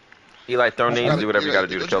 man. Eli, throw nades. Do whatever you gotta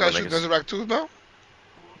do to kill them Don't you guys shoot niggas. Resurrect too, no?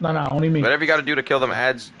 No, only me. Whatever you gotta do to kill them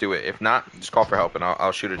ads, do it. If not, just call for help, and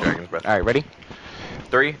I'll shoot a dragon's breath. All right, ready?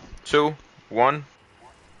 3, 2, 1.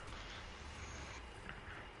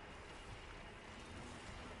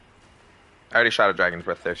 I already shot a dragon's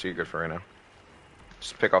breath there, so you're good for right now.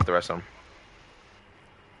 Just pick off the rest of them.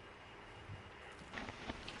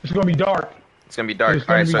 It's gonna be dark. It's gonna be dark. It's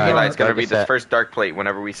gonna Alright, be so dark. Eli, it's gonna Dark be is the set. first dark plate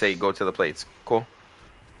whenever we say go to the plates. Cool?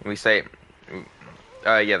 When we say...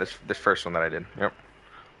 yeah, this first one that I did. Yep.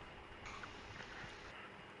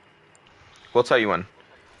 We'll tell you when.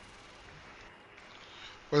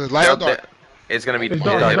 Was it light or dark? It's gonna be It's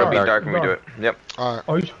dark, it'll be dark, dark when we do dark. it. Yep. Alright.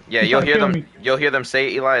 Oh, Yeah, you'll hear them. You'll hear them say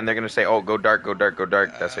Eli, and they're gonna say, "Oh, go dark, go dark, go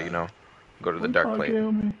dark." That's how you know. Go to the dark plate.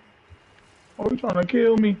 Kill me. Oh, you trying to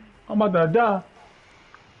kill me? I'm about to die.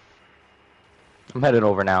 I'm headed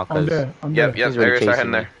over now. I'm Cause dead. I'm Yep, dead. yep. He's already There, start chasing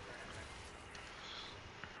heading me. there.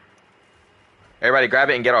 Everybody, grab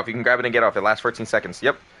it and get off. You can grab it and get off. It lasts 14 seconds.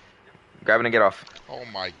 Yep. Grab it and get off. Oh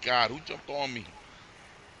my God, who jumped on me?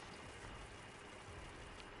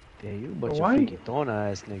 Yeah, you a bunch Why? of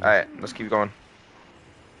friquitona ass niggas. All right, let's keep going.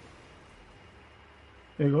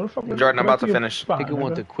 Yeah, go the fuck with- Jordan, I'm go about to your finish. spot, Nigga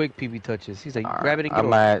want nigga. the quick PB touches. He's like, All grab it and get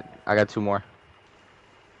I'm off. I got 2 more.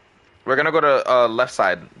 We're gonna go to left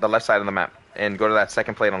side, the left side of the map, and go to that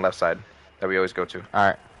second plate on left side that we always go to. All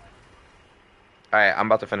right. All right, I'm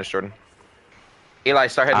about to finish, Jordan. Eli,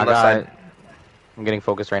 start heading I left got. side. I'm getting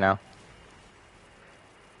focused right now.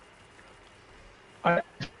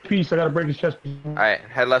 Peace. I gotta break his chest. All right,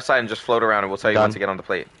 head left side and just float around, and we'll tell you when Done. to get on the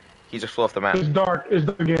plate. He just flew off the map. It's dark. It's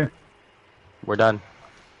dark again. We're done.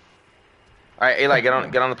 All right, Eli, get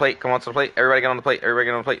on the plate. Come on to the plate. Everybody get on the plate. Everybody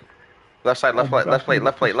get on the plate. Left side, left plate, left plate,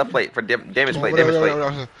 left plate, left plate for damage plate, damage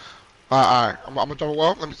plate. Alright. I'm gonna jump a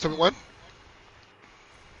wall. Let me tell me when.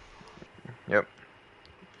 Yep.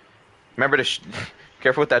 Remember to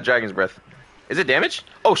careful with that dragon's breath. Is it damage?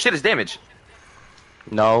 Oh shit, it's damage.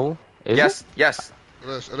 No. Is Yes, it? yes. It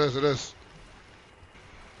is.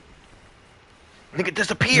 Nigga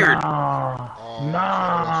disappeared. Nah, Oh,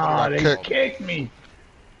 nah, that's they what I got kicked me.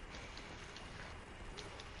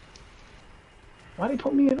 Why they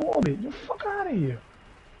put me in orbit? Get the fuck out of here.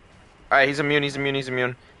 All right, he's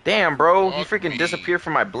immune. Damn, bro, he Fuck freaking me. disappeared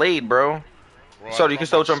from my blade, bro. Bro, So I you can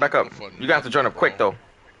thought still my jump back shit up. was for You got to join up nothing, quick bro. though.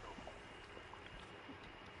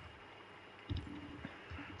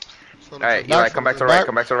 So All right, Eli, come back to the right.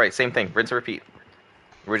 Come back to the right. Same thing. Rinse and repeat.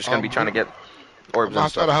 We're just gonna be trying to get orbs I'm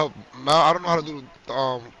and trying to stuff. help. Mal, I don't know how to do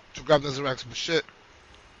to grab Resurrects, but shit.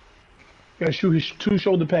 You gotta shoot his 2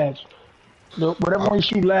 shoulder pads. Whatever one you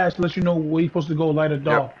shoot last lets you know where you're supposed to go, light or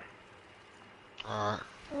dark. Alright.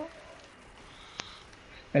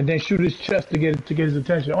 And then shoot his chest to get his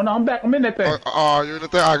attention. Oh no, I'm back. I'm in that thing. You're in the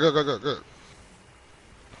thing. Alright, good. All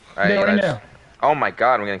right, There right Eli, now. Oh my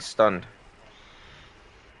god, I'm getting stunned.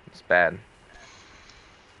 It's bad.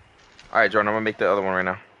 Alright, Jordan, I'm gonna make the other one right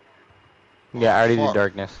now. Yeah, I already Fuck. did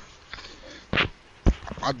darkness.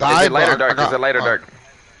 I died. Is it light or but I dark? got- Is it light or dark?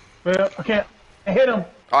 Well, I can't hit him.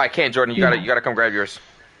 Oh, I can't, Jordan. You gotta come grab yours.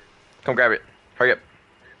 Come grab it. Hurry up.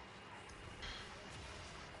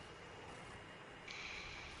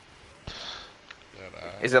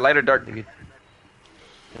 Is it light or dark?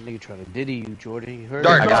 That nigga trying to diddy you, Jordan. You heard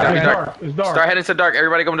Dark. him? It's gotta be It's dark. dark. It's dark. Start heading to dark.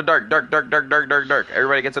 Everybody going to dark. Dark, dark, dark, dark, dark, dark.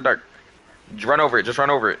 Everybody gets to dark. Just run over it. Just run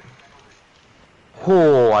over it.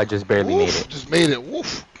 Oh, I just barely made Woof, it. just made it.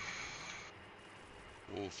 Woof.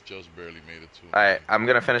 Wolf just barely made it too. Alright, I'm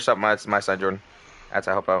gonna finish up my side, Jordan. I had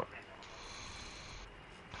to help out.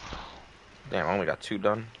 Damn, I only got 2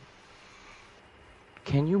 done.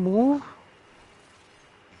 Can you move?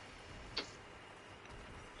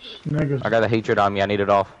 Niggas. I got the hatred on me. I need it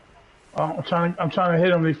off. I'm trying to hit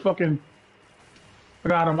him. They fucking. I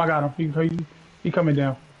got him. He coming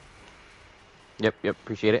down. Yep,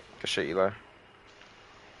 appreciate it. Good shit, Eli.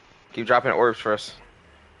 Keep dropping orbs for us.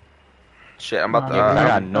 Shit, I'm about to. I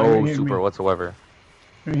got Don't no hit super me. whatsoever.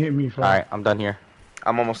 Don't hit me, fella. Alright, I'm done here.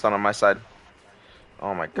 I'm almost done on my side.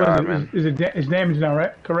 Oh my What god, is it? man. It's damaged now,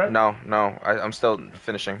 right? Correct? No, I'm still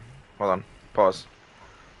finishing. Hold on. Pause.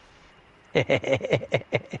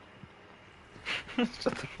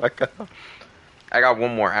 Shut the fuck up. I got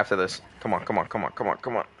one more after this. Come on. We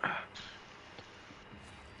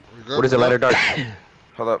good, What is it, we light good? or dark?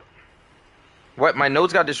 Hold up. What? My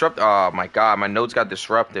nodes got disrupted? Oh my god, my nodes got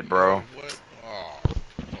disrupted, bro. What? Oh,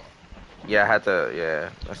 Yeah, I had to. Yeah,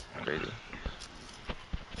 that's crazy.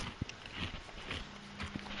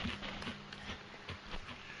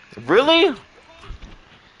 Really?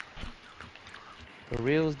 For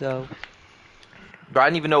reals, though. Bro, I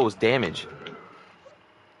didn't even know it was damage.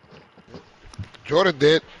 Jordan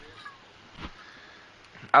did.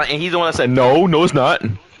 And he's the one that said, no, it's not.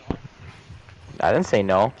 I didn't say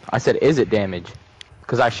no. I said, is it damage?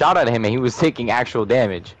 Because I shot at him and he was taking actual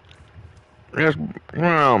damage. Yes,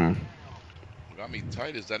 what got me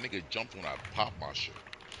tight is that nigga jumped when I popped my shit.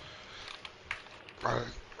 Alright,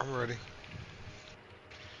 I'm ready.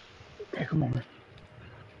 Hey, come on, man.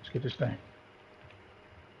 Let's get this thing.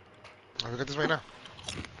 Alright, we got this right now.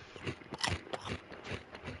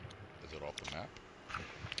 Is it off the map?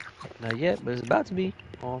 Not yet, but it's about to be.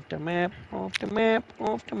 Off the map, off the map,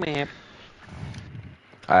 off the map.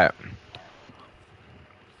 Alright.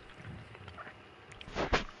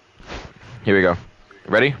 Here we go.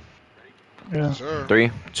 Ready? Yeah. Sure.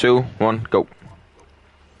 3, 2, 1, go.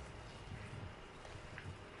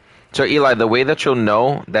 So Eli, the way that you'll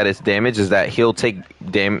know that it's damage is that he'll take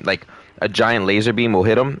like a giant laser beam will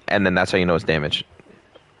hit him, and then that's how you know it's damage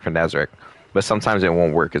for Nazarek. But sometimes it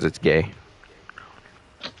won't work because it's gay.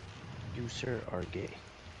 You, sir, are gay.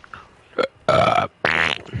 Oh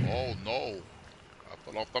no. I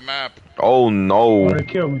fell off the map. Oh no. Oh, they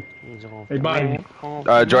killed me. He's off They the bodied map, me. off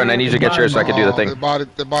the Jordan, I map. need you to get yours so I can do the They thing.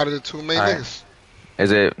 bought the 2 main Alright. niggas.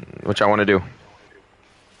 Is it what y'all want to do?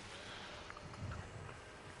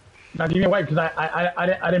 Now give me a wipe because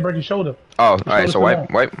I didn't break your shoulder. Oh, alright, so Shoulder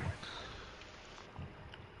wipe.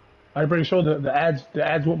 I didn't break your shoulder. The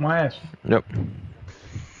ads whooped my ass. Yep.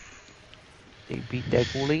 They beat that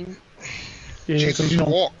cooling. Yeah, because Jesus you know,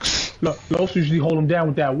 walks. look, Los usually hold him down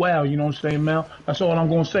with that wow. You know what I'm saying, man? That's all I'm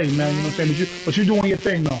gonna say, man. You know what I'm saying? But you doing your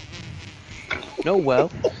thing though. No well.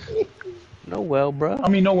 No well, bro. I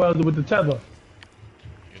mean, no well with the tether.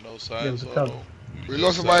 You know, Yeah, side it was a tether. We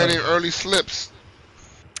lost somebody in their early slips.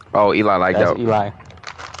 Oh, Eli like That's that. Eli.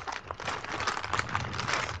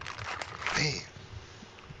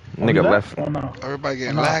 Damn. Nigga Oh, that? left. Oh, no. Everybody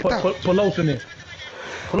getting Nah, lagged out. put Los in there.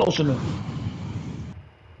 Put Los in there.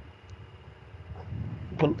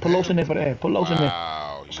 Put Los in there for that. Put Los in there.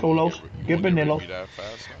 Wow. Let's go, Los. Get up in there, Los. That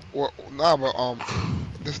fast, huh? Well, nah, but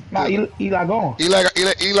this, Nah, Eli gone. Eli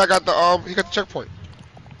got the he got the checkpoint.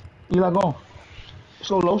 Eli gone. Let's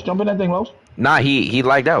go, Los. Jump in that thing, Los. Nah, he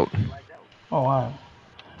lagged out. Oh, all right.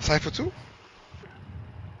 Cypher 2?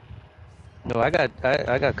 No, I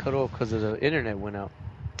got cut off because of the internet went out.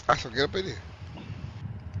 I said get up in here.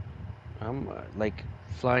 I'm like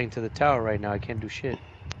flying to the tower right now. I can't do shit.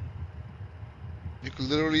 You can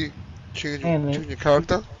literally change Man, your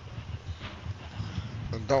character.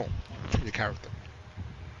 And don't change your character.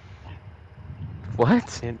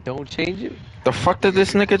 What? And don't change it. The fuck did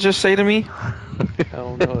this nigga just say to me? I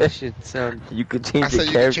don't know. That shit sound. You could I change said the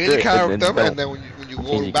you can character, change your character, and then and don't. then when you Change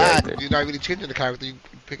go your back, character. you're not really changing the character. You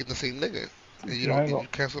picking the same nigga. And you don't you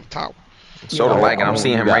cancel the tower. So Yeah, lagging. I'm oh,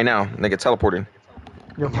 seeing him yeah. right now. Nigga teleporting.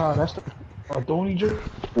 Yo, Kyle, that's the. Don't need you.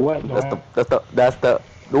 What? That's the.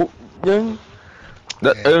 Nope. Yeah.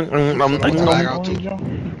 Lag out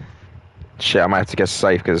too. Shit, I might have to get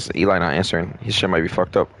safe because Eli not answering. His shit might be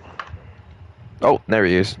fucked up. Oh, there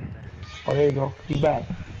he is. Oh, there you go. He's back.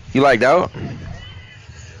 You lagged out?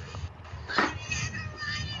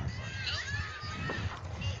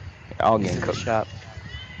 I'll He's get in the cooked. shop.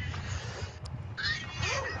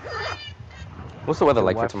 What's the weather The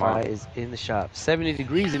like for Wi-Fi tomorrow? is in the shop. 70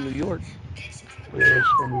 degrees in New York. Yeah, it's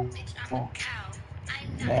gonna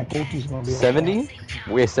be. Man, Gucci's gonna be. 70?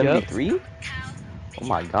 We're 73? Oh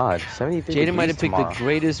my god, 73 Jaden might have picked tomorrow. the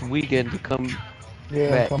greatest weekend to come. Yeah,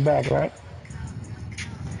 back. come back, right?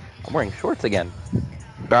 I'm wearing shorts again.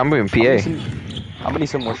 I'm moving PA. I'm gonna need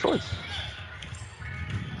some more shorts.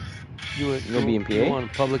 You gonna be in PA? on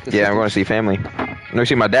public Yeah, I'm going to see family. I'm going to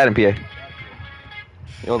see my dad in PA.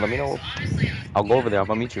 Yo, let me know. I'll go over there.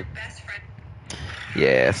 I'll meet you.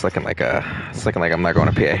 Yeah, it's looking like I'm not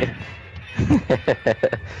going to PA. I'm going to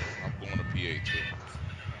PA too.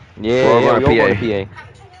 Yeah, We're all yeah, going we to all PA. going to PA.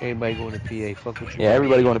 Everybody going to PA. Fuck with you. Yeah,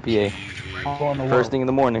 everybody going to PA. I'm going to First work. thing in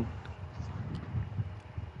the morning.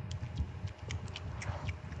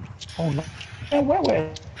 Oh no. Man,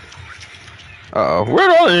 where? Uh-oh. We're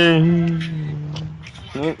rolling.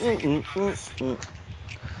 Who eating ratatouille?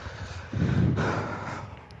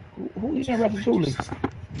 Who eating?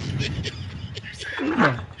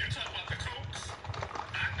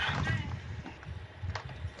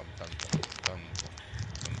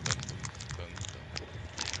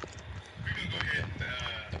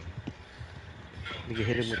 Nigga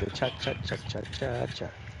hit him with the cha cha cha cha cha cha.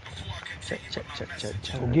 Cha cha cha cha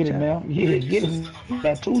cha. Go get it, man. Yeah, get it.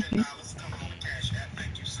 That Tusi.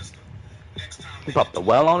 You popped the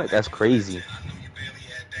well on it? That's crazy.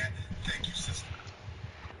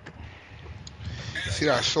 See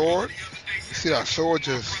that sword? You see that sword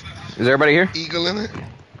just Is everybody here? eagling it?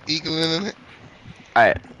 Eagling in it?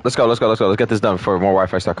 Alright, let's go. Let's get this done before more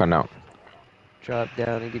Wi-Fi start cutting out. Drop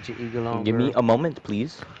down and get your eagle on. Give me a moment,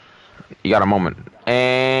 please. You got a moment.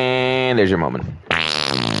 And there's your moment.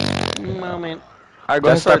 moment. Alright, Do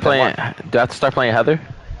I have to start playing? Do I have to start playing Heather?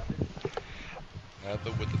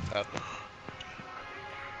 Heather with the tether.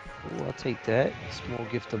 Ooh, I'll take that. Small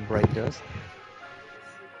gift of bright dust.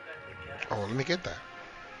 Oh, let me get that.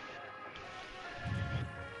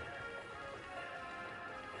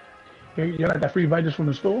 You like that free Vitus from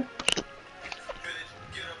the store?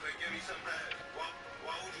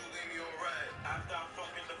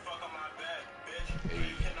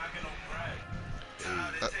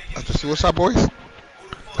 That's the Suicide Boys?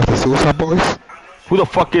 That's the Suicide Boys? Who the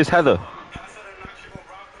fuck is Heather?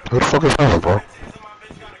 Who the fuck is Heather, bro?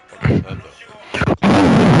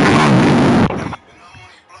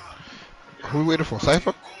 Who we waiting for?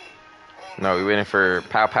 Cypher? No, we're waiting for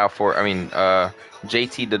Pow Pow for.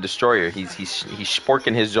 JT the Destroyer. He's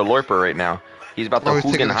sporking his Jalorper right now. He's about to Oh, he's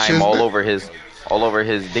taking a Hoogenheim all shiznit? over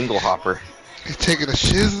his Dinglehopper. He's taking a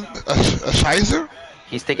shizer?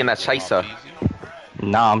 He's taking that Shisa.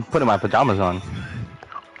 Nah, I'm putting my pajamas on.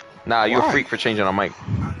 Nah, you're a Why? freak for changing on mic.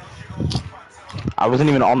 I wasn't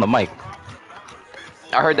even on the mic.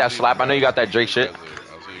 I heard that slap. I know you got that Drake shit. I'll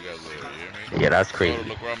see you guys later. You hear me? Yeah, that's Soda, crazy.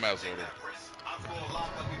 look where I'm at, Soda.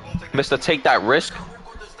 Mr. Take That Risk.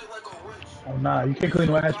 Oh nah, you can't clean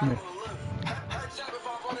no ass for me.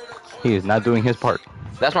 He is not doing his part.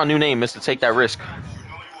 That's my new name, Mr. Take That Risk.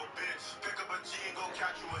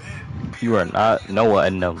 You are not Noah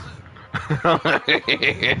and them.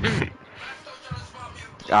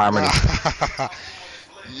 Harmony.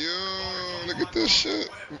 Yo, look at this shit.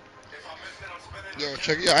 Yo,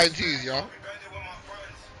 check your IGs, y'all.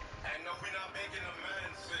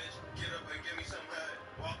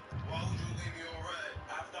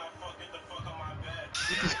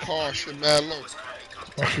 Look at this car shit, mad low.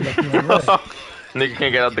 Nigga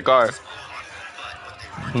can't get out the car.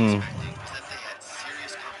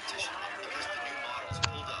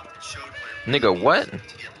 Nigga, what?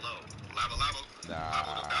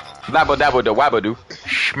 Labba dabba da wabba do.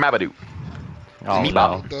 Schmabba Oh,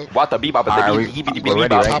 Bebop. no. What the bebop? Alright, we're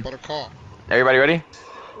ready, right? Top of the car. Everybody ready?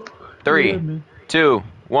 3, 2,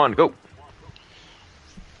 1, go.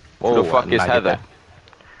 Who the fuck I did is not get Heather? that.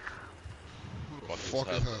 Who the fuck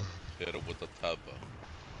is her? Hit her with the tether.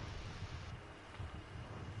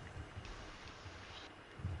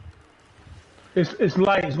 It's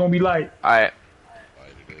light. It's gonna be light. Alright,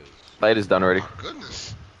 Light it is. light is done already. My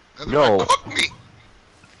goodness. That's Yo. like cook me.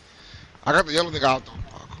 I got the yellow nigga out though.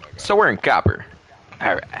 So we're in copper.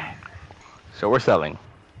 Alright. So we're selling.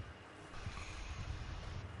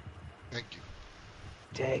 Thank you.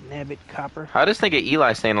 Dag nabbit copper. How does nigga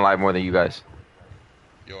Eli staying alive more than you guys?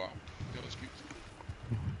 Yo, let's keep.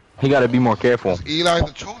 He got to be more careful. Eli's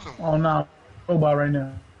the chosen one. Oh nah. robot right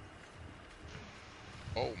now.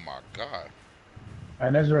 Oh my god.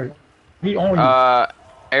 And that's right. He on you.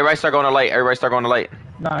 Everybody start going to light. Everybody start going to light.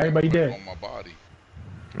 Nah, everybody dead. On my body.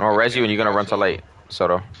 No, res you and you're gonna run to light.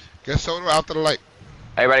 Soto. Get Soto out to the light.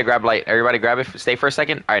 Everybody grab light. Everybody grab it. Stay for a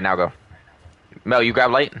second. All right, now go. Mel, you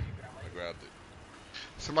grab light. I grabbed it.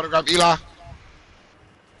 Somebody grab Eli.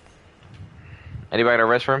 Anybody got a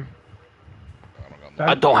res for him? I don't got no.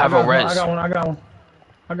 I don't have a res.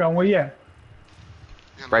 I got one. Where you at?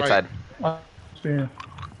 Right side. Yeah.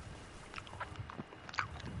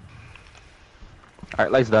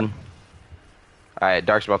 Alright, light's done. Alright,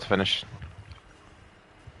 Dark's about to finish.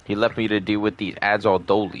 He left me to deal with these ads all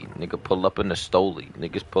dolly. Nigga pull up in the stoley.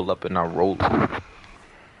 Niggas pull up in our rollie.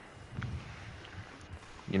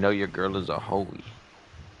 You know your girl is a holy.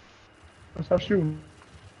 Let's stop shooting.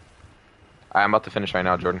 Alright, I'm about to finish right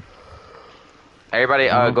now, Jordan. Everybody,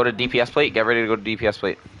 go to DPS plate. Get ready to go to DPS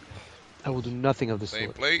plate. I will do nothing of the Same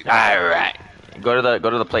sort. plate. Alright. Go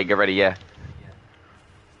to the plate. Get ready, yeah.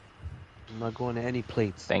 I'm not going to any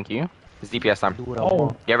plates. Thank you. It's DPS time. Do what I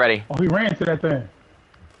want. Get ready. Oh, he ran to that thing.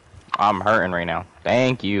 I'm hurting right now.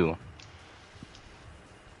 Thank you.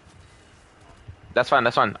 That's fine.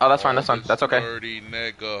 That's fine. Oh, that's fine. That's fine. That's okay. Dirty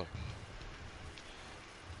nigga.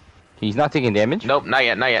 He's not taking damage? Nope, not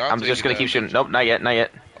yet. Not yet. I'm I'm just gonna taking keep shooting. Nope, not yet. Not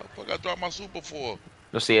yet. What the fuck I dropped my super for?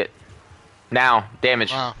 You'll see it. Now,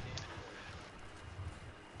 damage. Wow.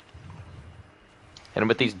 Hit him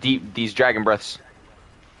with these dragon breaths.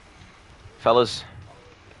 Fellas.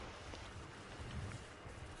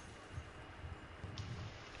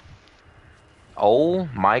 Oh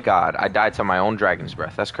my god, I died to my own dragon's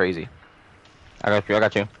breath. That's crazy. I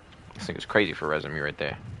got you. This thing is crazy for resume right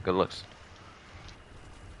there. Good looks.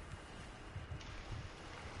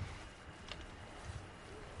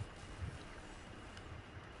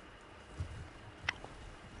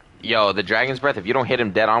 Yo, the dragon's breath, if you don't hit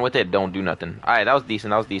him dead on with it, don't do nothing. Alright, that was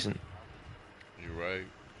decent. You right.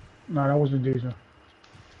 No, that wasn't decent.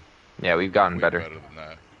 Yeah, we've gotten Way better. better than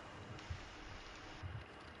that.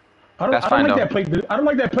 That's I fine, don't like though. that plate. I don't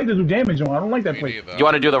like that plate to do damage on. I don't like that Me plate. neither. You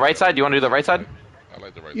want to do the right side? I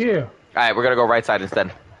like the right Yeah. side. Alright, we're gonna go right side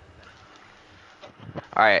instead.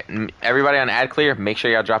 Alright, everybody on ad clear, make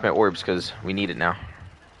sure y'all dropping orbs, because we need it now.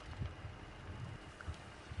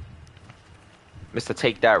 Mr.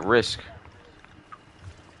 Take that risk.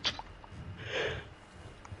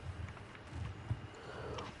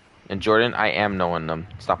 And Jordan, I am knowing them.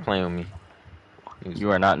 Stop playing with me.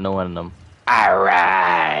 You are not knowing them.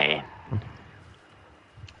 Alright. Oh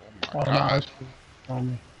my Oh, no, god. that's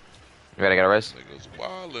You ready to get a res? Niggas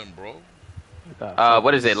wildin', bro.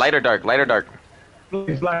 What is it? Light or dark? Light or dark?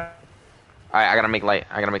 It's like Alright, I gotta make light.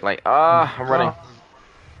 I'm running.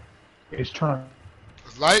 it's trying.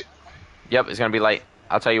 It's light. Yep, it's gonna be light.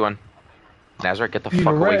 I'll tell you when. Nazareth, get the You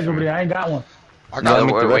fuck the away res from over me. there. I ain't got one. I No, got make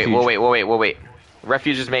the wait, refuge. wait.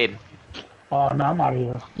 Refuge is made. Oh no, I'm out of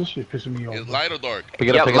here. This shit pissing me It's off. light or dark? Pick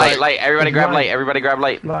it Yep, up, pick it light, up. light. Everybody It's grab light. light. Everybody grab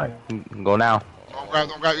light. Like, Go now.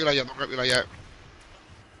 Don't grab Eli yet. Don't grab Eli yet.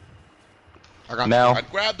 I got Mel. I'd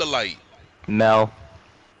grab the light. Mel.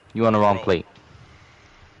 You on the wrong Bro. plate.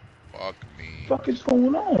 Fuck me. what the fuck is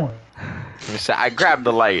going on? I grabbed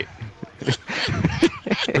the light.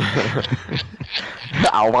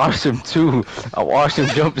 I watched him too. I watched him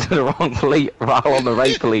jump to the wrong plate while on the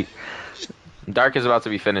right plate. Dark is about to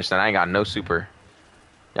be finished, and I ain't got no super.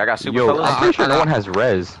 Y'all got super, Yo, fellas? I'm pretty sure no one has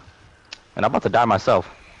res. And I'm about to die myself.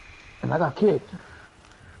 And I got kicked.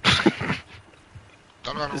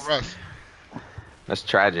 Don't got no rest. That's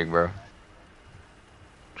tragic, bro.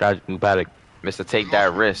 Tragic new paddock. Mr. Take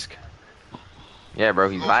that risk. Yeah, bro,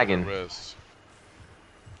 he's lagging. Rest.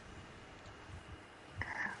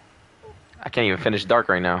 I can't even finish Dark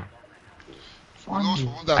right now. What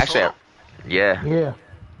was that Actually, Soto? yeah. Yeah.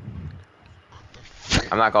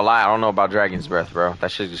 I'm not gonna lie, I don't know about Dragon's Breath, bro.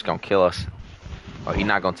 That shit's just gonna kill us. Oh, he's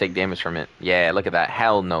not gonna take damage from it. Yeah, look at that.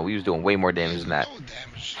 Hell no. We was doing way more damage than that. No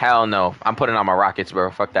damage. Hell no. I'm putting on my rockets, bro.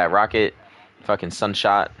 Fuck that rocket. Fucking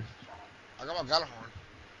sunshot. I got my Galahorn.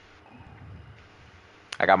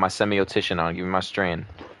 I got my semiotician on. Give me my strand.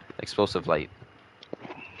 Explosive light.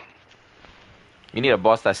 You need a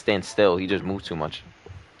boss that stands still. He just moves too much.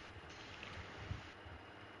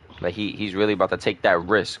 Like he's really about to take that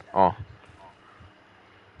risk. Oh.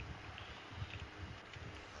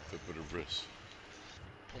 Flip of the wrist.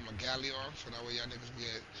 Put my galley on so that way y'all niggas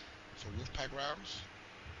get some Wolfpack rounds.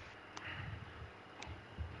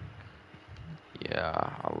 Yeah,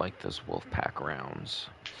 I like this Wolfpack rounds.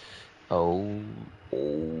 Oh yeah.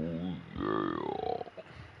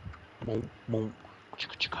 Boom, boom,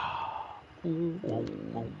 chicka chicka. Boom, boom,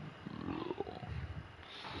 boom.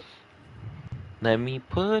 Let me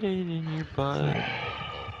put it in your butt.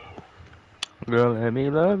 Girl, let me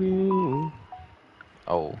love you.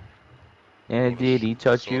 Oh, And did he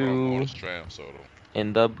touch Soto, I'm going you? to Stram, Soto.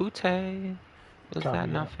 in the booty. Was that Copy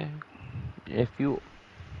not that. fair? If you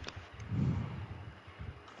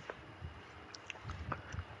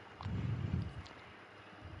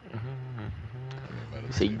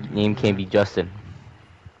say your name can't be Justin.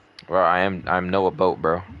 Bro, I'm Noah Boat,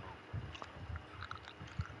 bro. I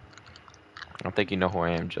don't think you know who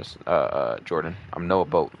I am, just Jordan. I'm Noah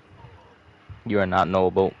Boat. You are not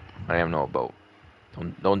no boat. I am Noah Boat.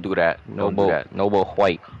 Don't do that. No Don't do boat. that. No boat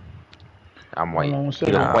white. I'm Hold white. on one He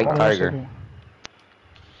second. the Nah, white Hold on one tiger. second.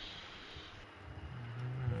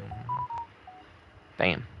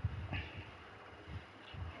 damn.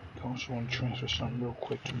 I also want to transfer something real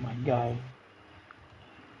quick to my guy.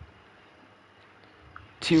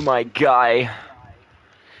 To my guy.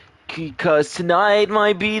 Because tonight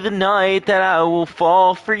might be the night that I will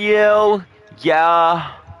fall for you.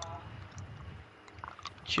 Yeah.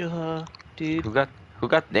 Ja, dude. Who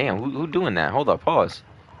got, damn, who doing that? Hold up, pause.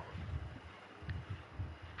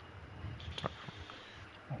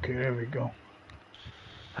 Okay, there we go.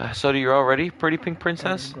 So do you all ready? Pretty Pink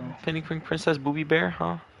There we Princess? go. Pretty Pink Princess, Booby Bear,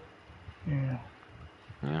 huh? Yeah.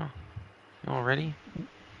 Yeah. You all ready?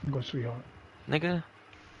 Go, sweetheart. Nigga?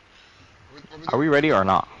 Are we ready or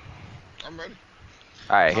not? I'm ready.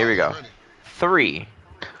 Alright, here we Tyler's go. ready. 3,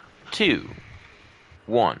 2,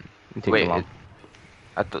 1. You take Wait, too long.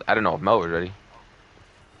 I don't know if Mel was ready.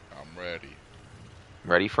 I'm ready.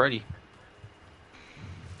 Ready, Freddy?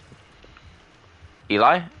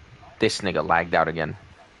 Eli? This nigga lagged out again.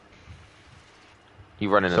 He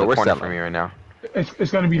running So in the we're corner settling. for me right now.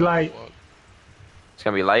 It's gonna be light. Fuck. It's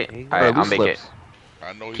gonna be light. There you go. Alright, Bro, I'll loose make it. slips.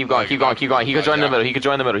 I know Keep going, keep going, keep going. He could join in the middle. He could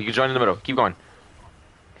join in the middle. He could join in the middle. Keep going.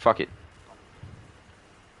 Fuck it.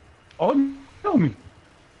 Oh, tell me.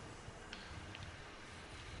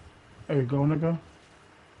 There you go, nigga.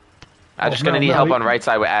 I just Oh, gonna no, need no, help he- on right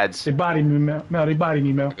side with ads. They body me, Mel. Mel, they body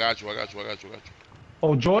me, Mel. I got you.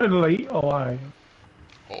 Oh, Jordan late. Oh, alright.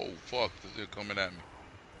 Oh, fuck. They're coming at me.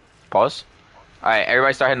 Pause. Alright,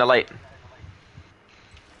 everybody start hitting the light.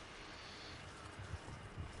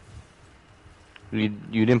 You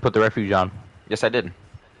didn't put the refuge on. Yes, I did.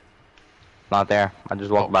 Not there. I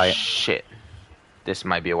just walked by it. Shit. This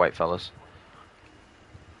might be a white, fellas.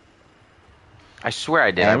 I swear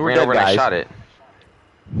I did. And I we're ran dead, over and I guys. shot it.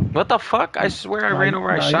 What the fuck? I swear I ran over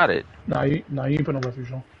and I shot it. Nah, you ain't put no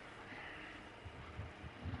refuge on.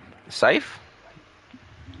 Safe?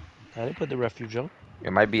 I didn't put the refuge on.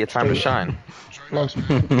 It might be a time to shine. Los,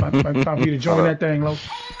 might time for you to join Hold that thing, Los.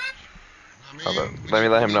 Hold up. Let me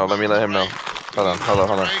let him know. Let me let him know. Hold on.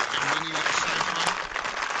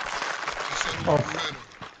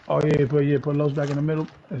 Oh yeah, put Los back in the middle.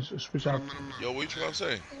 Switch out. Yo, what you trying to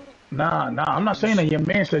say? Nah, I'm not saying that. Your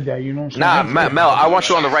man said that. You know what I'm saying? Nah, Mel, I want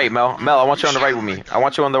you on the right, Mel. Mel, I want you on the right with me. I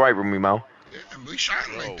want you on the right with me, Mel. And we shot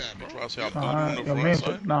like that, You bro. trying to say I'm Nah, doing your the man front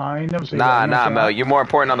put, side? nah, I ain't never said Nah, that. You know what I'm Mel. saying? You're more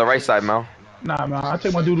important on the right side, Mel. Nah, I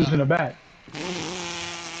take my dudes in the back. I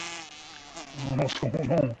don't know what's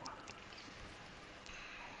going on.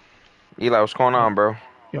 Eli, what's going on, bro?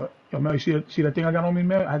 Yo, Mel, you see that thing I got on me,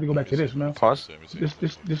 Mel? I had to go back to this, Mel. Pause. Let me see.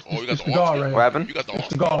 This Oh, you got this the the guard off right What here. happened? You got the It's off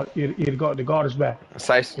the guard. Yeah, the guard is back.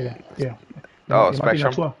 Size? Yeah. Oh, My thing Spectrum?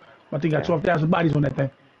 got 12. My thing got 12,000 bodies on that thing.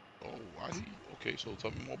 Oh, I see. Okay, so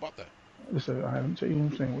tell me more about that. Listen, I haven't tell you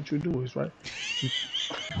what I'm saying. What you do is right.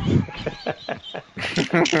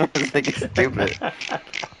 This nigga's stupid.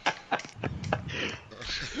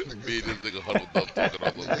 Me and this nigga huddled up talking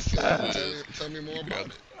all the Tell me more about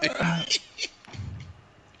it. shit.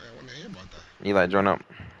 I want to hear about that. Eli, join up.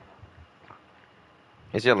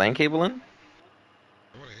 Is your LAN cable in?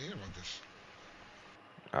 I want to hear about this.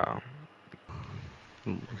 Oh, I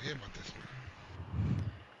want to hear about this, man.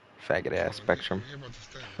 faggot ass Spectrum. I want to hear about this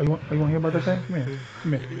thing. Oh, you want to hear about that thing? Come here.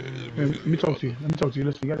 Let me talk to you.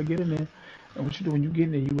 Listen, you gotta get in there. And what you do when you get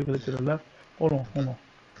in there, you wiggle it to the left. Hold on.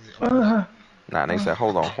 Nah, they said,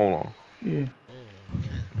 hold on. Yeah. Oh,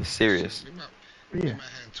 okay. It's serious. We Yeah. might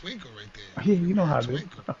have Twinkle right there. Yeah, you know how I do.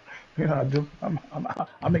 Twinkle. You know how I do.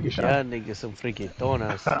 I make it Y'all shine. niggas some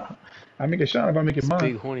friquitonas. I make it shine if I make it It's mine.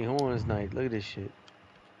 big horny horns night. Look at this shit.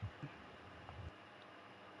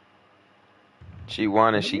 She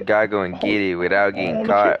won and she gotta go and get it without getting Oh,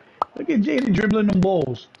 caught. Look at Jaden dribbling them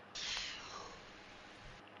balls.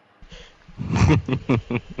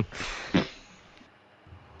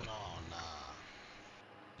 No, nah.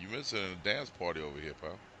 You missing a dance party over here,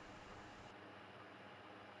 pal.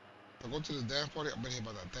 If I go to the dance party, I've been here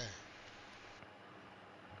about that thing.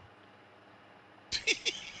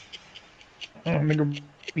 Nigga,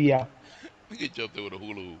 be out. He get jumped there with a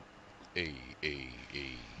hula hoop. Hey, hey,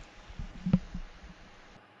 hey.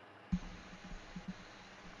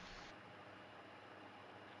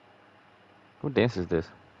 What dance is this?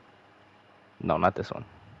 No, not this one.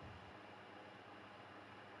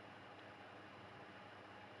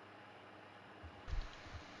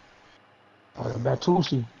 Oh, the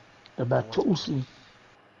Batusi. The Batusi.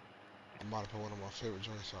 I'm about to put one of my favorite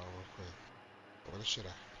joints on real quick. Where the shit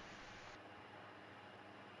at?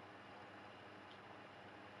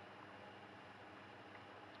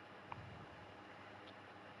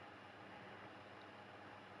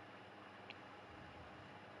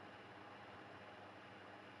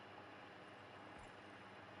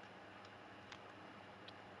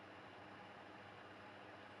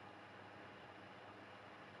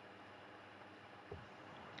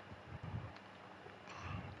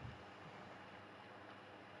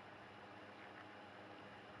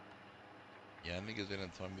 Yeah, niggas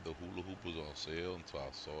didn't tell me the hula hoop was on sale until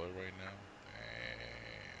I saw it right now.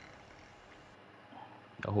 Damn.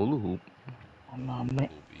 A hula hoop. Oh, no,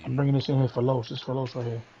 I'm bringing this in here for Los. This is for Los right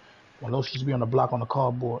here. When Los used to be on the block on the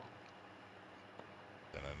cardboard.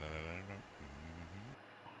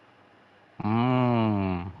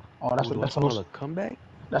 Mmm. Oh, that's Ooh, do I when smell Los. a comeback?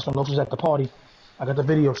 That's when Los was at the party. I got the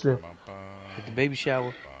video still. At the baby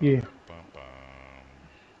shower. Yeah.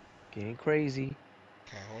 Getting crazy.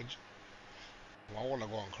 Can't hold you. I wanna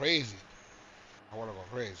go crazy. I wanna go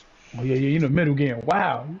crazy. Oh yeah, you in the middle getting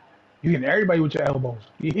wow. You getting everybody with your elbows.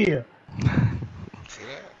 Yeah. See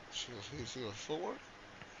that? See the footwork?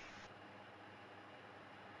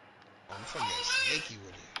 Oh, I'm trying to get sneaky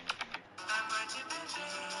with it.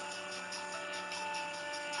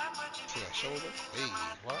 See that shoulder? Hey,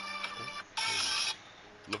 what?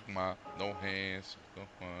 Hey. Look, ma, no hands. No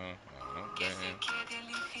dance.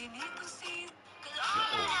 Yo,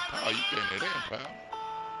 pal, you getting it in, pal.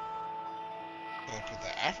 I put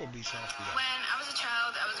the Afro beats on for you. When I was a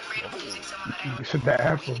child, I was afraid of losing someone that I You said that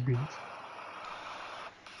Afro beats.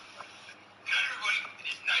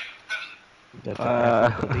 That's the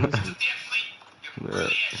Afro Beats.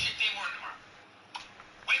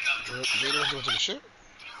 Jada was going to the ship?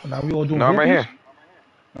 Now we all doing No, I'm right hoopies? here.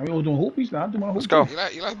 Now we all doing hoopies? Now I'm doing my hoopies. Let's go.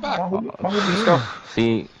 You like back? My hoopie Let's in go. there.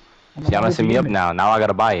 See, y'all messing me up now. Now I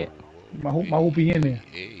gotta buy it. My hoopie in there.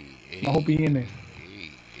 My hoopie in there.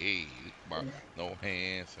 Hey, no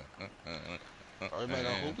hands. Everybody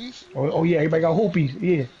got hoopies? Oh yeah, everybody got hoopies.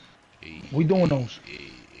 Yeah. We doing those.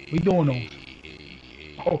 We doing those.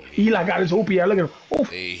 Oh, Eli got his hoopie out. Look at him. Oh,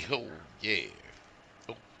 Hey, oh, yeah.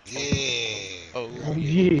 Yeah. Oh, oh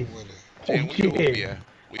yeah. Jay, where your hoopie Yeah. at?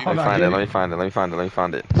 Where Let me your find it. Jay- Let me find it. Let me find it. Let me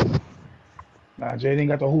find it. Nah, Jay ain't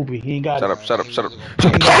got the hoopie. He ain't got Shut it. up. Shut up. Shut up. He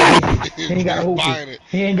ain't got the hoopie. He ain't got a He's hoopie. buying it.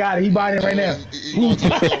 He ain't got it. He buying it right now. He going to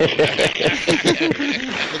the store right now.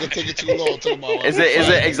 Nigga take it too long. Talk about Is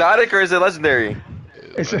it exotic or is it legendary?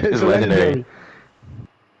 It's It's a legendary.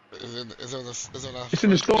 It's in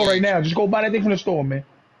the store right now. Just go buy that thing from the store, man.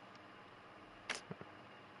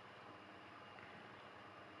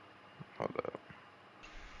 Hold up.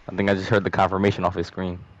 I think I just heard the confirmation off his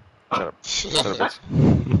screen. Shut up. Shut up, bitch.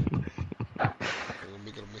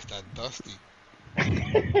 Make it miss that dusty.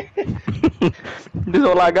 This is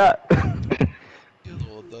all I got. Here's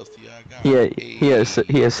all dusty I got. He has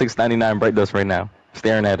 $6.99 Bright Dust right now,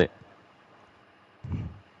 staring at it.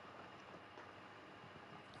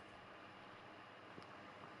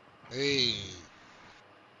 Hey.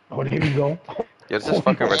 Oh, there we go. Yo, this is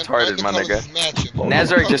fucking retarded, my nigga. Oh,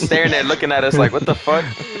 Nazarick just staring there, looking at us like, what the fuck?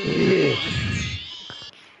 Yeah.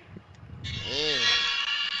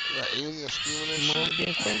 Alien screaming and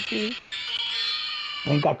shit.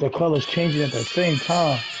 Ain't got the colors changing at the same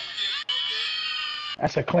time.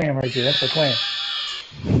 That's a clan right there. That's a clan.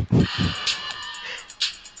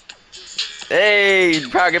 Hey,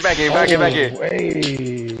 pal, get back here. Get back here.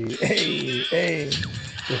 Hey.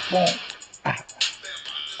 The funk.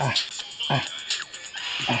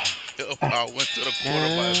 I went to the corner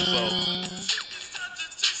by himself.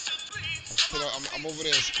 I'm over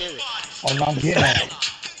there in spirit. Oh, no, I'm getting that.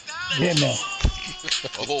 Getting that.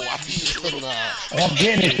 Oh, I see you. Oh, I'm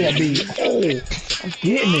getting it, that beat. Oh, I'm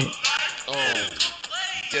getting it.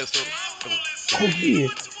 Yes, sir. Oh, yeah.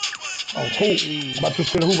 Oh, I'm about to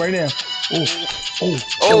spin the hoop right now.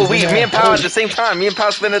 Oh, me and Pal at the same time. Me and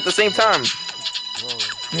Pal spin at the same time.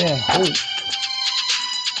 Yeah,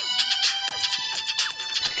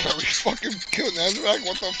 Can we fucking kill Nazarick?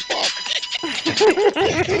 What the fuck?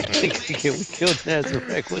 Can we kill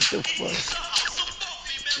Nazarick? What the fuck?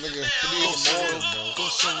 Nigga, 3 in the morning, bro. Go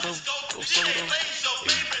soda.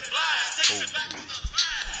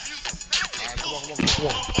 Alright, come on.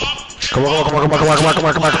 Come on, come on, come on, come on, come on, come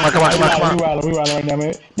on, come on, come on, come on, come on, come on. We riding right now,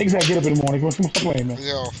 man. Niggas gotta get up in the morning. Come on, stop playing, man.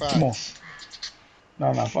 Yo, facts. Come on.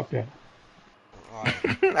 No, fuck that.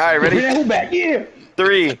 All right, ready? Bring that who back? Yeah.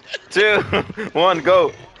 3, 2, 1,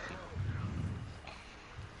 go.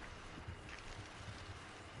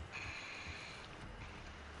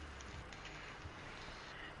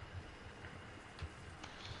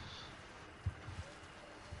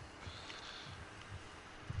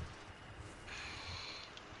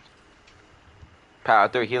 Pal, I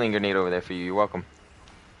threw a healing grenade over there for you. You're welcome.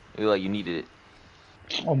 You look like you needed it.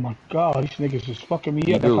 Oh my god, these niggas is fucking me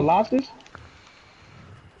You up. The do. Colossus?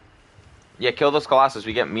 Yeah, kill those Colossus.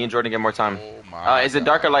 Me and Jordan get more time. Oh my Is it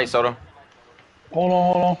dark or light, Soto? Hold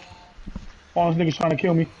on. All these niggas trying to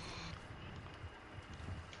kill me.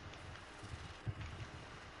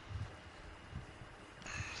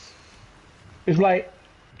 It's like,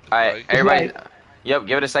 Alright, Light. everybody. Light. Yep,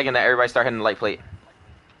 give it a second that everybody start hitting the light plate.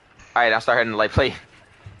 Alright, I'll start hitting the light plate.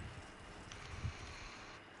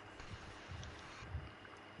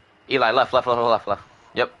 Eli, left.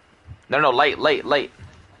 Yep. No, light.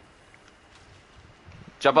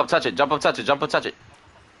 Jump up, touch it.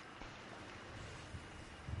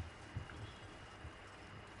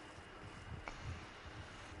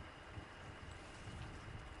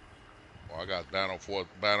 Oh, I got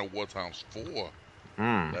Battle War times 4.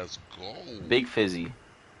 Mmm. Let's go. Big fizzy.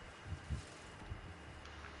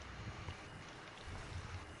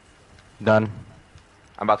 Done.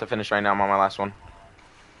 I'm about to finish right now. I'm on my last one.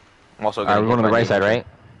 I'm also Alright, gonna we're going to the get my right side, damage. right?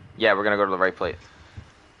 Yeah, we're gonna go to the right plate.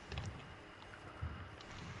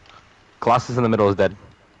 Colossus in the middle is dead.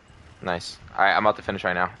 Nice. Alright, I'm about to finish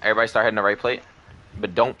right now. Everybody start hitting the right plate.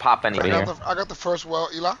 But don't pop I anything. Right got the first well,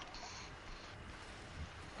 Eli.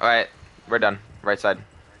 Alright, we're done. Right side.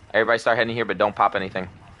 Everybody start heading here, but don't pop anything.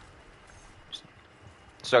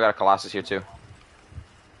 Still got a Colossus here, too.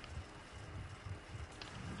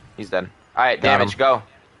 He's dead. Alright, Got damage, him. go.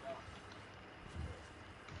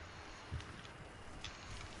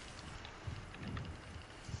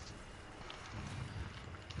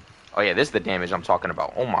 Oh yeah, this is the damage I'm talking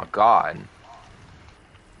about. Oh my god.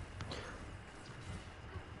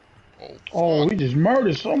 oh, we just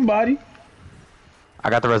murdered somebody. I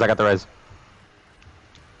got the res.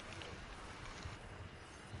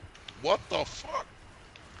 What the fuck?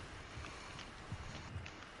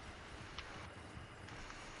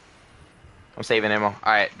 I'm saving ammo.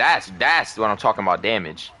 Alright, that's what I'm talking about,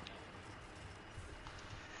 damage.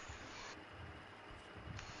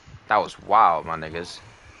 That was wild, my niggas.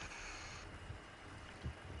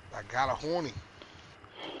 I got a horny.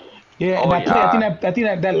 Yeah, Oh, and yeah. I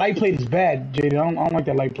think that light plate is bad, Jaden. I don't like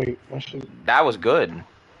that light plate. That shit. That was good.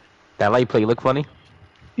 That light plate look funny?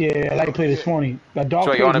 Yeah, light plate is funny. That dark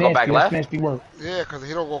So plate you wanna is go nasty. back That's left? nasty work. Yeah, cause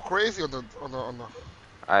he don't go crazy on the.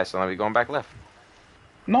 Alright, so let me going back left.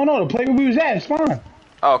 No, the plate where we was at, it's fine.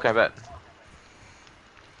 Oh, okay, bet.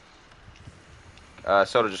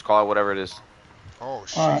 Soda, just call out whatever it is. Oh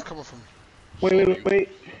shit, Alright. he's coming from. Wait.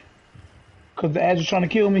 Cause the ads are trying to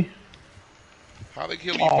kill me. How they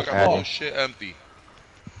kill me if I got my Oh. whole shit empty?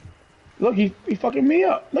 Look, he fucking me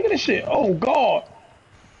up. Look at this shit. Oh god.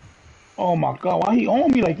 Oh my god, why he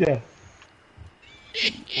on me like that?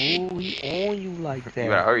 Oh, he on you like that. You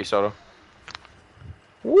gotta hurry, Soda.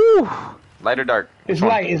 Woo! Light or dark? Which It's one?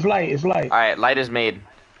 light. Alright, light is made.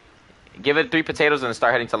 Give it 3 potatoes and then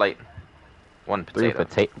start heading to light. 1 Three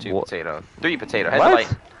potato. pota- 2 what? potato. 3 potato. Head What? to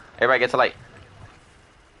light. Everybody get to light.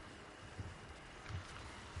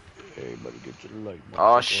 Everybody get your light.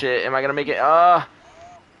 Oh shit, am I gonna make it?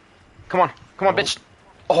 Come on, bitch.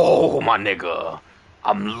 Oh my nigga.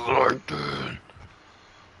 I'm lurking.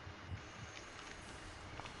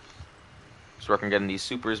 Just working getting these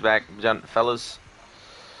supers back, fellas.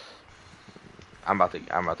 I'm about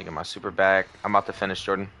to get my super back. I'm about to finish,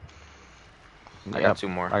 Jordan. I got Yep. 2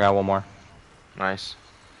 more. I got one more. Nice.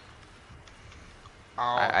 Oh,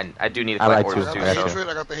 I do need to I collect like orders I to. too. got the so. hatred.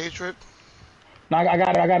 I got the hatred. No, I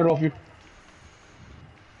got it off you.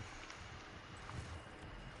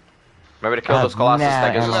 Remember to kill those Colossus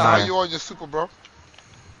that gives us Eli, how time. you on your super, bro?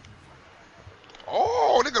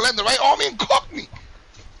 Oh, nigga, let the right arm in cook me.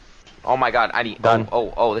 Oh my god, I need. Done.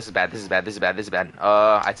 Oh, this is bad.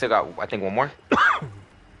 I took out, I think, 1 more.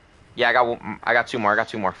 Yeah, I got 2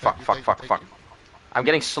 more. Fuck. I'm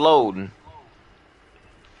getting slowed.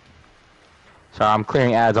 So I'm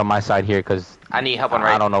clearing ads on my side here because I need help on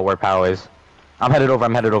right. I don't know where Pow is. I'm headed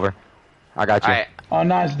over. I got you. Alright, Oh,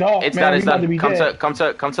 no, it's dark, it's man. done. We It's about to done. be dead.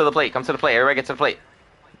 Come to the plate. Everybody get to the plate.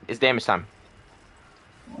 It's damage time.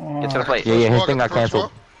 Get to the plate. Yeah, his First thing wall, got first wall.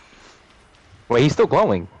 canceled. Wait, he's still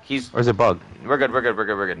glowing. He's. Or is it bug? We're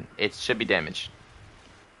good. It should be damage.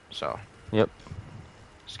 So. Yep.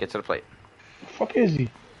 Just get to the plate. The fuck is he?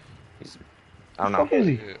 I don't The know. fuck is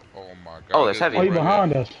he? Yeah. Oh my god. Oh, that's heavy. Oh, he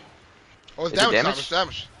behind us. Oh, it's Is it damage. damage? It's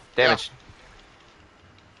damage. Damage.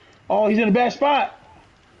 Oh, he's in a bad spot.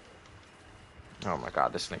 Oh my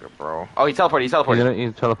god, this nigga, bro. Oh, he teleported. He teleported.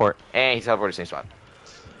 He's teleport. And he teleported same spot.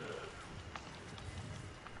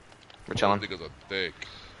 We're chilling. Those niggas are thick.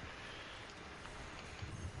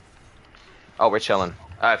 Oh, we're chilling.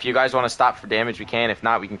 If you guys want to stop for damage, we can. If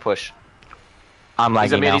not, we can push. I'm He's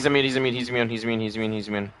lagging immune. now. He's immune. He's immune. He's immune. He's immune. He's immune. He's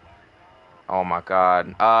immune. Oh my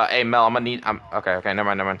god. Hey Mel, I'm gonna need. Okay. Okay. Never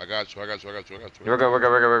mind. Never mind. I got you. I got you. I got you. I got you. We're good. We're good.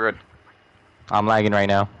 We're good. We're good. I'm lagging right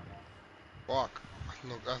now. Fuck.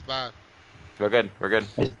 No, that's bad. We're good. We're good.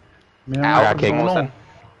 Man, Ow, I got what's kicked. going Almost on? done.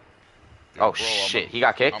 Oh Bro, shit. He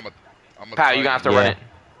got kicked. I'm a Pat, you're gonna have to run Yeah. it.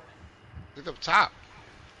 It's up top.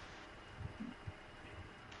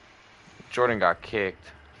 Jordan got kicked.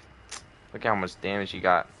 Look how much damage he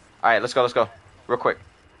got. All right, let's go. Let's go. Real quick.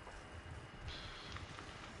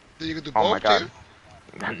 Then you can do Oh both, my god. too.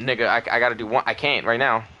 Nigga, I gotta do one. I can't right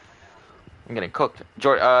now. I'm getting cooked.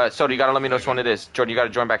 Jordan, Soda, you gotta let me know which one it is. Jordan, you gotta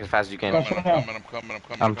join back as fast as you can. That's I'm coming. I'm coming. I'm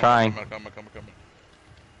coming. I'm trying. I'm coming.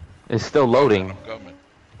 It's still loading. I'm coming.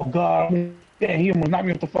 Oh god. Yeah, he almost knocked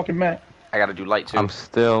me off the fucking mat. I gotta do light too. I'm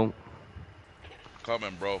still.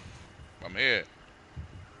 Coming, bro. I'm here.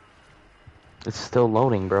 It's still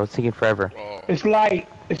loading, bro. It's taking forever. Bro, It's light.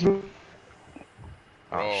 It's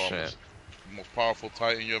Oh I'm shit. the most powerful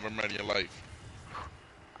Titan you ever met in your life.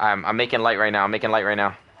 I'm making light right now. I'm making light right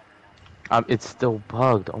now. It's still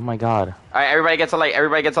bugged. Oh my god. All right, everybody gets a light.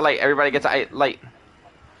 Everybody gets a light. Everybody gets a light.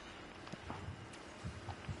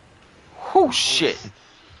 Whoo shit.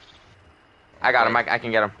 I got him. I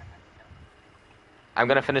can get him. I'm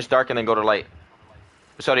gonna finish dark and then go to light.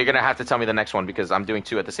 So you're gonna have to tell me the next one because I'm doing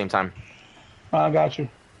two at the same time. I got you.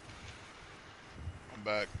 I'm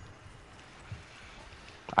back.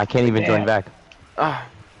 I can't even join Damn. back.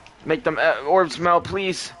 Make them orbs melt,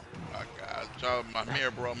 please. I got you. I'm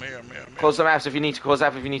here, bro. I'm here. I'm here. I'm here. Close some apps if you need to. Close the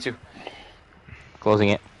app if you need to. Closing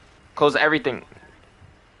it. Close everything.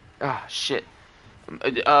 Ah, shit.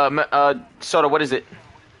 Soda, what is it?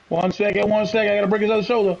 1 second, 1 second. I gotta break his other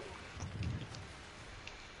shoulder.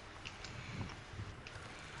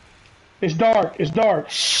 It's dark. It's dark.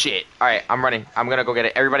 Shit. Alright, I'm running. I'm gonna go get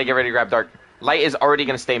it. Everybody get ready to grab dark. Light is already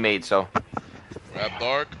gonna stay made, so. Grab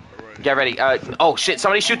dark. All right. Get ready. Oh shit,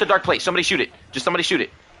 somebody shoot the dark plate. Somebody shoot it. Just somebody shoot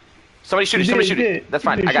it. Somebody shoot it. He Somebody did, shoot he it. did. That's He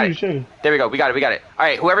fine. did I got shoot it. it, shoot it. There we go. We got it. We got it.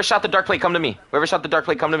 Alright, whoever shot the dark plate, come to me. Whoever shot the dark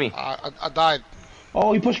plate, come to me. I died.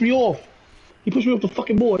 Oh, he pushed me off. He pushed me off the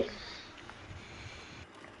fucking board.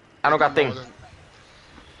 I don't got thing.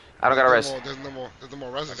 I don't got a res. There's no more. There's no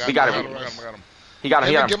more res. We got it. I got him. I got him. He got him.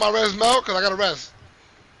 He got Get him. my res, Mel, cause I got a res.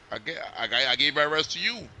 I gave that rest to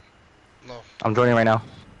you. No. I'm joining right now.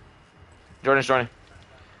 Jordan's joining.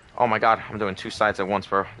 Oh my god, I'm doing two sides at once,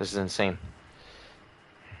 bro. This is insane.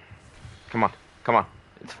 Come on. Come on.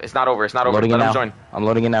 It's not over. It's not over. Loading it Let him now. join. I'm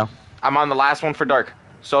loading it now. I'm on the last one for dark.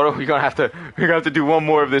 Soto, we're gonna have to do one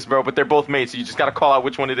more of this, bro. But they're both mates, so you just gotta call out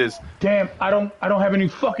which one it is. Damn, I don't have any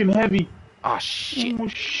fucking heavy. Oh shit. Oh,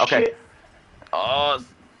 shit. Okay. Oh,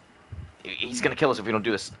 he's gonna kill us if we don't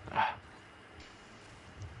do this.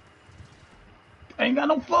 I ain't got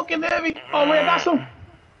no fucking heavy. Oh wait, I got some.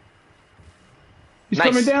 He's Nice.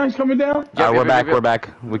 coming down. He's coming down. Yep, We're yep, back. yep, yep. We're back.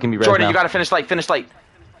 We can be res Jordan, now. you gotta finish light. Finish light.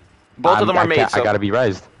 Both of them are made. So. I gotta be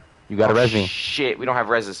resed. You gotta res me. Shit, we don't have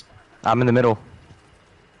reses. I'm in the middle.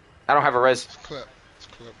 I don't have a res. Clip. It's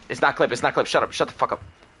clip. It's not clip. It's not clip. Shut up. Shut the fuck up.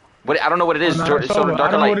 What? I don't know what it is. Oh, no, Jordan, it's so over. dark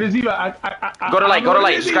I or don't know light. what it is either. Go to I light. don't Go know to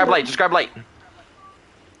what it light. is Just grab either. light. Just grab light.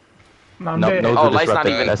 No, I'm No, dead. no, Oh, the light's not disruptor.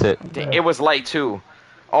 even. That's it. It was light too.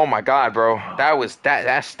 Oh my god, bro. That's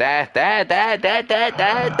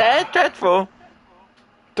dreadful.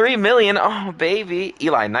 3 million. Oh baby.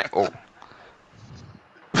 Eli Knight. Oh.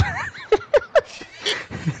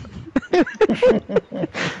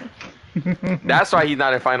 That's why he's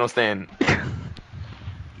not in final stand.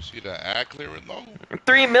 You see that ad clearing though?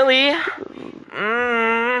 3 milli.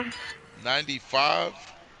 95.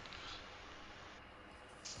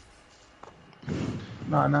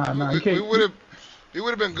 Nah. You We can't. would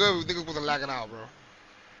have been good if niggas wasn't lagging out, bro.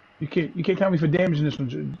 You can't count me for damage in this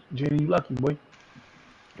one, Jenny. You lucky, boy.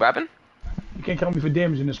 What happened? You can't count me for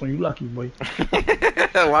damage in this one. You lucky, boy.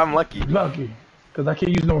 Well, I'm lucky. You lucky. Cause I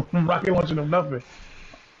can't use no rocket launcher, no nothing.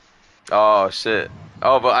 Oh shit.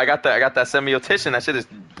 Oh, but I got that semiotition. That shit is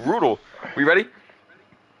brutal. We ready?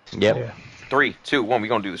 Yep. Yeah. 3, 2, 1. We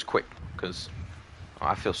gonna do this quick, cause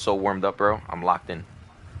I feel so warmed up, bro. I'm locked in.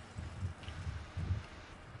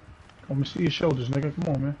 Let me see your shoulders, nigga.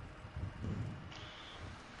 Come on, man.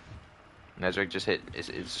 Nezric just hit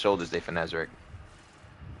his shoulders day for Nezric.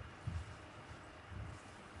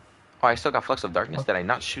 Oh, I still got Flux of Darkness. Did I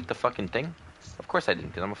not shoot the fucking thing? Of course I didn't,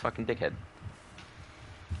 because I'm a fucking dickhead.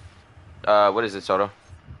 What is it, Soto?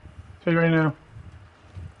 Tell you right now.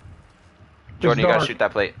 Jordan, you gotta dark. shoot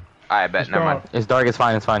that plate. I bet. It's Never mind. dark. It's dark. It's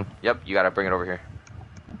fine. It's fine. Yep, you gotta bring it over here.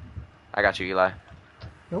 I got you, Eli.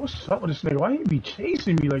 Yo, what's up with this nigga? Why he be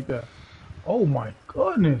chasing me like that? Oh my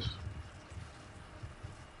goodness.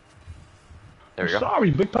 There we I'm go.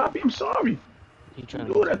 sorry, Big Poppy. I'm sorry. He trying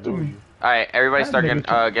You to do that to me. All right, everybody That start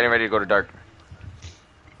nigga getting ready to go to dark.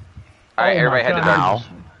 All right, Oh my everybody head to God.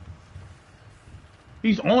 dark.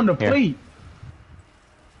 He's on the Here. plate.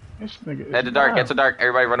 This nigga is Head to dark. wild. Get to dark.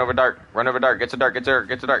 Everybody run over dark. Run over dark. Get to dark. Get to dark.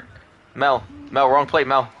 Get to dark. Mel, wrong plate,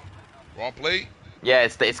 Mel. Wrong plate? Yeah,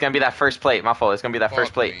 it's gonna be that first plate. My fault. It's gonna be that first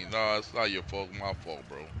Fuck plate. me. No, it's not your fault. My fault,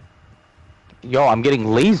 bro. Yo, I'm getting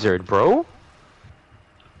lasered, bro.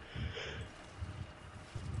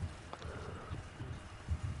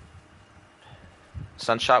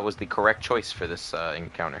 Sunshot was the correct choice for this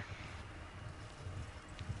encounter.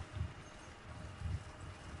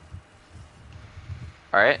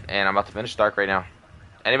 Alright, and I'm about to finish dark right now.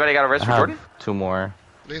 Anybody got a res I for have Jordan? 2 more.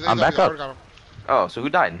 He's I'm back I up. already got him. Oh, so who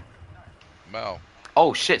died? Mel.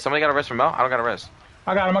 Oh shit, somebody got a res for Mel? I don't got a res.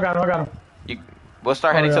 I got him. We'll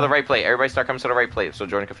start Oh, heading to yeah. the right plate. Everybody start coming to the right plate so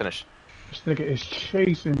Jordan can finish. This nigga is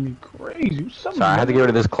chasing me crazy. What's up, So I had to man? get rid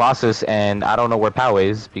of this Colossus, and I don't know where Pow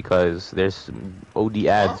is because there's OD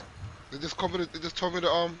ads. They just told me to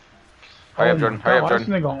Hurry up, Oh Jordan. my Hurry up, God, Jordan.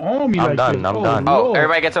 This nigga on me I'm like done, this. I'm Oh, done. Oh, Lord.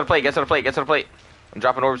 everybody get to the plate. Get to the plate. Get to the plate. I'm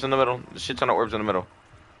dropping orbs in the middle. The shit's on the orbs in the middle.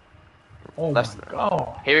 Oh Left. my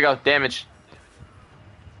God. Here we go. Damage.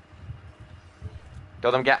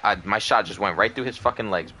 Throw them my shot just went right through his fucking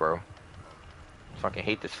legs, bro. Fucking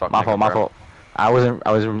hate this fucking My fault, nigga, my bro. fault. I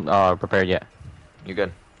wasn't prepared yet. You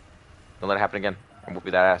good. Don't let it happen again. I'm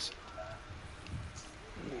whooping that ass.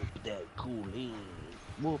 Whoop that cool in.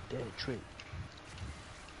 Whoop that trick.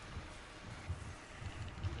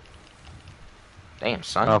 Damn,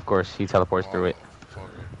 son. Oh, of course, he teleports through it. Fuck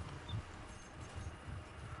it.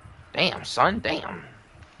 Damn, son. Damn.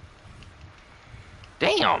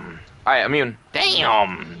 Damn. Alright, immune.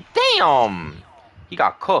 Damn. Damn. He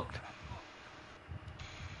got cooked.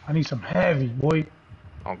 I need some heavy, boy.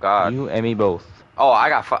 Oh, God. You and me both. Oh,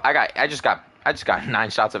 I just got 9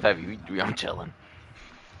 shots of heavy. I'm chilling.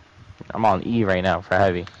 I'm on E right now for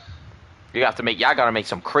heavy. Y'all gotta make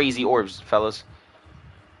some crazy orbs, fellas.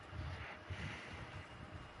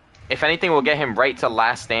 If anything, we'll get him right to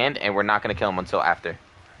last stand, and we're not gonna kill him until after.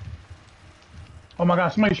 Oh my God,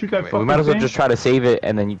 somebody shoot that We fucking We might as well thing. just try to save it,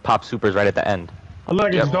 and then you pop supers right at the end. I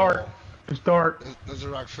look, Yep. it's dark. It's dark. Does the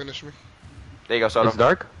rock finish me? There you go, Soto. It's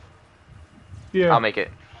dark? Yeah. I'll make it.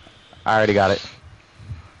 I already got it.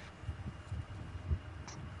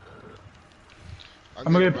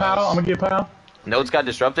 I'm gonna get Pow. Nodes got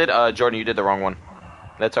disrupted. Jordan, you did the wrong one.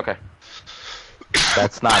 That's okay.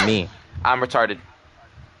 That's not me. I'm retarded.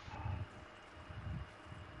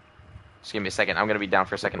 Just give me a second. I'm gonna be down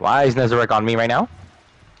for a second. Why is Nezarek on me right now?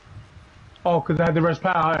 Oh, because I had the rest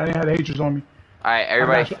Pow. I didn't have the Hatreds on me. Alright,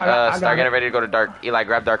 everybody, I got start it. getting ready to go to dark. Eli,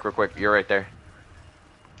 grab dark real quick. You're right there.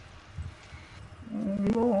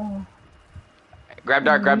 Oh, Grab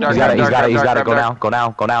dark, grab dark, He's got grab it, he's dark, got it, grab he's dark, got it. grab Go dark. now, go now,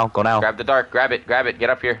 go now, go now. Grab the dark, grab it, get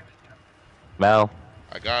up here. Mel.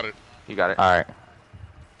 I got it. You got it. Alright.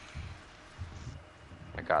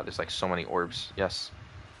 My God, there's like so many orbs. Yes.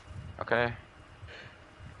 Okay.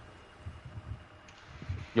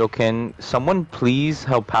 Yo, can someone please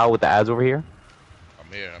help Pow with the ads over here?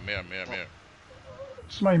 I'm here.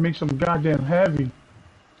 somebody make some goddamn heavy.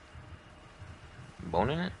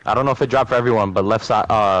 Boning it? I don't know if it dropped for everyone, but left side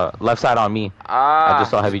on me. Ah, I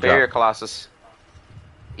just saw heavy barrier drop. colossus.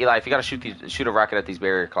 Eli, if you gotta shoot a rocket at these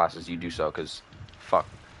barrier colossus, you do so, cause fuck.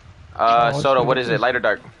 Oh, Soto, it's- what is it? Light or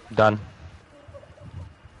dark? Done.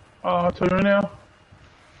 I'll tell you right now.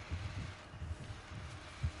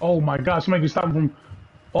 Oh my God, somebody can stop me from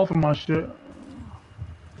off of my shit.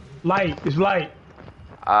 Light, it's light.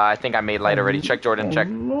 I think I made light already. Check Jordan, check.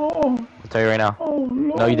 Oh Lord, I'll tell you right now. oh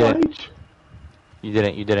Lord. No, you didn't. Light. You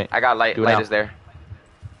didn't. I got light. Do it Light now. is there.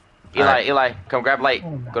 Alright. Eli, come grab light.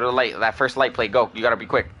 Oh my- Go to the light. That first light plate. Go. You gotta be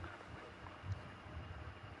quick.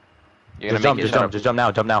 You're Just gonna make jump, it. just jump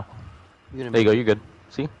now, jump now. You're gonna There you go, you're good.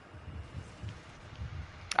 See?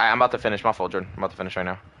 I'm about to finish. My fault, Jordan. I'm about to finish right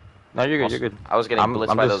now. No, you're good, you're good. I was getting I'm- blitzed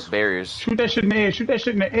I'm by just- those barriers. Shoot that shit in the air. Shoot that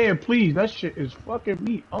shit in the air, please. That shit is fucking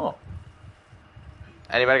me up.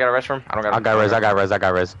 Anybody got a rest room? I don't got. I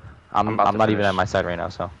got res. I'm I'm about to not even finish. at my side right now,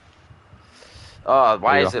 so. Why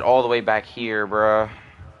There you is go. it all the way back here, bruh?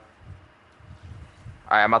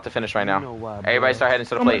 Alright, I'm about to finish right You now. know why, Everybody bro. start heading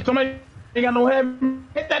to the plate. Somebody ain't got no head.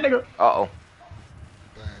 Hit that nigga. Uh-oh.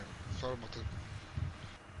 Damn. Sorry about to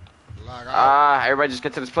lag out. Everybody just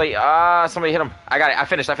get to this plate. Somebody hit him. I got it. I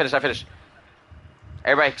finished.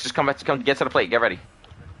 Everybody just come get to the plate. Get ready.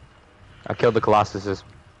 I killed the Colossuses.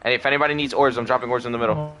 And if anybody needs orbs, I'm dropping orbs in the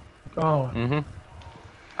middle. Oh. Mm-hmm.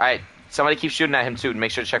 Alright, somebody keep shooting at him too and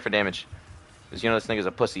make sure to check for damage. Because you know this nigga's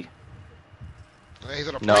a pussy. Hey, he's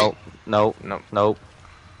on a plate. No. No. Nope.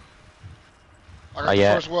 I got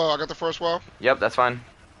the first well. I got the first well. Yep, that's fine.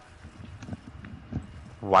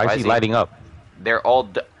 Why is he lighting up? They're all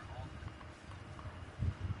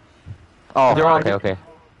Oh, They're all okay.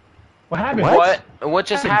 What happened? What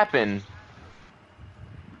just happened?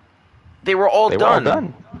 They were all They done. were all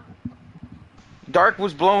done. Dark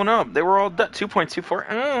was blown up. They were all done.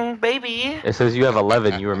 2.24. Baby. It says you have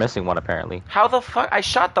 11. You were missing one apparently. How the fuck? I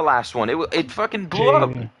shot the last one. It fucking blew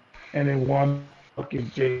up. And then one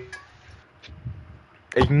fucking J.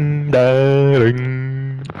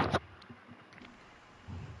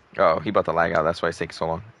 Oh, he about to lag out. That's why it's taking so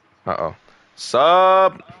long. Uh-oh.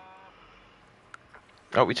 Sub.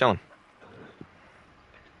 Oh, we chilling.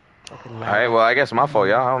 Alright, well, I guess my fault,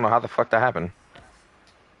 y'all. I don't know how the fuck that happened.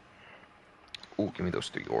 Ooh, give me those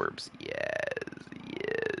 3 orbs. Yes.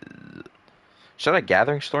 Should I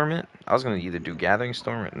Gathering Storm it? I was gonna either do Gathering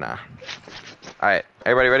Storm or nah. Alright,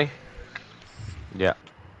 everybody ready? Yeah.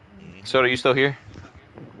 Soda, you still here?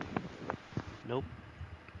 Nope.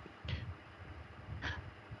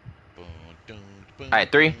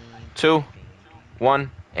 Alright, 3, 2,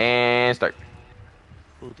 1, and start.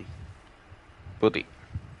 Booty. Booty.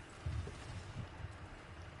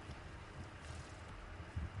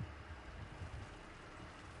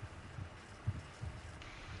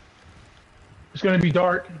 It's gonna be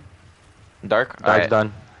dark. Dark? Dark's Alright.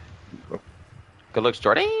 done. Good looks,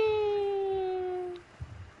 Jordan.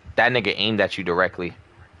 That nigga aimed at you directly.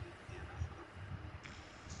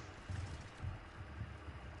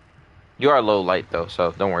 You are low light though,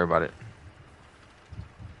 so don't worry about it.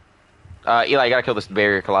 Eli, you gotta kill this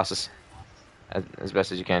barrier Colossus as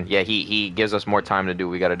best as you can. Yeah, he gives us more time to do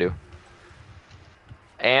what we gotta do.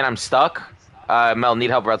 And I'm stuck. Mel, need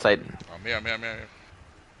help outside. I'm here.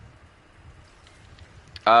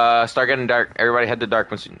 Start getting dark. Everybody head to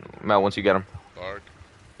dark once you get him. Dark.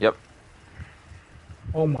 Yep.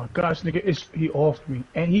 Oh my gosh, nigga, he offed me,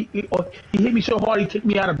 and he hit me so hard he kicked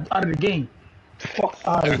me out of the game. Fuck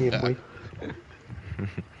out of here, boy.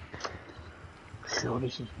 Yo,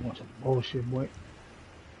 this is some bullshit, boy.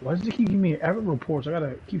 Why does it keep giving me error reports? I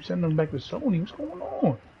gotta keep sending them back to Sony. What's going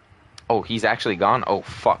on? Oh, he's actually gone? Oh,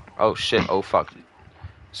 fuck. Oh, shit. Oh, fuck.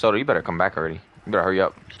 Soda, you better come back already. You better hurry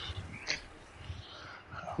up.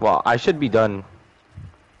 Well, I should be done.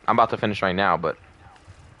 I'm about to finish right now, but...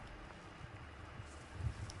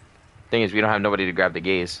 Thing is, we don't have nobody to grab the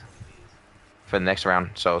gaze for the next round,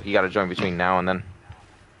 so you gotta join between now and then.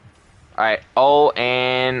 Alright. Oh,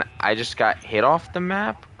 and I just got hit off the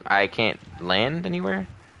map. I can't land anywhere.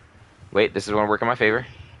 Wait, this is gonna work in my favor.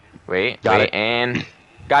 Wait, and...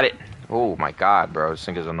 Got it. Oh my god, bro. This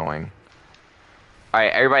thing is annoying.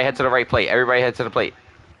 Alright, everybody head to the right plate. Everybody head to the plate.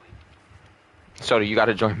 Soda, you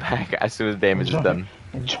gotta join back as soon as damage is done.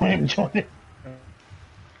 Join it.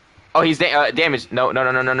 Oh, he's damaged. No.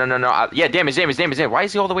 Yeah, damage. Why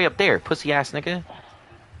is he all the way up there? Pussy ass nigga.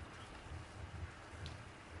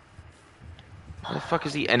 Where the fuck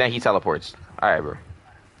is he? And then he teleports. Alright, bro.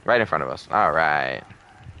 Right in front of us. Alright.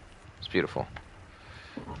 It's beautiful.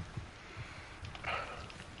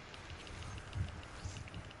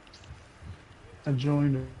 I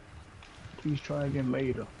joined her. Please try again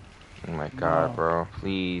later. Oh my god, bro.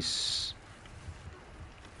 Please.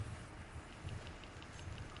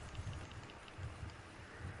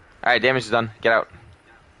 Alright, damage is done. Get out.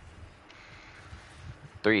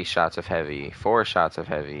 3 shots of heavy. 4 shots of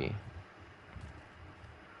heavy.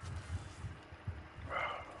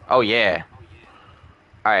 Oh, yeah.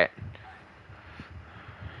 Alright.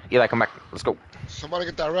 Eli, come back. Let's go. Somebody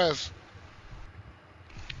get that res.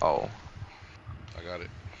 Oh. I got it.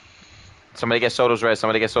 Somebody get Soto's res. I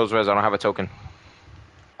don't have a token.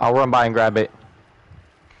 I'll run by and grab it.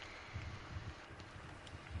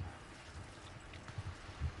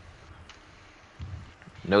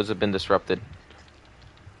 Nodes have been disrupted.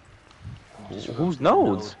 Whose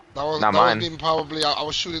nodes? That was Not that mine. wasn't even probably. I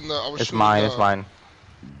was shooting the. It's mine. It's mine.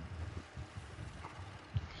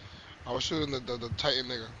 I was shooting the Titan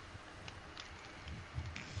nigga.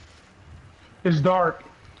 It's dark.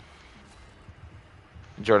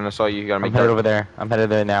 Jordan, I saw you. You gotta I'm make headed dark. over there. I'm headed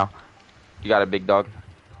there now. You got a big dog.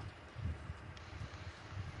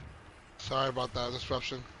 Sorry about that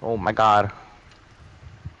disruption. Oh my god.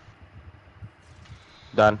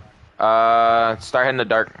 Done. Start hitting the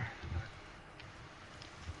dark.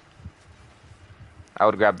 I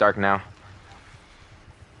would grab dark now.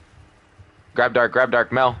 Grab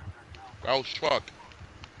dark, Mel. Oh, fuck.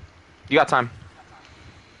 You got time.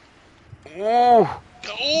 Ooh.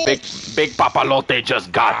 Oh, Big Papalote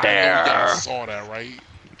just got there. I saw that, right?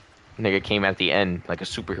 Nigga came at the end like a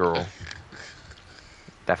superhero.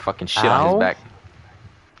 That fucking shit on his back.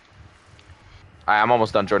 Alright, I'm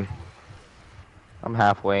almost done, Jordan. I'm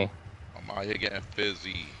halfway. I'm out here getting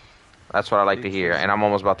fizzy. That's what I like to hear. And I'm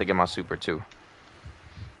almost about to get my super, too.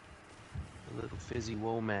 A little fizzy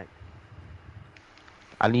Womack.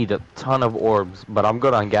 I need a ton of orbs, but I'm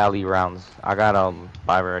good on galley rounds. I got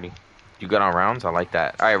 5 already. You good on rounds? I like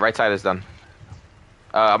that. Alright, right side is done.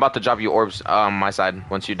 I'm about to drop you orbs on my side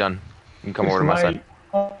once you're done. You can come over to my side.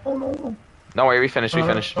 Oh, no. Don't worry, we finished.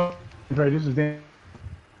 Right, this is damn.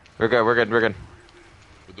 We're good. We're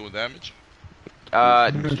doing damage?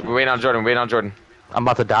 We're waiting on Jordan. I'm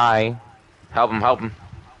about to die. Help him.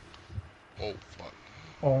 Oh, fuck.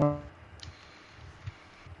 Oh.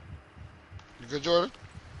 You good, Jordan?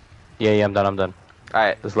 Yeah, I'm done.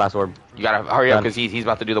 Alright. This last orb. You gotta hurry up Done. because he's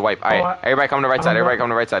about to do the wipe. Alright, everybody come to the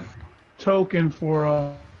right side. Token for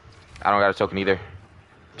I don't got a token either.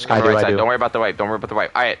 Just come to the right side. Don't worry about the wipe.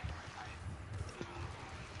 Alright.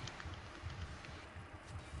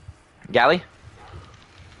 Galley?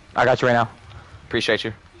 I got you right now. Appreciate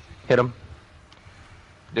you. Hit him.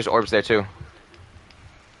 There's orbs there too.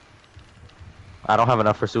 I don't have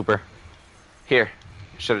enough for super. Here.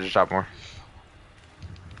 Should've just dropped more.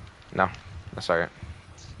 No. That's alright.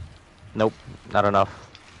 Nope, not enough.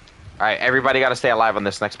 Alright, everybody gotta stay alive on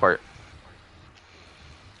this next part.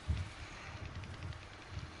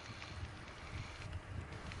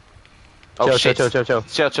 Oh shit.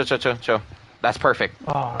 Chill. That's perfect.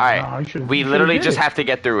 Oh, alright. No, we literally just have to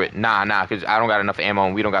get through it. Nah, because I don't got enough ammo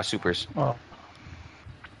and we don't got supers. Oh.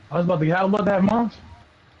 I was about to have moms.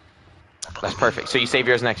 That's perfect. So you save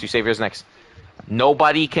yours next.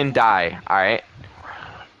 Nobody can die, alright?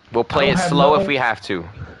 We'll play it slow if we have to.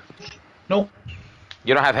 Nope.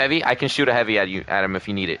 You don't have heavy? I can shoot a heavy at him if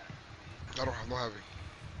you need it. I don't have no heavy.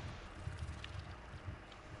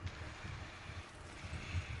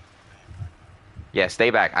 Yeah, stay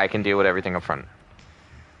back. I can deal with everything up front.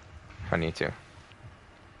 If I need to. You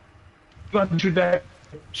want to shoot that?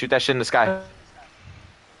 Shoot that shit in the sky.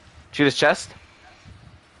 Shoot his chest?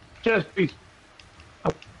 Chest, please.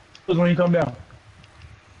 When you come down.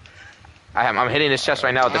 I'm hitting his chest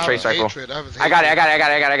right now with the trace rifle. I got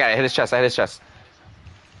it. Hit his chest.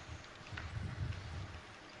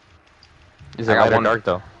 Is it light or dark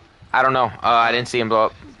though? I don't know. I didn't see him blow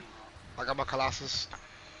up. I got my Colossus.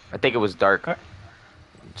 I think it was dark.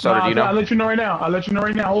 So did you know? I'll let you know right now.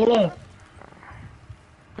 Hold on.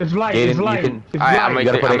 It's light. Gaiden, it's light. It's light. I'm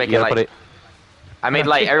making light. I made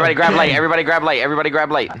light. Everybody grab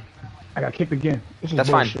light. I got kicked again. That's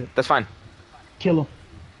fine. Kill him.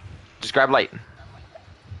 Just grab light.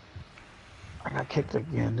 I got kicked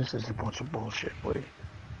again. This is a bunch of bullshit, buddy.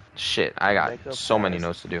 Shit, I got so many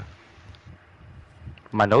notes to do.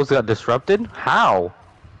 My nose got disrupted? How?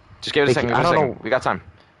 Just give it a second. We got time.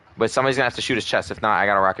 But somebody's gonna have to shoot his chest. If not, I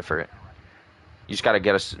got a rocket for it. You just gotta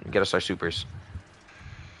get us our supers.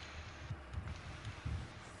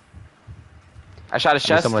 I shot his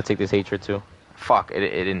chest. I'm gonna take this hatred too. Fuck!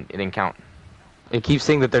 It didn't count. It keeps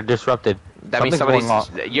saying that they're disrupted. That means somebody's.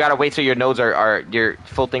 You gotta wait till your nodes are your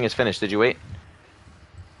full thing is finished. Did you wait?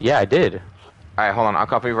 Yeah, I did. All right, hold on. I'll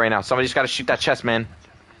copy you right now. Somebody's gotta shoot that chest, man.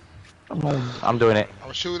 I'm doing it.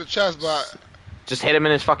 I'm shooting the chest, but just hit him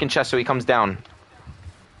in his fucking chest so he comes down.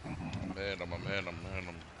 I'm a man.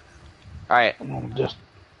 All right.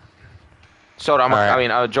 Soda,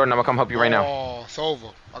 Jordan, I'm gonna come help you right now. Oh, it's over.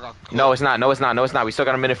 No, it's not. We still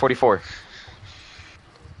got a minute 44.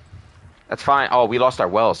 That's fine. Oh, we lost our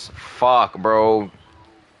wells. Fuck, bro.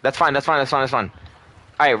 That's fine. All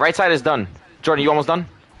right, right side is done. Jordan, you almost done?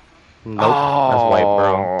 Nope. That's white,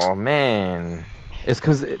 bro. Oh, man. It's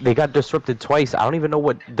because they got disrupted twice. I don't even know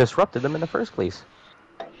what disrupted them in the first place.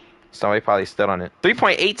 Somebody probably stood on it.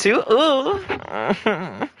 3.82? Ooh.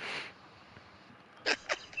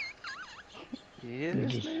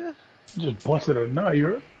 Yeah, just busted a nut, you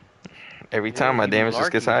heard? Every time my damage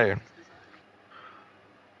just gets higher.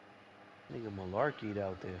 Nigga malarkeyed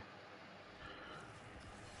out there.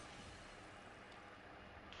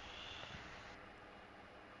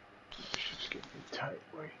 Shit's getting tight,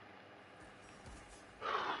 boy.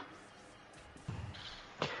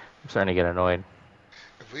 I'm starting to get annoyed.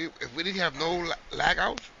 If we didn't have no lag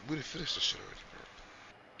outs, we'd have finished the shit already,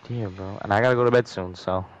 bro. Yeah, bro. And I gotta go to bed soon,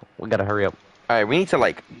 so we gotta hurry up. Alright, we need to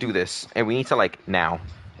like do this, and we need to like now,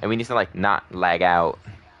 and we need to like not lag out.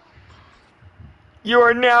 You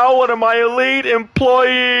are now one of my elite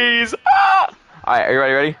employees. Ah! Alright, are you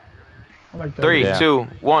ready? I like that. 3, Yeah. 2,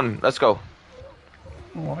 1, let's go.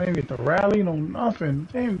 Oh, I didn't get the rally, no nothing.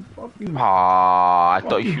 Damn, fuck you. Aw, I Fuck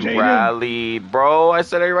thought you, you Jaden. rallied, bro. I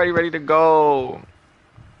said everybody ready to go.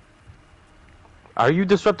 Are you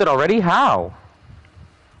disrupted already? How?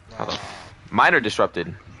 Mine are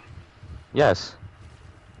disrupted. Yes.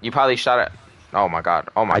 You probably shot at. Oh my god.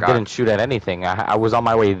 Oh my I god. didn't shoot at anything. I was on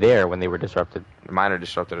my way there when they were disrupted. Mine are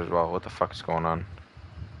disrupted as well. What the fuck is going on?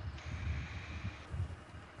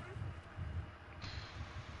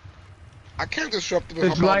 I can't disrupt it if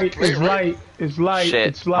It's I'm on the light, plate, it's right? light, it's light, Shit.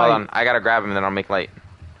 it's light. Hold on. I gotta grab him and then I'll make light.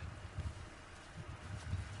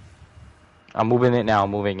 I'm moving it now.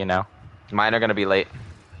 I'm moving it now. Mine are gonna be late.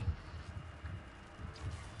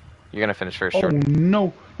 You're gonna finish first, Oh Jordan.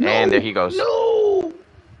 no, no! And there he goes. No!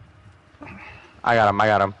 I got him. I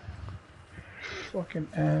got him. Fucking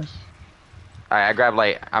ass. Alright, I grab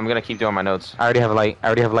light. I'm gonna keep doing my notes. I already have light. I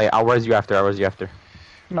already have light. I'll res you after. I'll res you after.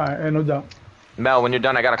 Alright, no doubt. Mel, when you're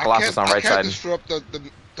done, I got a Colossus on I right can't side. disrupt the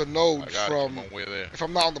I nodes got it. from I'm on way there. if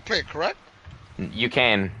I'm not on the plate, correct? You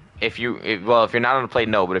can. If you're not on the plate,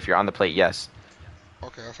 no. But if you're on the plate, yes.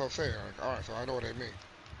 Okay, that's what I'm saying. Like, all right, so I know what they mean.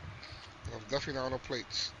 I'm definitely not on the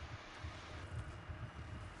plates.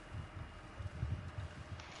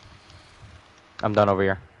 I'm done over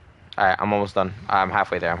here. Alright, I'm almost done. I'm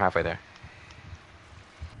halfway there. I'm halfway there.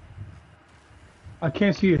 I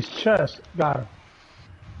can't see his chest. Got him.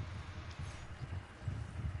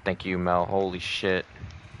 Thank you, Mel. Holy shit.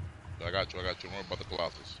 I got you. Don't worry about the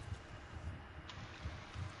Colossus.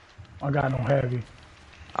 I got no heavy.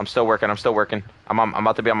 I'm still working. I'm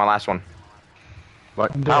about to be on my last one.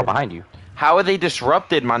 What? I'm How dead. behind you? How are they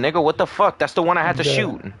disrupted, my nigga? What the fuck? That's the one I had to I'm dead.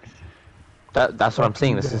 shoot. That's what I'm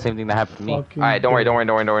saying. This is the dead. same thing that happened to me. Fucking Alright, don't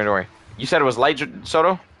dead. worry. You said it was light,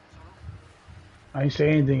 Soto? I ain't say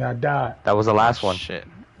anything. I died. That was the last one. Shit.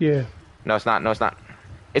 Yeah. No, it's not.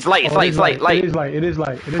 It's light. It's Oh, light. it It's is light. It is light. It is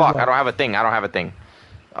light. It is Fuck, light. I don't have a thing.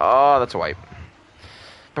 Oh, that's a wipe.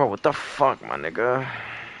 Bro, what the fuck, my nigga?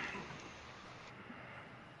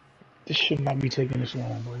 This should not be taking this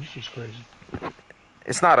long, boy. This is crazy.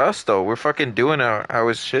 It's not us, though. We're fucking doing how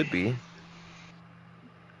it should be.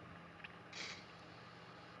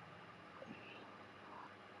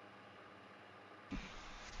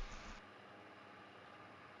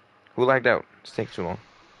 Who lagged out? It's taking too long.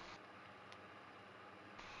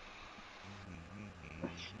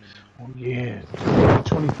 Oh yeah.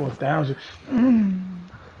 24,000.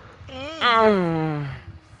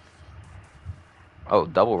 Oh,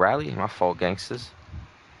 double rally? My fault, gangsters.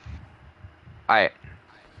 Alright.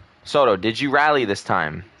 Soto, did you rally this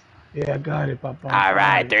time? Yeah, I got it, Papa.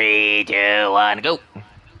 Alright, 3, 2, 1, go.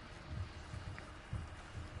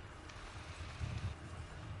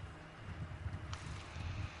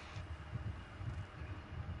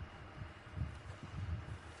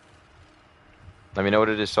 Let me know what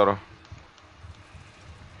it is, Soto.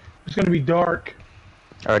 It's gonna be dark.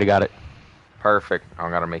 I already got it. Perfect. I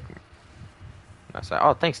don't gotta make. I said,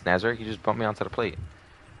 oh, thanks, Nazar. You just bumped me onto the plate.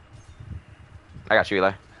 I got you,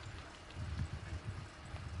 Eli.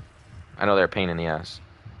 I know they're a pain in the ass.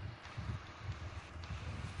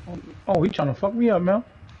 Oh, he trying to fuck me up, man.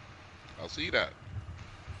 I see that.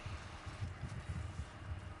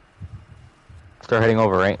 Start heading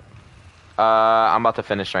over, right? I'm about to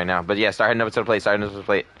finish right now. But yeah, start heading over to the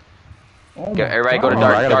plate. Oh Okay, my everybody go to God.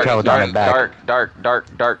 Oh, I gotta dark, travel down and back.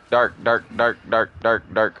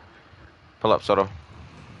 dark. Pull up, Soto.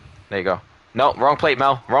 There you go. No, wrong plate,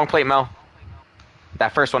 Mel.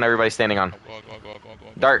 That first one everybody's standing on.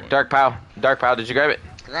 Go. Dark, pal. Did you grab it?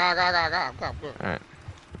 I'm good. Alright.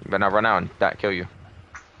 You better not run out and that kill you.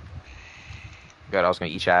 Good, I was gonna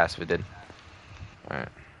eat your ass if it did. Alright.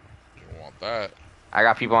 You don't want that. I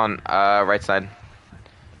got people on right side.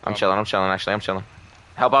 I'm chilling, actually, I'm chilling.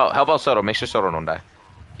 Help out Soto. Make sure Soto don't die.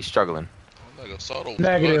 He's struggling. Nigga, Soto's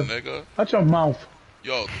Negative. good, nigga. Watch your mouth.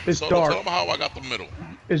 Yo, It's Soto, dark. tell him how I got the middle.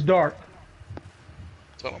 It's dark.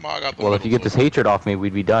 Tell him how I got the Well, middle. if you get this hatred off me,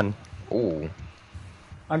 we'd be done. Ooh.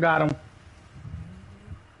 I got him.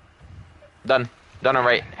 Done on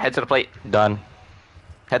right. Head to the plate. Done.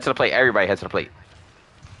 Head to the plate. Everybody head to the plate.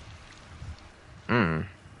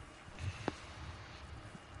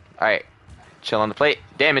 Alright. Chill on the plate.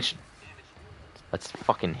 Damage. Let's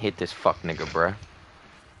fucking hit this fuck nigga, bruh.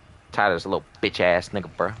 Tyler's a little bitch ass nigga,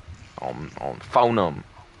 bruh. On phone him.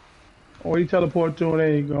 Oh, he teleport to him.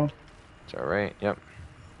 There you go. It's alright, yep.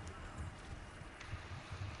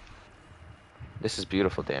 This is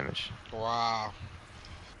beautiful damage. Wow.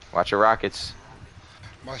 Watch your rockets.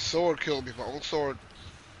 My sword killed me. My own sword.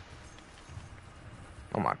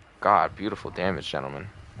 Oh my god, beautiful damage, gentlemen.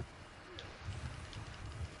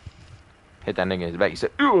 Hit that nigga in his back. He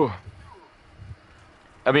said, "Ew."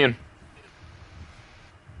 Immune.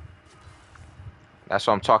 That's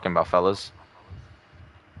what I'm talking about, fellas.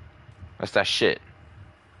 That's that shit.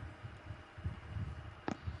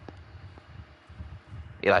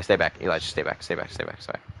 Eli, stay back. Eli, just stay back. Stay back. Stay back.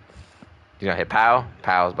 Stay back. He's gonna hit Pow.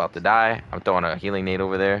 Pow's about to die. I'm throwing a healing nade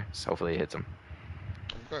over there, so hopefully it hits him.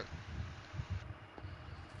 Okay.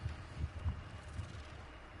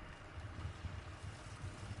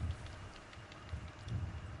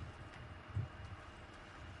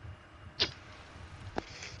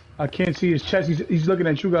 I can't see his chest. He's looking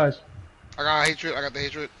at you guys. I got hatred. I got the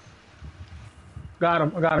hatred. Got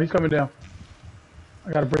him. I got him. He's coming down.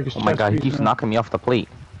 I gotta break his chest. Oh my god, he piece keeps now. knocking me off the plate.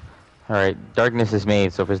 Alright, darkness is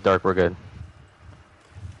made, so if it's dark, we're good.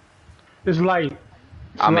 It's light.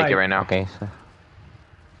 It's I'll make light. it right now. Okay, so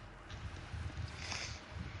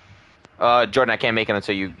Jordan, I can't make it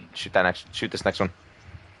until you shoot this next one.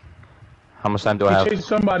 how much time do I He have? chased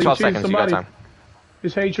somebody. 12 He chased seconds, you got somebody. time.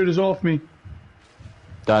 His hatred is off me.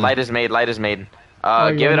 Done. Light is made, light is made.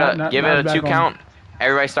 Oh, Give yeah, it not a back 2 on. count.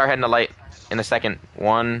 Everybody start heading to light in a second.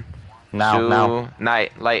 1, Now, 2, now.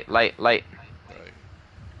 light. Right.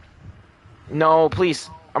 No, please.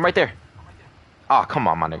 I'm right there. Oh, come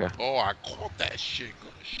on, my nigga. Oh, I caught that shit.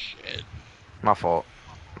 Good shit. My fault.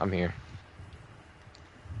 I'm here.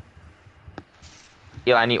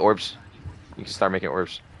 Eli, I need orbs. You can start making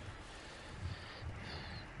orbs.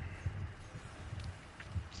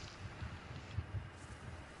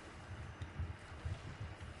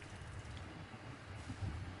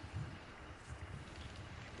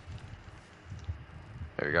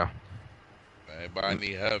 There we go. Anybody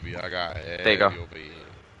need heavy? I got heavy There you go. over here.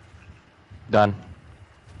 Done.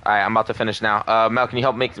 Alright, I'm about to finish now. Mel, can you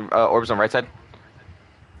help make orbs on right side?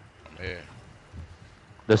 Yeah.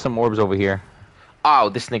 There's some orbs over here. Oh,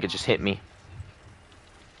 this nigga just hit me.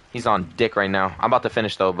 He's on dick right now. I'm about to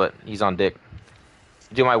finish though, but he's on dick.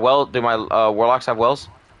 Do my warlocks have wells?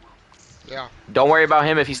 Yeah. Don't worry about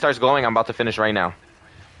him if he starts glowing. I'm about to finish right now.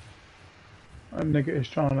 That nigga is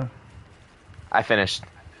trying to. I finished.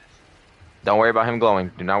 Don't worry about him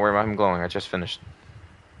glowing. Do not worry about him glowing. I just finished.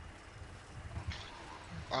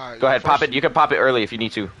 Alright. Go ahead, pop it. You can pop it early if you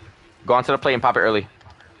need to. Go onto the plate and pop it early.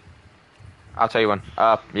 I'll tell you when.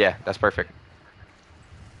 Yeah, that's perfect.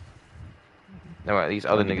 No, these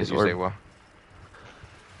other Let me niggas get use their orb. well.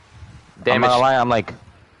 I'm Damage. not gonna lie, I'm like,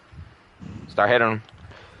 Start hitting him.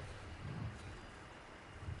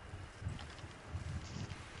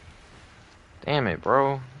 Damn it,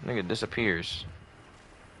 bro. Nigga disappears.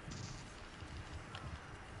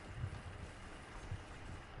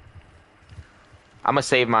 I'm gonna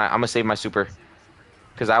save my super.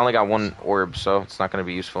 Cause I only got 1 orb, so it's not gonna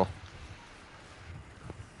be useful.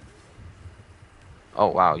 Oh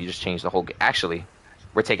wow, you just changed the whole game. Actually,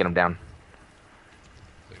 we're taking him down.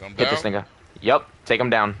 Take 'em Hit this down? nigga. Yup, take him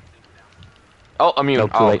down. Oh, immune.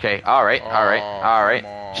 Nope, too Oh, late. okay. Alright, alright, alright.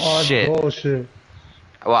 come on. Oh, that's Shit. bullshit.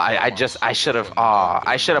 Well, I should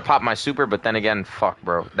have popped my super, but then again, fuck,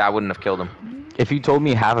 bro. That wouldn't have killed him. if you told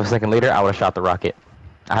me half a second later, I would have shot the rocket.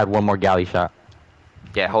 I had one more galley shot.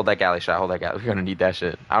 Yeah, hold that galley shot. Hold that galley. We're gonna need that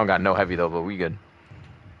shit. I don't got no heavy though, but we good.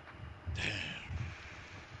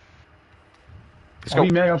 Let's Are go.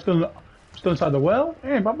 you mad? I'm still inside the well.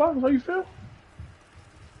 Hey, Papa, how you feel?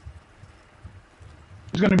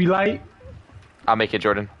 It's gonna be light. I'll make it,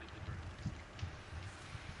 Jordan.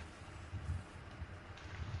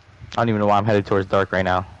 I don't even know why I'm headed towards dark right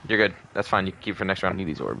now. You're good. That's fine. You can keep it for next I round. need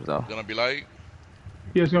these orbs though. Gonna be light?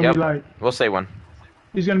 Yeah, it's gonna Yep. be light. We'll say one.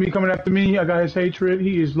 He's gonna be coming after me. I got his hatred.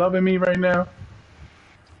 He is loving me right now.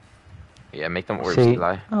 Yeah, make them orbs, See,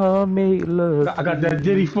 Eli. I made love. I got that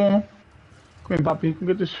ditty for him. Come here, Poppy.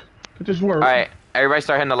 Get this work. All right, everybody,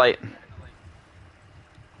 start hitting the light.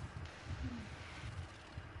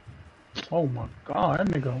 Oh my God, that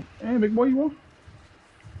nigga. Hey, big boy, you want?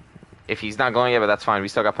 If he's not going yet, but that's fine. We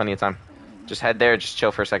still got plenty of time. Just head there. Just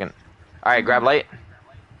chill for a second. All right, grab light.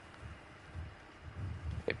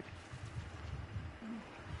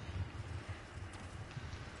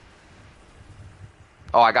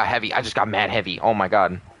 Oh, I got heavy. I just got mad heavy. Oh my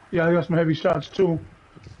god. Yeah, I got some heavy shots too.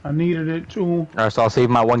 I needed it too. Alright, so I'll save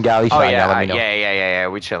my one galley shot. Oh yeah, Let me know. yeah.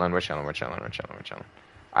 We're chilling. Alright,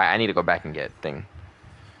 I need to go back and get thing.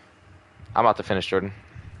 I'm about to finish, Jordan.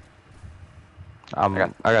 I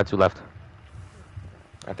got 2 left.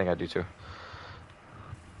 I think I do too.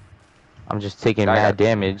 I'm just taking I mad got-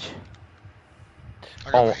 damage.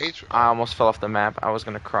 I got Oh, the hatred. I almost fell off the map. I was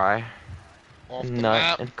gonna cry. Off the Nut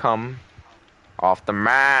map. and come. Off the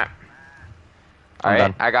map. I'm Alright,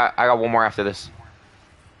 done. I got one more after this.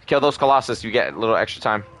 Kill those Colossus, you get a little extra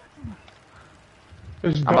time.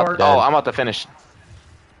 It's I'm about, dark. oh, I'm about to finish.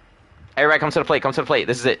 Hey, right, come to the plate, come to the plate.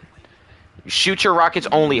 This is it. Shoot your rockets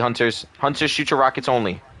only, Hunters. Hunters, shoot your rockets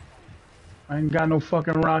only. I ain't got no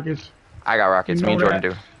fucking rockets. I got rockets, You me and know Jordan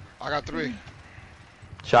that. do. I got 3.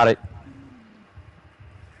 Shot it.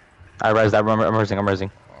 I res that. I'm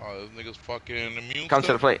resing. Oh, this nigga's fucking immune. Come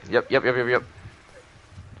to the plate. Yep.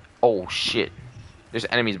 Oh, shit. There's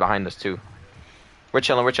enemies behind us, too. We're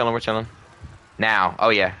chilling. Now. Oh,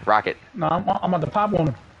 yeah, rocket. No, I'm about to pop on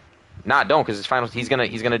him. Nah, don't, because it's final. He's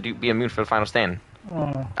gonna be immune for the final stand. Oh,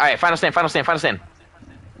 Alright, final stand.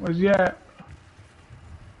 where's he at?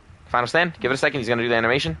 Final stand. Give it a second. He's gonna do the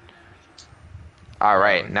animation.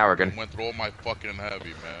 Alright, now we're good. Went through all my fucking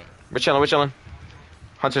heavy, man. We're chilling.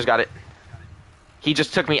 Hunter's got it. He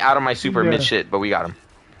just took me out of my super Yeah. mid shit, but we got him.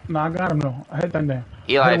 No, I got him though. I hit that damn.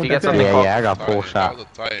 Eli, if you get something Yeah, called... yeah, I got full That shot. was a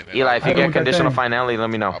tight, man. Eli, if you Hit him get with that conditional thing. finality, let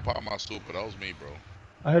me know. I popped my super. That was me, bro.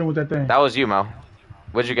 I hit him with that thing. That was you, Mo.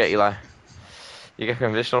 What'd you get, Eli? You get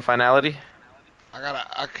conditional finality?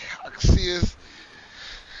 I can see his.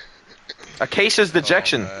 Acacia's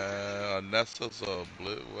dejection. Oh, man. Nessa's a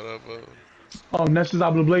blip, whatever. Oh, Ness's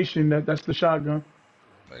oblation. That's the shotgun.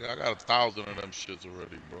 Like, I got 1,000 of them shits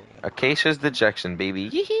already, bro. Acacia's dejection, baby.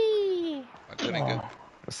 Yee-hee. I couldn't get.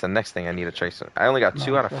 That's the next thing I need to trace. I only got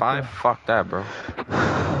 2 out of 5. Fuck that, bro.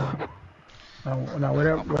 Now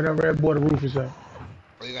whatever that boy the roof is at.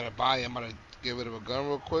 Oh, you gotta buy it. I'm gonna get rid of a gun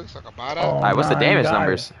real quick so I can buy that. Oh, Alright, what's the nah, I ain't damage got it.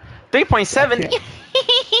 numbers? 3.7.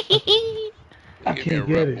 I Give me a can't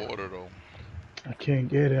get red it. border, though. I can't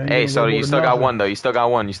get it. I ain't Hey, gonna so go you with still got nothing. 1 though. You still got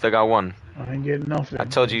one. I ain't getting nothing. I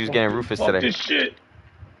told you he was getting Rufus Fuck today. this shit.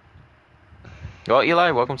 Well,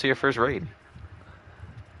 Eli, welcome to your first raid.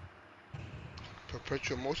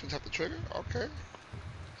 Perpetual motions have the trigger. Okay.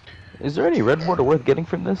 Is there any red border worth getting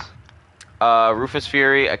from this? Rufus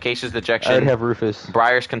Fury, Acacia's I already dejection, have Rufus.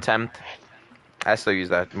 Briar's contempt. I still use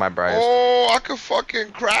that. My Briar's. Oh, I could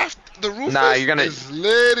fucking craft the roof. Nah, you're gonna- Is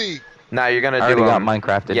litty. Nah, you're gonna I do. already got mine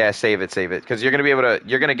crafted. Yeah, save it, because you're gonna be able to.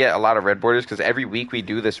 You're gonna get a lot of red borders because every week we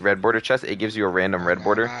do this red border chest. It gives you a random red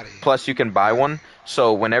border. outta here. Plus, you can buy one.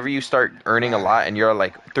 So whenever you start earning a lot and you're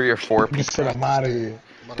like 3 or 4, He said I'm out of here.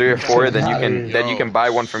 3 or 4, then you can Yo, then you can buy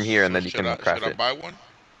one from here and So then you can craft should I it. buy one?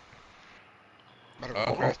 Better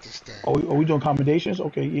go craft this thing. Are we doing accommodations?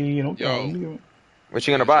 Okay, yeah, no Yo. problem. What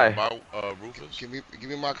you gonna Should I buy? Rufus? Give me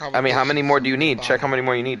my accommodations. I mean, how many more do you need? Check how many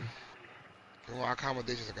more you need. Give me my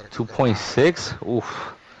accommodations. I gotta 2.6?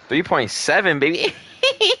 Oof. 3.7, baby.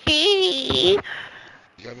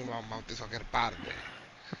 You got me my this. So I gotta buy it.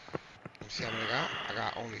 You see how many I got? I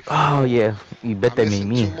got only. 4. Oh, yeah. You bet they I'm made missing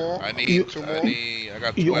me. 2 more. I You- need. I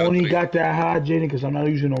got 2 You out of only 3. got that high, Jaden, because I'm not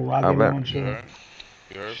using no I rocket bet. launcher.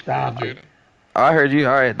 You heard? Stop You it. heard, Jaden? Oh, I heard you.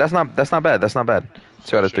 All right, that's not bad.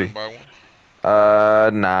 2 out of 3. Shouldn't buy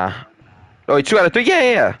one? Nah. Oh, wait, 2 out of 3. Yeah.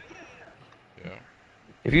 Yeah.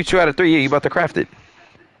 If you 2 out of 3, yeah, you about to craft it.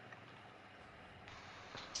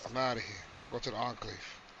 I'm out of here. Go to the Enclave.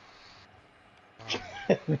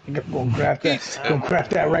 Gonna craft that. Gonna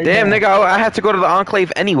craft that right Damn, now. nigga, I had to go to the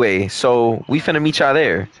Enclave anyway, so we finna meet y'all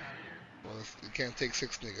there. Well, you can't take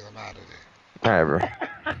 6 niggas. I'm out of there. Alright,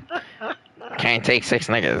 bro. Can't take 6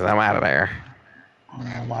 niggas. I'm out of there.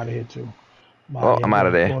 I'm out of here too. Well, I'm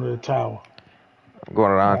outta there. Going to the tower. I'm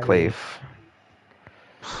going to the Enclave.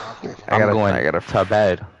 I gotta. to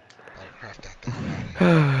bed. Gotta craft that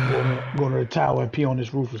thing. Going to the tower and pee on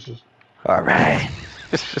this Rufus's. All right.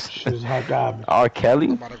 Shit is hot garbage. R. Kelly?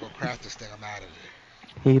 I'm about to go craft this thing. I'm out of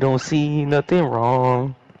there. He don't see nothing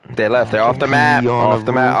wrong. They left. They're off the map. Pee on Off a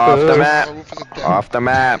the map. Off the Rufus. map. My roof is dead. Off the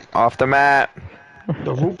map. Off the map.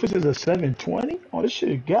 The Rufus is a 720? Oh, this shit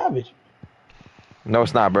is garbage. No,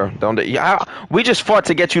 it's not, bro. Don't. Yeah, we just fought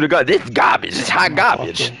to get you to go. This garbage. It's hot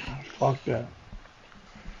garbage. Fuck that.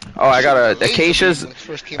 Oh, I got a Laser Acacia's. when it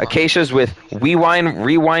first came out. Acacia's with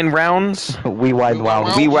rewind rounds. We wind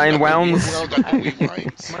wound. We wind wounds. We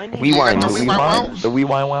wind. We wind wounds. The we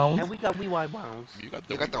wind wound. And we got wee wide wounds. You got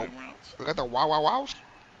You the got the you got the wow wow wows.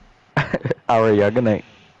 Alright, y'all. Good night.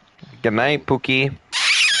 Good night, Pookie.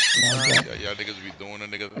 y'all niggas be doing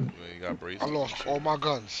it, niggas. You got braces. I lost all my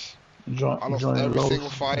guns. Join I lost the every low. single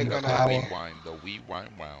fire gun I The had. rewind, the rewind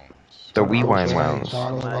rounds. The rewind wounds. I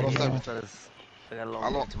lost Yeah. everything. I got a I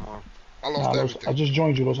long lo- day tomorrow. I lost Nah, Los, I everything. just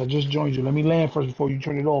joined you, Los. I just joined you. Let me land first before you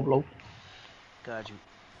turn it off, Lo. Got you.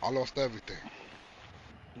 I lost everything.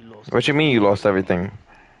 You lost. What you mean you lost everything?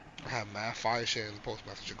 I had mad fire shit in the post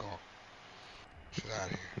message. You're gone. Shit out of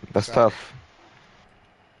here. That's Get outta tough.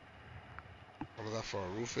 here. What was that for? A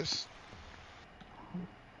Rufus?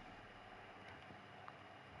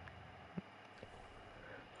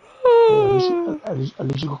 at least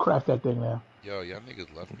you can craft that thing now. Yo, y'all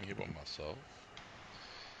niggas left me here by myself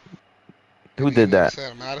Who You didn't hear did me when I that?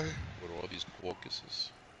 said I'm out of here? with all these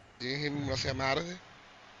caucuses. You didn't hear me when I said I'm out of there?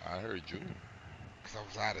 I heard you. Because I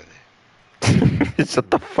was out of there. Shut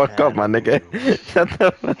the fuck up, my nigga. Shut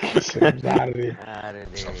the fuck Shit, out of there. Out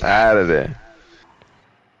of So I was there. out of there.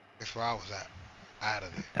 That's where I was at. Out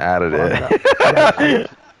of there. Out of Well, there.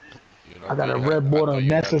 You know, I got a you had- red I border thought of you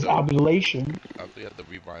had Nexus the- ovulation. I thought you had the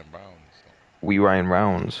rewind rounds. We Ryan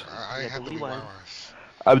rounds. I ain't Yeah, had the to be rewind. wild.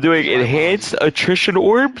 I'm doing enhanced attrition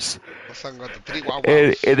orbs My son got the 3 wow and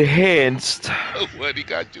wows. enhanced. What he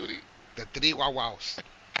got, Judy? The 3 wow wows.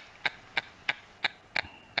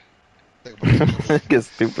 Think about it. Get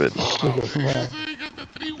stupid. Wow. Man. So he got the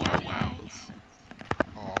 3 wow wows.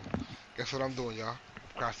 Guess what I'm doing, y'all?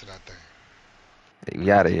 Crafting that thing.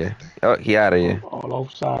 He out of here. Oh, he out of here. All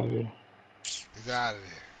offside of there. He's out of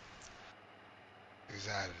there. He's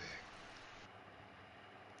out of there.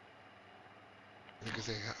 Niggas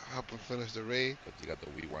ain't helping finish the raid. But you got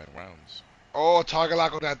the rewind rounds. Oh, target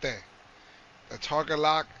lock on that thing. The target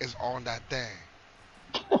lock is on that thing.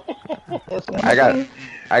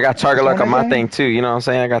 I got target lock on my thing too. You know what I'm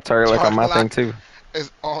saying? I got target lock on my thing too.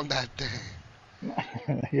 Is on that thing.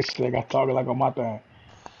 You said I got target like on my thing.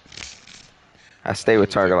 I stay with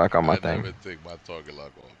target lock on my I thing. never take my target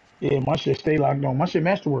lock off. Yeah, my shit stay locked on. My shit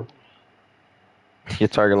masterwork. Your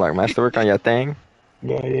target lock masterwork on your thing.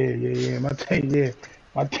 Yeah. My thing.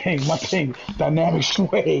 Dynamic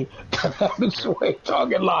sway.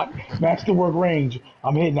 Target lock. Masterwork range.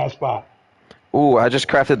 I'm hitting that spot. Ooh, I just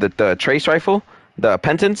crafted the trace rifle, the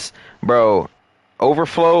pentance, bro.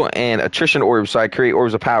 Overflow and attrition orbs, so I create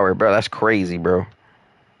orbs of power, bro. That's crazy, bro.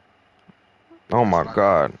 Oh my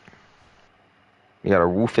god. You got a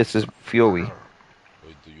Rufus's Fury. Or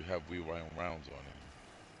do you have rewind rounds on it?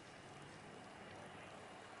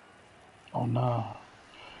 Oh no.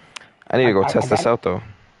 I need to go I test this got- out though.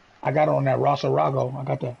 I got it on that Rasa Rago. I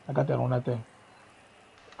got that on that thing.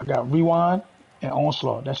 I got rewind and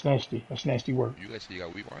onslaught. That's nasty. That's nasty work. You guys say you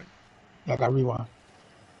got rewind? I got rewind.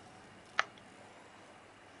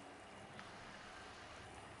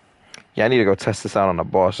 Yeah, I need to go test this out on the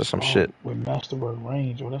boss or some shit. With masterwork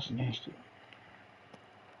range. Oh, that's nasty.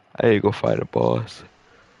 I need to go fight a boss.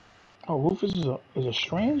 Oh, Rufus is a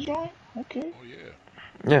strange joint? Okay. Oh yeah.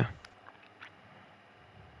 Yeah.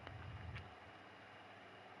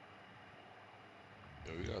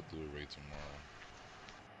 Yo, we gotta do a raid tomorrow.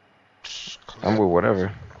 I'm with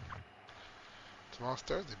whatever. Tomorrow's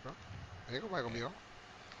Thursday, bro. I ain't gonna be on.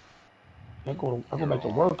 I go back to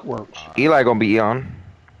work. Eli gonna be on.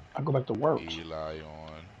 I go back to work. Eli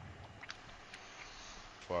on.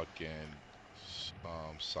 Fucking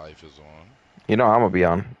Cypher's on. You know I'm gonna be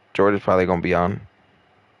on. George is probably gonna be on.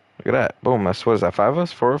 Look at that. Boom. That's what is that? 5 of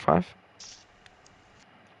us? 4 or 5?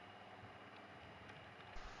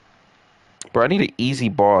 Bro, I need an easy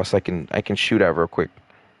boss I can shoot at real quick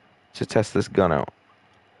to test this gun out.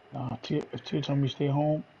 Nah, if Tia told me to stay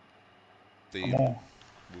home, Steve, I'm on. move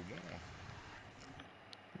on.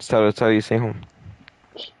 Just tell her to stay home.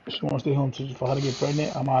 If she wants to stay home for her to get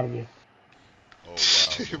pregnant, I'm out of there. Oh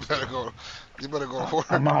wow. You better go. You better go to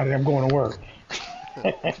work. I'm out of there. I'm going to work.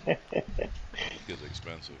 It gets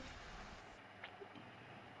expensive.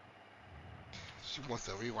 She wants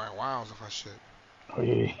to rewind wounds of her shit. Oh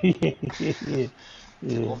yeah. Take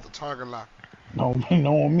Yeah. off the target lock. No,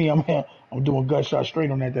 on me. I'm doing gunshot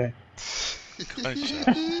straight on that thing.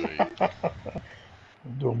 Gunshot straight. I'm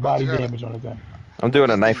doing body damage on that thing. I'm doing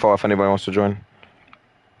a nightfall if anybody wants to join.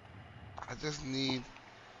 I just need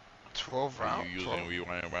 12 Are rounds. you using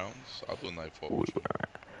rewind rounds? I'll do nightfall with you.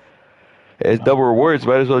 It's double rewards.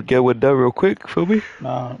 Might as well get one done real quick. Feel me?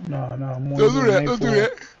 No. I'm only Don't do doing that. Don't do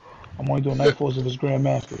nightfall. that. I'm only doing nightfalls if it's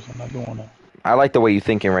grandmasters. I'm not doing that. I like the way you're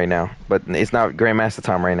thinking right now, but it's not Grandmaster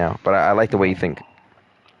time right now. But I like the way you think.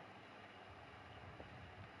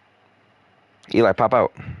 Eli, pop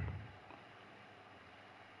out.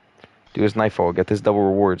 Do his nightfall. Get this double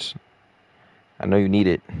rewards. I know you need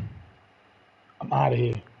it. I'm out of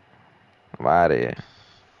here. I'm out of here.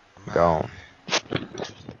 Gone. Oh,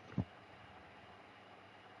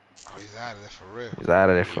 he's out of there for real. He's out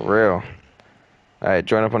of there for real. Alright,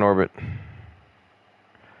 join up on orbit.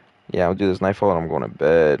 Yeah, I'll do this nightfall and I'm going to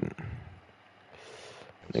bed.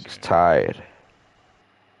 Nick's tired.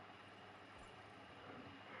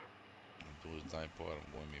 Do his nightfall.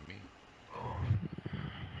 I'm going to meet me.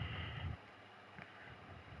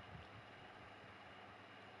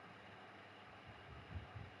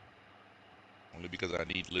 Only because I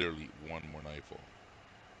need literally one more nightfall.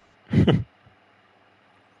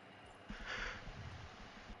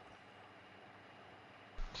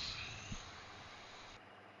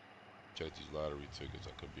 these lottery tickets,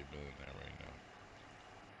 I could be a millionaire right now.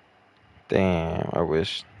 Damn, I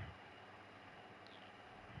wish.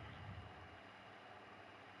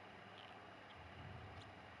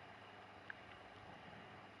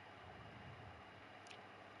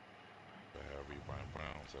 If I have Rewind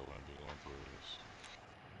Browns, I wouldn't be going through this.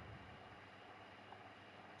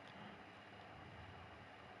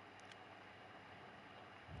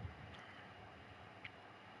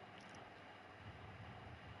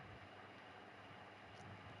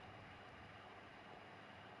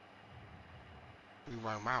 We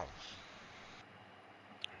run mouths.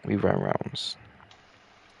 We run rounds.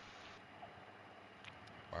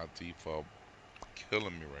 My default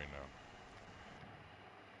killing me right now.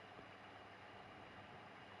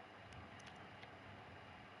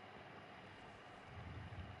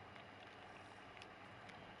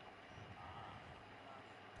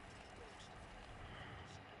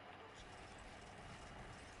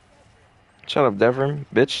 Shut up, Devin,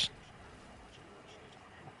 bitch.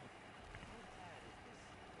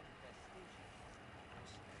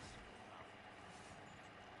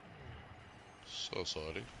 So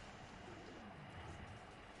sorry.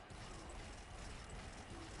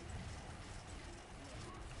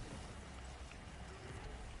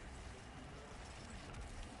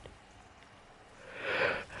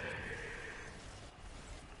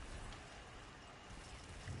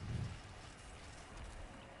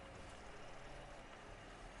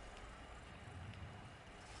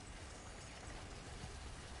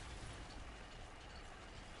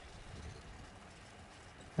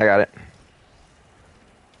 I got it.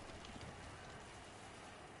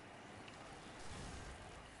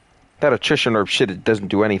 That attrition herb shit, it doesn't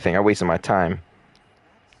do anything. I wasted my time.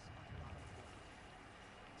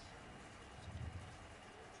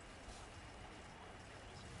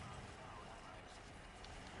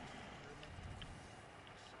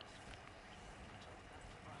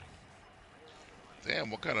 Damn,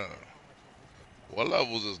 what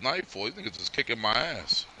levels is Night for? These niggas just kicking my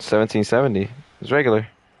ass. 1770. It's regular.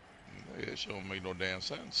 Yeah, that shit don't make no damn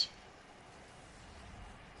sense.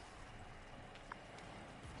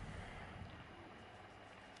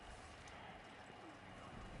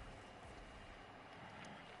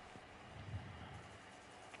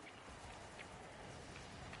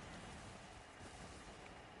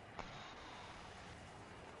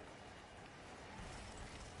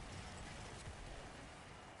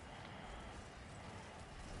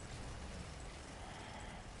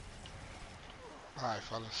 Alright,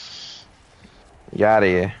 fellas. You out of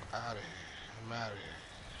here. Out of here. I'm out of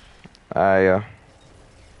here. I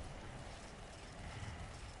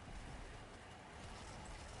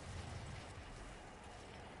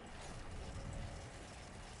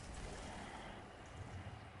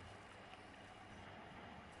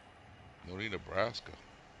No need Nebraska.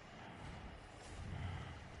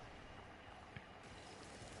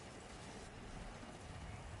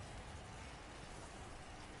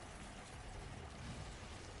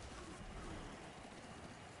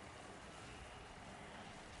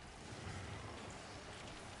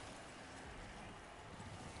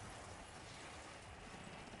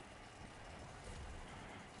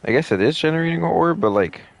 I guess it is generating an orb, but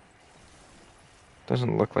like,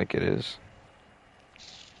 doesn't look like it is.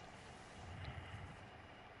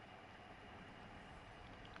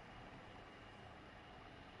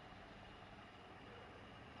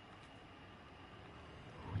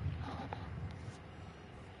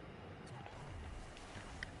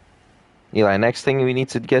 Eli, next thing we need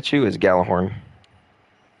to get you is Galahorn.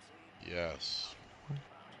 Yes.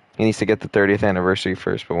 He needs to get the 30th anniversary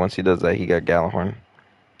first, but once he does that, he got Galahorn.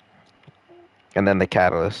 And then the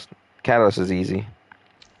Catalyst. Catalyst is easy.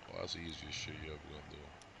 Well, that's the easiest shit you ever gonna do.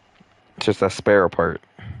 It's just that sparrow part.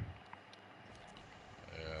 Yeah,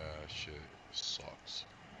 shit sucks.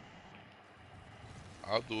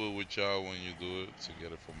 I'll do it with y'all when you do it to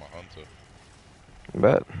get it for my hunter.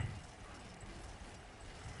 Bet.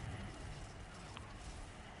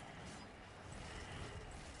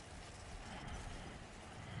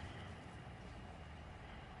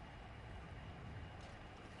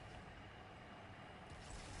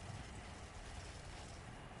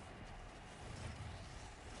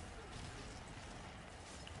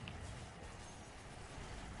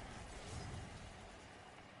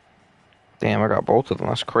 Damn, I got both of them.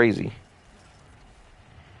 That's crazy.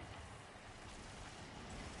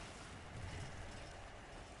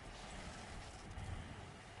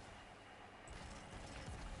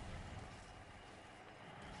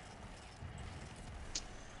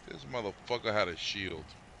 This motherfucker had a shield.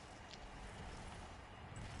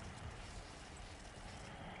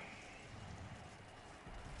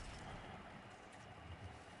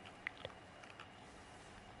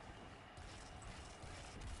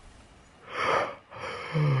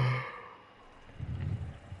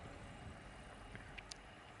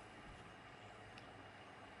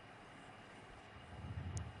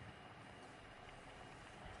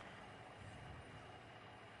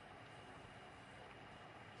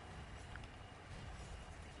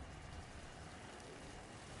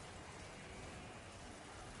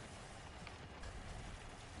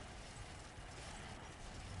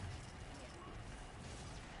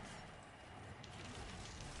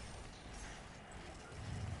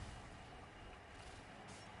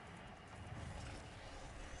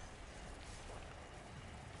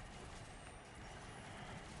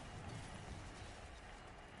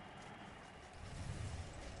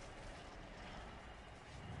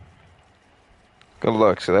 Good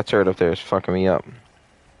luck. So that turret up there is fucking me up.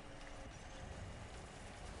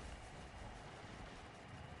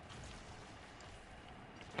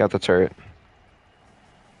 Got the turret.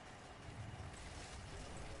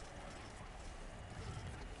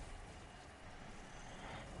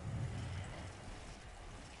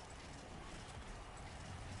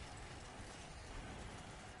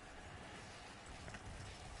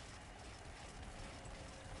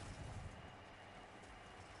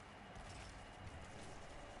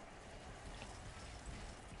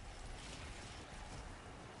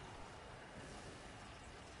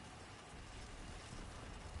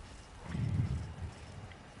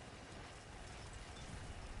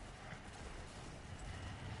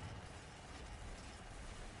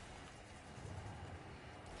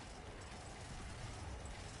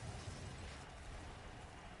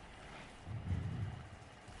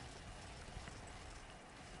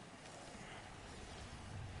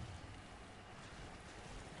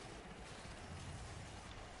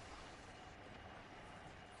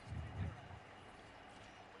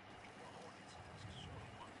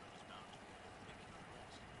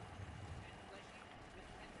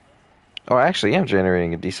 Oh, I actually am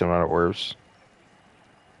generating a decent amount of orbs.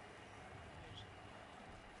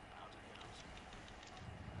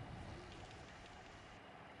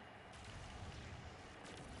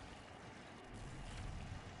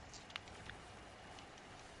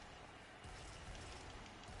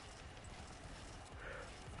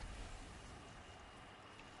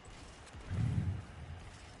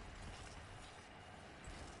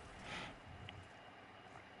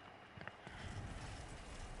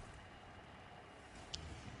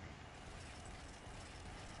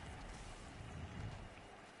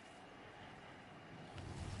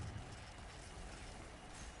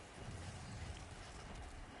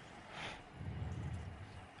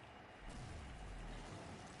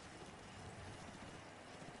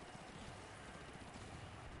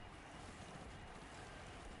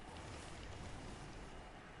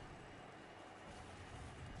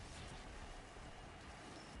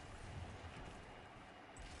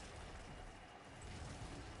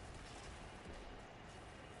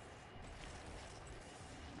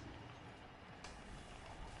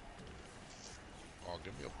 Oh,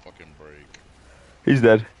 give me a fucking break. He's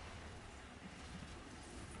dead.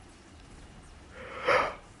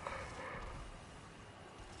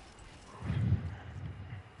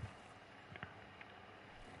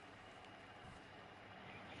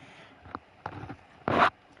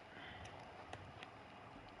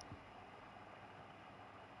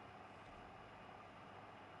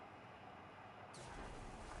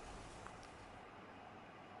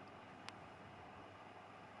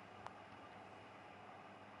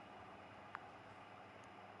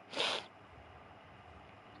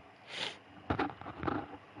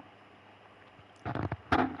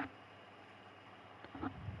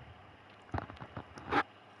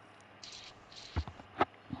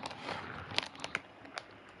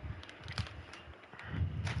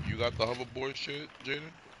 You got the hoverboard shit, Jaden?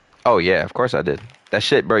 Oh yeah, of course I did. That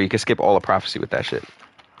shit, bro. You can skip all the prophecy with that shit.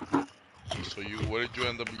 So you, what did you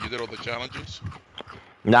end up? You did all the challenges?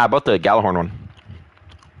 Nah, I bought the Galahorn one.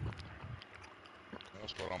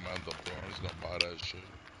 That's what I'm gonna end up doing. I'm just gonna buy that shit.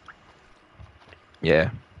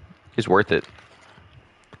 Yeah, it's worth it.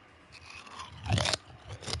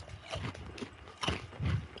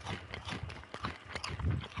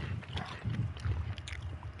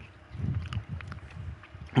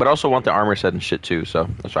 But I also want the armor set and shit too, so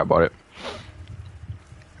that's why I bought it.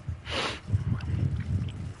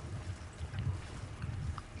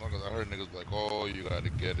 Because I heard niggas like, oh, you gotta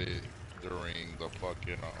get it during the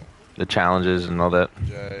fucking The challenges and all that.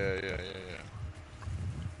 yeah.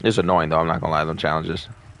 It's annoying though. I'm not gonna lie. Them challenges.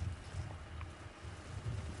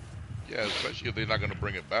 Yeah, especially if they're not gonna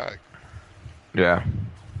bring it back. Yeah.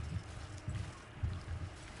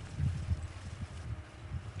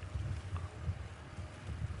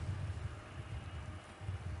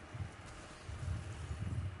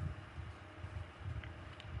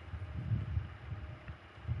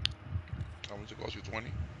 How much it cost you? 20?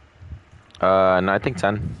 No, I think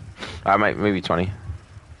 10. I might maybe 20.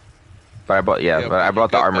 But I bought but I you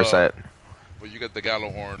bought the get armor set. But you get the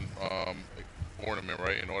Galahorn ornament,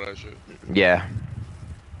 right, and all that shit. Yeah.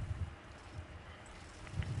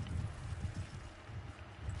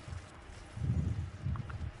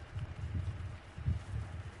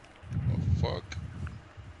 Oh, fuck.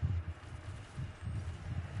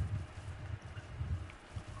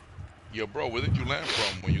 Yo, bro, where did you land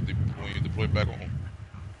from when you deployed back home?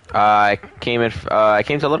 I came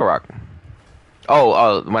to Little Rock.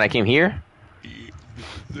 Oh, when I came here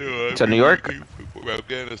Yeah, to New York. From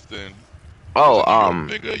Afghanistan. Oh,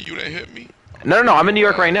 Nigga, you didn't hit me. no, I'm in New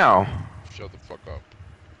York right now. Shut the fuck up.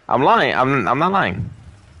 I'm lying. I'm not lying.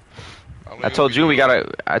 How long I you told gonna you be we here?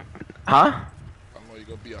 gotta. Huh? How long you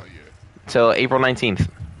gonna be out here? Till April 19th.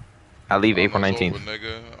 I leave Nah, April that's 19th. over,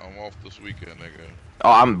 nigga. I'm off this weekend, nigga.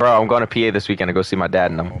 Oh, I'm going to PA this weekend to go see my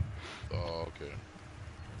dad and them. Oh, okay.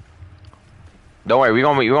 Don't worry, we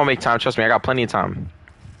gonna make time. Trust me, I got plenty of time.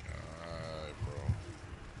 Alright, bro.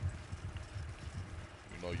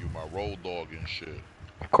 You know you my road dog and shit.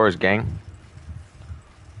 Of course, gang.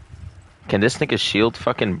 Can this nigga shield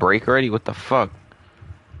fucking break already? What the fuck?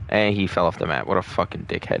 And he fell off the map. What a fucking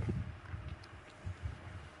dickhead.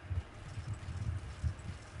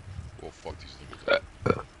 Well, fuck these niggas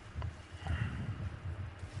up.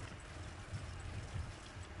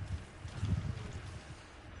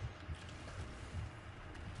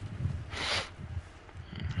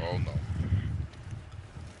 Oh no.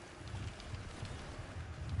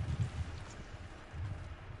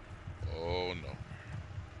 Oh no.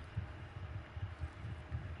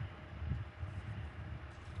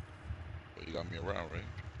 But you got me around, right?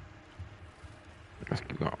 Let's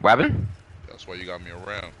keep going. What happened? That's why you got me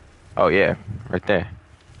around. Oh yeah, right there.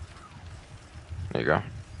 There you go.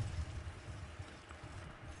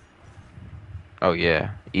 Oh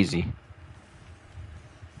yeah, easy.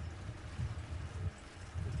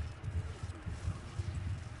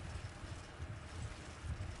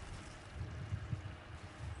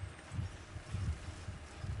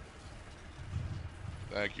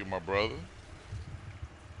 Thank you, my brother.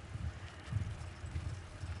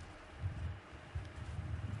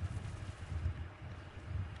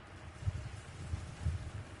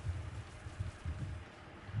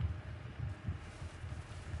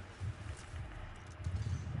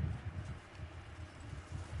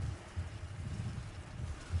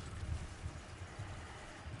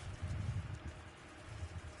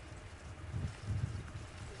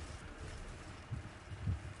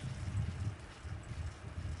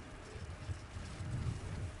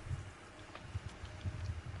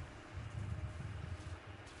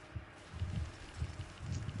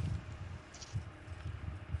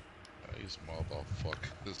 These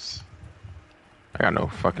motherfuckers. I got no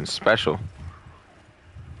fucking special.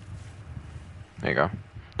 There you go.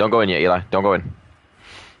 Don't go in yet, Eli. Don't go in.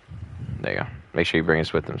 There you go. Make sure you bring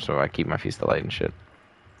us with them so I keep my feast of light and shit.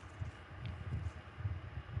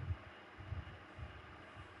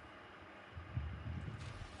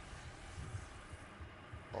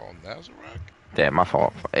 Oh, Nazareth? Damn, my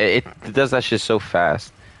fault. It does that shit so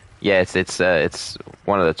fast. Yeah, it's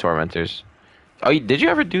one of the tormentors. Oh, did you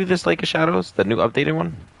ever do this Lake of Shadows, the new updated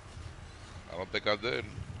one? I don't think I did.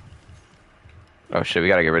 Oh shit, we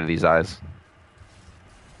gotta get rid of these eyes.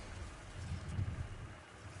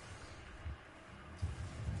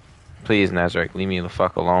 Please, Nazareth, leave me the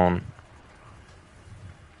fuck alone.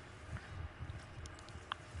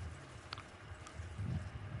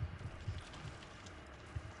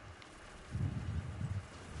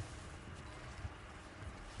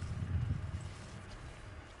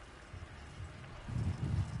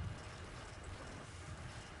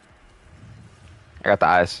 I got the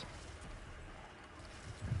eyes.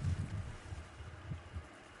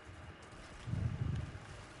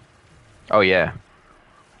 Oh yeah.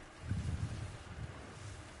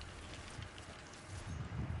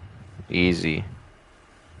 Easy.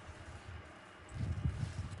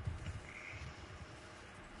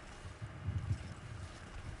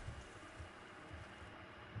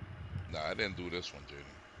 Nah, I didn't do this one,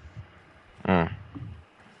 Jaden.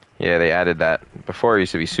 Yeah, they added that. Before it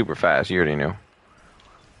used to be super fast. You already knew.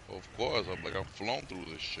 Of course, I'm flown through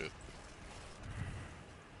this shit.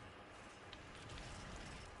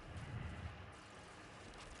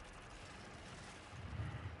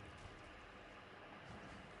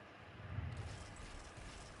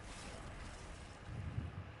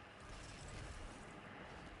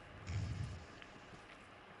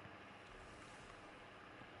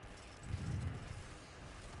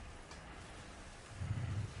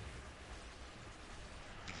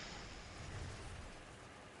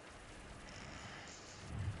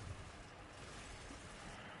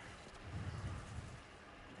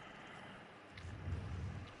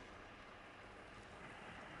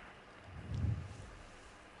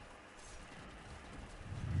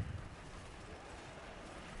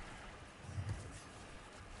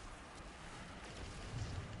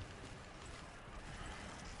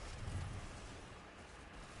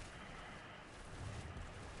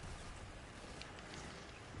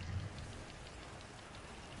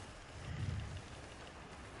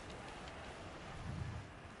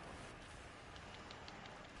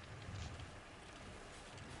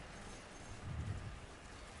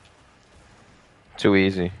 Too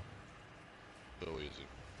easy. So easy.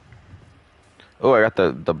 Oh, I got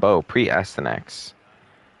the bow. Pre-Astyanax.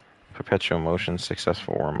 Perpetual motion.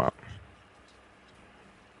 Successful warm-up.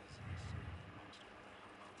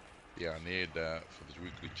 Yeah, I need that for this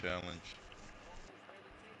weekly challenge.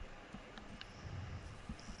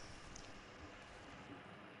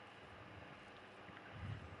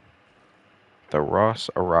 The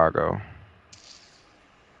Ross Arago.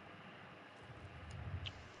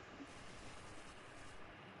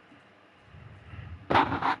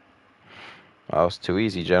 That was too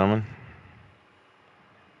easy, gentlemen.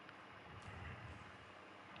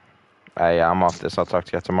 Hey, I'm off this. I'll talk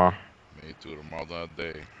to you tomorrow. Me too, tomorrow that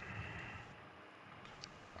day.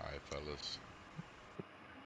 Alright, fellas.